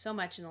increased so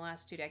much in the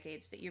last 2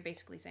 decades that you're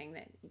basically saying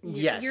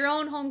that your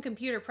own home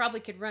computer probably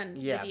could run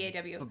the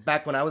DAW.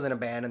 Back when I was in a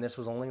band, and this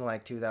was only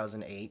like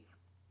 2008.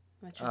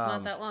 Which was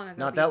not that long ago.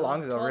 Not that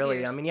long ago, really.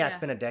 Years. I mean, it's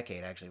been a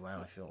decade, actually.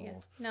 Wow, I feel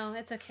old. No,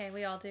 it's okay.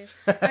 We all do.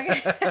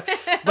 Okay.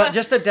 But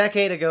just a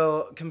decade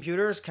ago,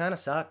 computers kind of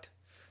sucked.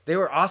 They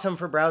were awesome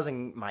for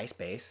browsing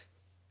MySpace,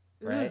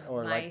 right? Ooh,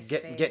 or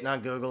getting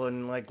on Google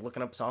and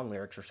looking up song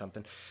lyrics or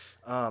something.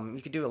 You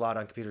could do a lot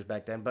on computers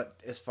back then, but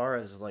as far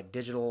as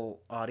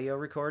digital audio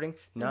recording,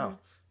 no.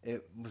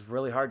 It was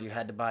really hard. You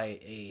had to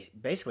buy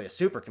basically a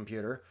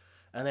supercomputer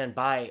and then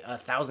buy a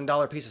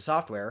 $1,000 piece of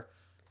software,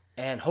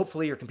 and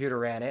hopefully your computer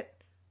ran it.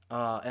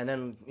 And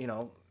then,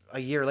 a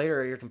year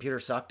later, your computer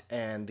sucked,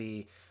 and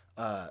the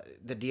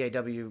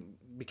DAW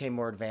became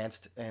more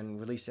advanced and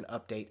released an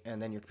update,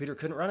 and then your computer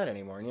couldn't run it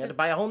anymore, and you had to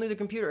buy a whole new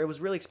computer. It was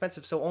really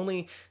expensive, so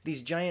only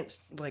these giant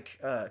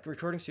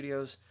recording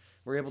studios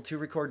were able to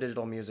record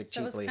digital music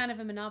cheaply. So it was kind of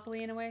a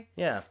monopoly in a way?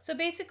 Yeah. So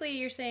basically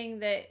you're saying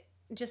that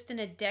just in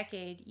a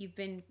decade, you've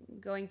been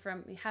going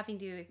from having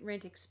to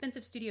rent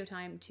expensive studio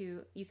time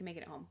to you can make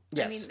it at home.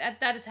 Yes. I mean,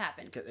 that has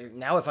happened.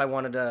 Now if I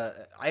wanted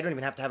to, I don't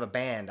even have to have a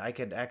band. I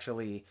could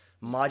actually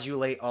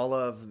modulate all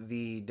of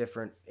the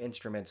different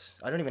instruments.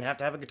 I don't even have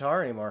to have a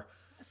guitar anymore.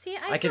 See,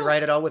 I could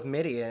write it all with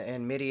MIDI,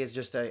 and MIDI is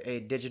just a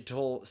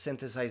digital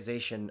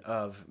synthesization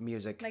of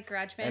music. Like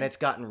GarageBand? And it's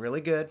gotten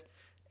really good.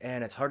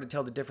 And it's hard to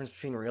tell the difference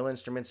between real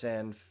instruments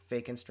and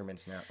fake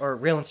instruments now, or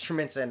real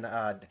instruments and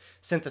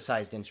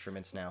synthesized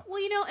instruments now.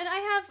 Well, and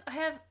I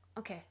have.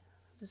 Okay,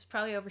 this is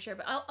probably overshare,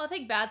 but I'll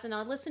take baths and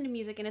I'll listen to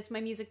music, and it's my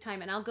music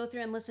time, and I'll go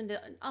through and listen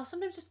to. I'll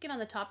sometimes just get on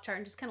the top chart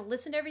and just kind of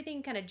listen to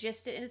everything, kind of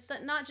gist it, and it's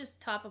not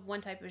just top of one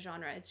type of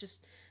genre. It's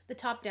just the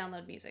top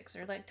download musics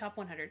or top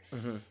 100,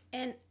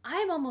 and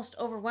I'm almost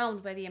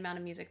overwhelmed by the amount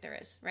of music there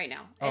is right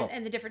now,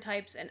 and the different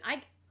types, and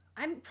I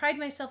pride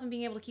myself in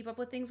being able to keep up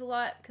with things a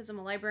lot because I'm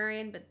a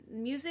librarian, but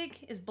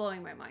music is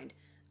blowing my mind.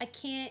 I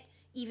can't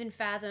even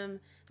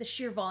fathom the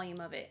sheer volume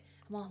of it.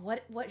 Well,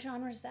 what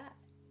genre is that?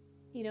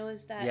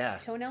 Is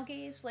that toenail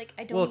gaze?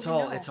 I don't even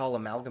know. It's all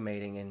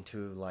amalgamating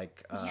into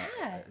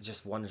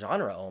just one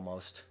genre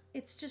almost.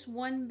 It's just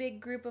one big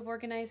group of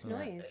organized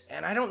noise.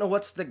 And I don't know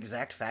what's the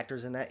exact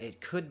factors in that.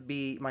 It could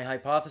be, my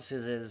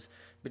hypothesis is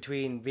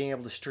between being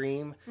able to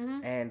stream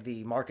and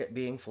the market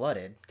being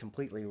flooded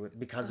completely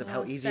because of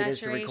how easy it is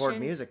to record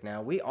music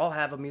now. We all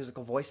have a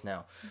musical voice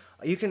now.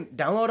 You can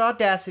download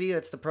Audacity.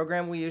 That's the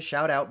program we use.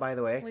 Shout out, by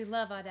the way. We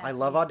love Audacity. I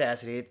love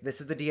Audacity. This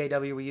is the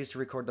DAW we use to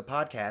record the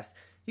podcast.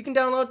 You can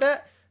download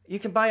that. You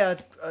can buy a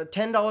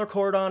 $10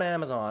 cord on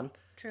Amazon.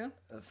 True.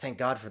 Thank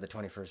God for the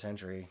 21st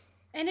century.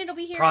 And it'll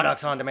be here.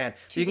 Products on demand.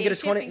 So you can get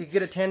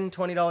a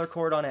 $10-$20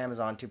 cord on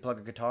Amazon to plug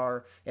a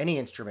guitar, any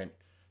instrument,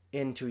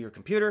 into your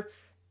computer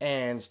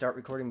and start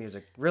recording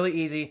music. Really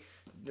easy.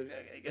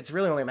 It's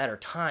really only a matter of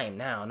time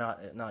now,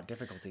 not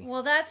difficulty.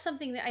 Well, that's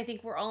something that I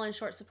think we're all in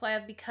short supply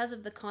of because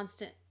of the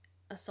constant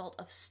assault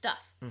of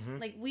stuff.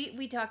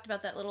 We talked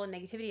about that little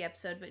negativity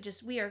episode, but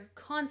just we are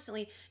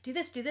constantly do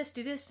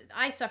this.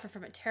 I suffer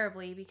from it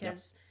terribly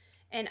because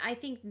and I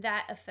think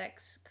that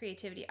affects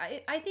creativity.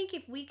 I think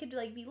if we could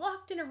be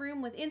locked in a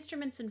room with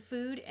instruments and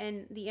food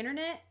and the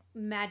internet,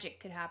 magic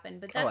could happen.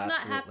 But that's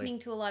not happening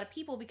to a lot of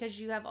people because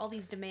you have all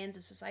these demands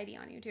of society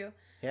on you too.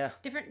 Yeah.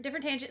 Different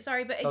tangent,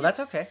 sorry, but that's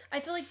okay.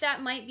 I feel like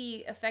that might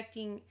be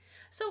affecting.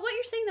 So what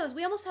you're saying though is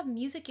we almost have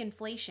music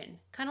inflation,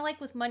 kind of like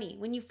with money.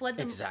 When you flood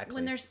them,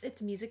 when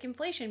it's music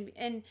inflation,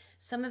 and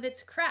some of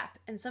it's crap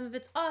and some of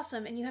it's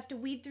awesome, and you have to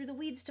weed through the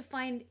weeds to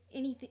find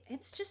anything.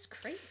 It's just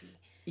crazy.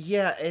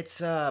 Yeah, it's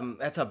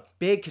that's a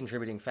big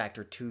contributing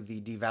factor to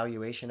the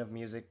devaluation of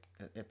music,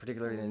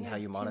 particularly in how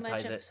you monetize too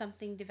much it. Of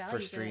something devalues for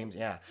streams. it.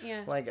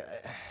 Yeah.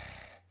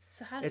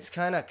 So it's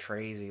kind of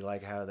crazy,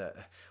 like how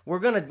we're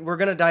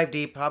gonna dive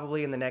deep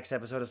probably in the next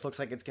episode. It looks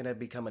like it's gonna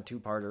become a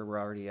 2-parter. We're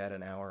already at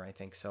an hour, I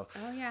think. So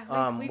oh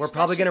yeah, we're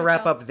probably gonna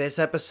wrap up this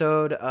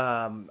episode.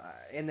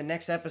 In the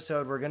next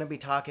episode, we're gonna be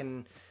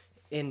talking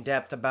in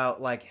depth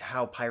about like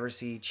how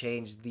piracy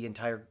changed the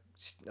entire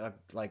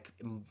like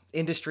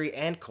industry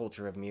and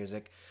culture of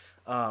music.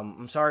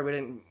 I'm sorry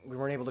we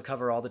weren't able to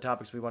cover all the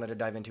topics we wanted to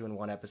dive into in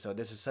one episode.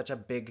 This is such a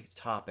big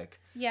topic.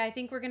 Yeah, I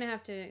think we're gonna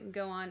have to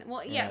go on.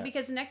 Well, yeah.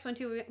 Because the next one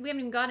too, we haven't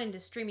even got into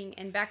streaming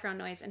and background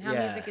noise and how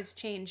music has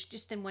changed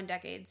just in one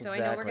decade. So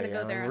exactly. I know we're gonna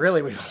go there.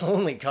 Really, we've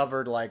only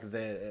covered like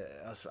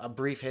a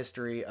brief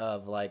history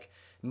of like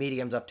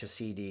mediums up to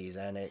CDs,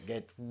 and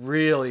it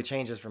really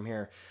changes from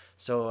here.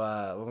 So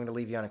we're going to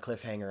leave you on a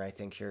cliffhanger, I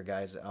think, here,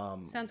 guys.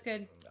 Sounds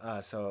good.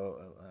 All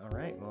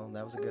right. Well,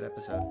 that was a good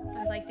episode.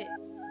 I liked it.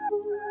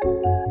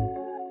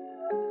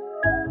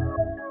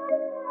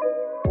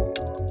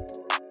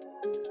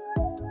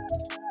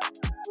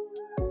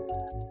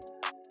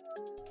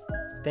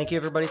 Thank you,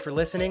 everybody, for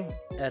listening.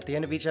 At the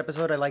end of each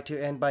episode, I like to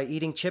end by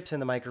eating chips in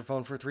the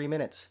microphone for 3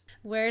 minutes.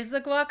 Where's the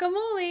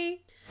guacamole?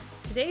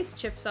 Today's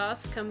chip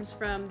sauce comes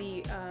from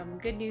the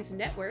Good News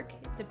Network.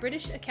 The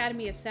British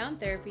Academy of Sound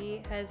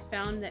Therapy has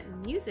found that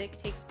music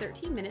takes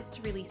 13 minutes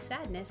to release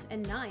sadness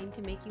and 9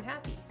 to make you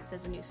happy,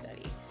 says a new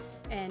study.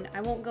 And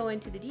I won't go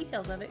into the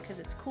details of it because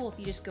it's cool if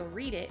you just go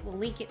read it. We'll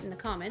link it in the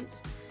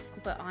comments.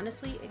 But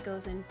honestly, it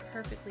goes in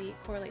perfectly, it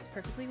correlates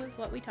perfectly with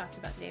what we talked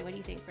about today. What do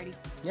you think, Freddie?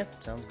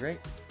 Yep, sounds great.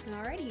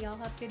 Alrighty, y'all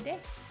have a good day.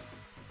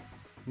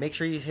 Make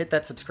sure you hit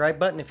that subscribe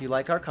button if you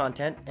like our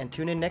content, and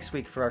tune in next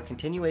week for our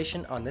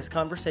continuation on this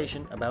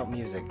conversation about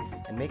music.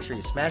 And make sure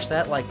you smash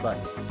that like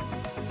button.